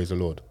Rocky and Praise the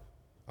Lord.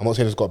 I'm not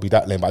saying it's got to be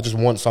that lame, but I just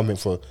want something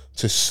to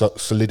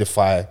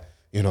solidify,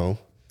 you know.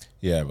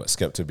 Yeah, but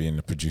Skepta being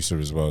the producer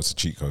as well is a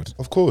cheat code.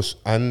 Of course.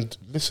 And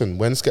listen,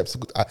 when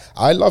Skepta,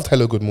 I loved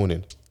Hello Good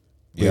Morning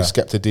with Yeah.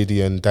 Skepta,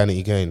 Diddy, and Danny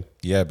again.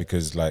 Yeah,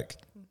 because like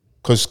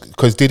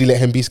Because Diddy let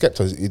him be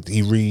Skepta.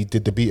 He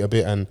redid the beat a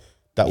bit, and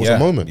that was a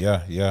moment.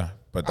 Yeah.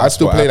 But I that's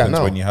still what play that happens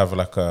now. when you have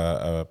like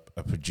a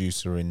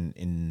producer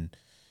in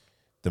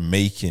the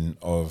making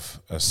of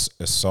a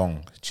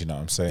song. Do you know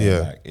what I'm saying? Yeah.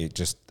 Like it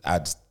just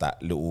adds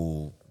that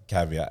little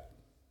caveat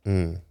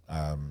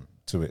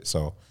to it.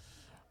 So,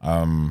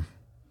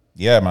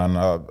 yeah, man,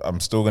 I'm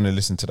still gonna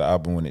listen to the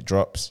album when it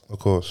drops. Of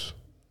course.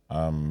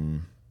 I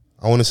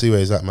want to see where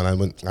he's at,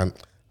 man.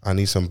 I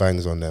need some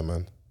bangs on there,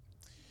 man.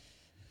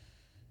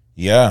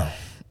 Yeah.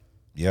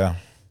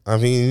 I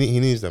mean, he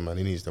needs them, man.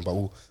 He needs them. But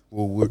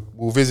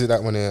we'll visit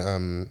that when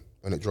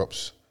it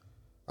drops.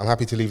 I'm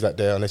happy to leave that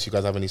there, unless you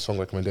guys have any song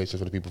recommendations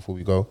for the people before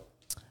we go.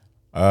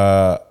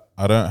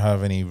 I don't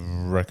have any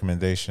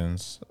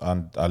recommendations.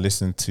 I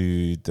listened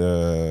to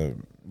the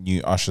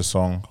new Usher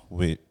song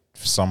with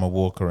Summer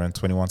Walker and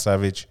 21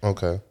 Savage.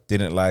 Okay.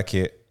 Didn't like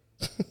it.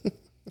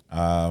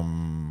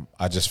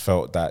 I just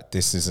felt that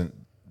this isn't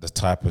the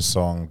type of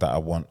song that I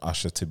want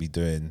Usher to be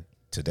doing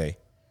today.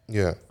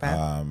 Yeah.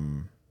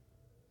 And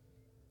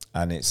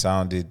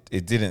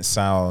it didn't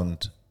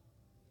sound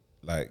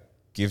like,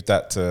 give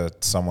that to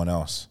someone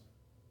else.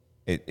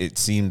 It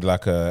seemed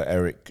like a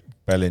Eric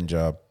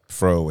Bellinger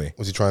throwaway.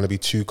 Was he trying to be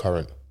too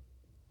current?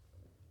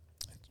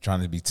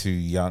 Trying to be too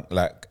young.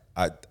 Like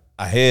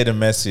I hear the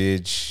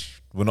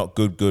message, we're not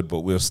good, but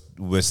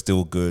we're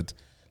still good.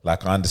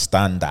 Like I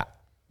understand that.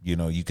 You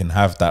know, you can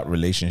have that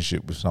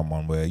relationship with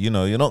someone where, you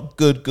know, you're not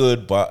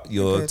good, but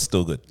you're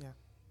still good. Yeah.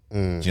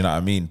 Do you know what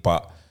I mean?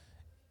 But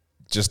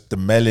just the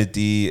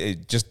melody,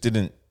 it just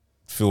didn't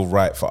feel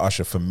right for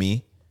Usher for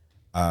me.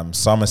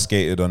 Summer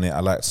skated on it. I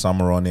like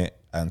Summer on it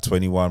and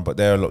 21, but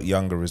they're a lot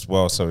younger as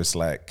well. So it's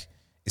like,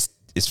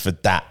 it's for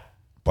that,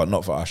 but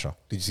not for Usher.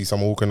 Did you see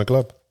someone walk in the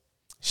club?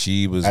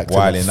 She was Acting a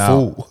wilding out,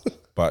 fool.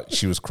 but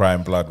she was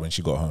crying blood when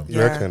she got home. You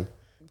Yeah. reckon?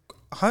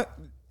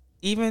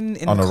 Even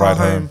in On the the car ride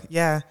home, home.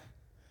 yeah.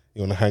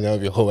 You want to hang out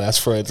with your whole ass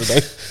friend today?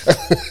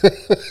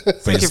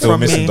 But Take you're it still from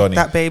missing me, Donny.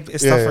 that babe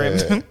is Yeah,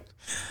 suffering.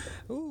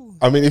 yeah,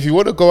 I mean, if you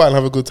want to go out and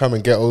have a good time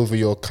and get over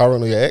your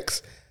current or your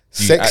ex,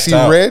 Do you Sexy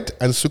act out? Red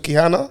and Suki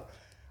Hannah,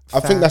 I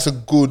think Fair. that's a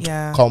good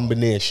Yeah.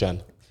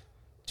 combination.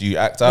 Do you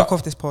act Knock up?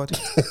 off this pod.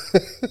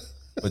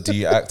 But do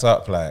you act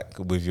up like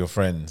with your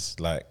friends?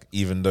 Like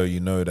even though you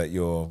know that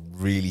you're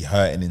really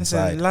hurting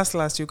inside. Listen,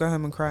 last, you'll go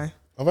home and cry.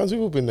 I've had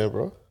people been there,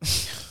 bro.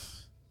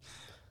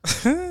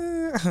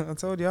 I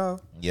told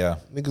y'all. Yeah.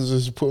 Niggas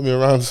just putting me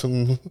around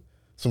some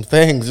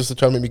things just to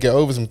try and make me get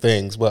over some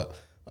things. But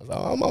I was like,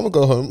 I'm going to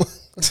go home.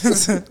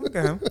 We'll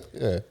go home.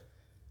 Yeah,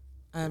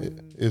 it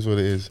is what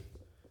it is.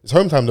 It's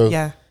home time, though.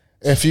 Yeah.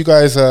 If you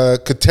guys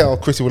could tell,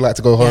 Chrissy would like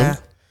to go home. Yeah.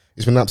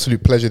 It's been an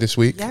absolute pleasure this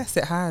week. Yes,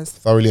 it has.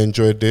 Thoroughly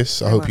enjoyed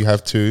this. I Very hope you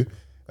have too.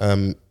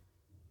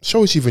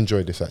 Show us you've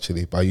enjoyed this,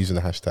 actually, by using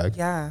the hashtag,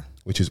 Yeah.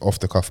 which is Off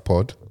the Cuff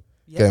Pod.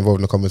 Yeah. Get involved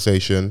in the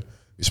conversation.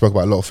 We spoke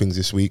about a lot of things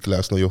this week. Let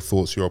us know your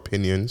thoughts, your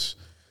opinions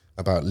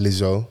about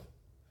Lizzo,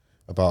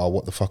 about our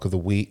What the Fuck of the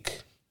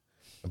Week,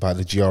 about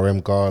the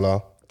GRM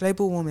Gala,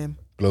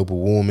 global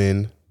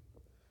warming,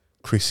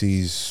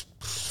 Chrissy's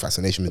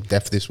fascination with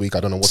death this week. I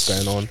don't know what's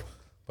going on.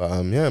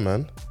 But yeah,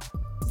 man.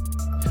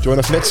 Join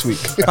us next week.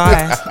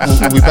 Bye.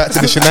 We'll be back to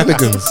the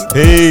shenanigans.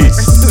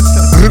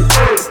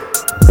 Peace. Hey.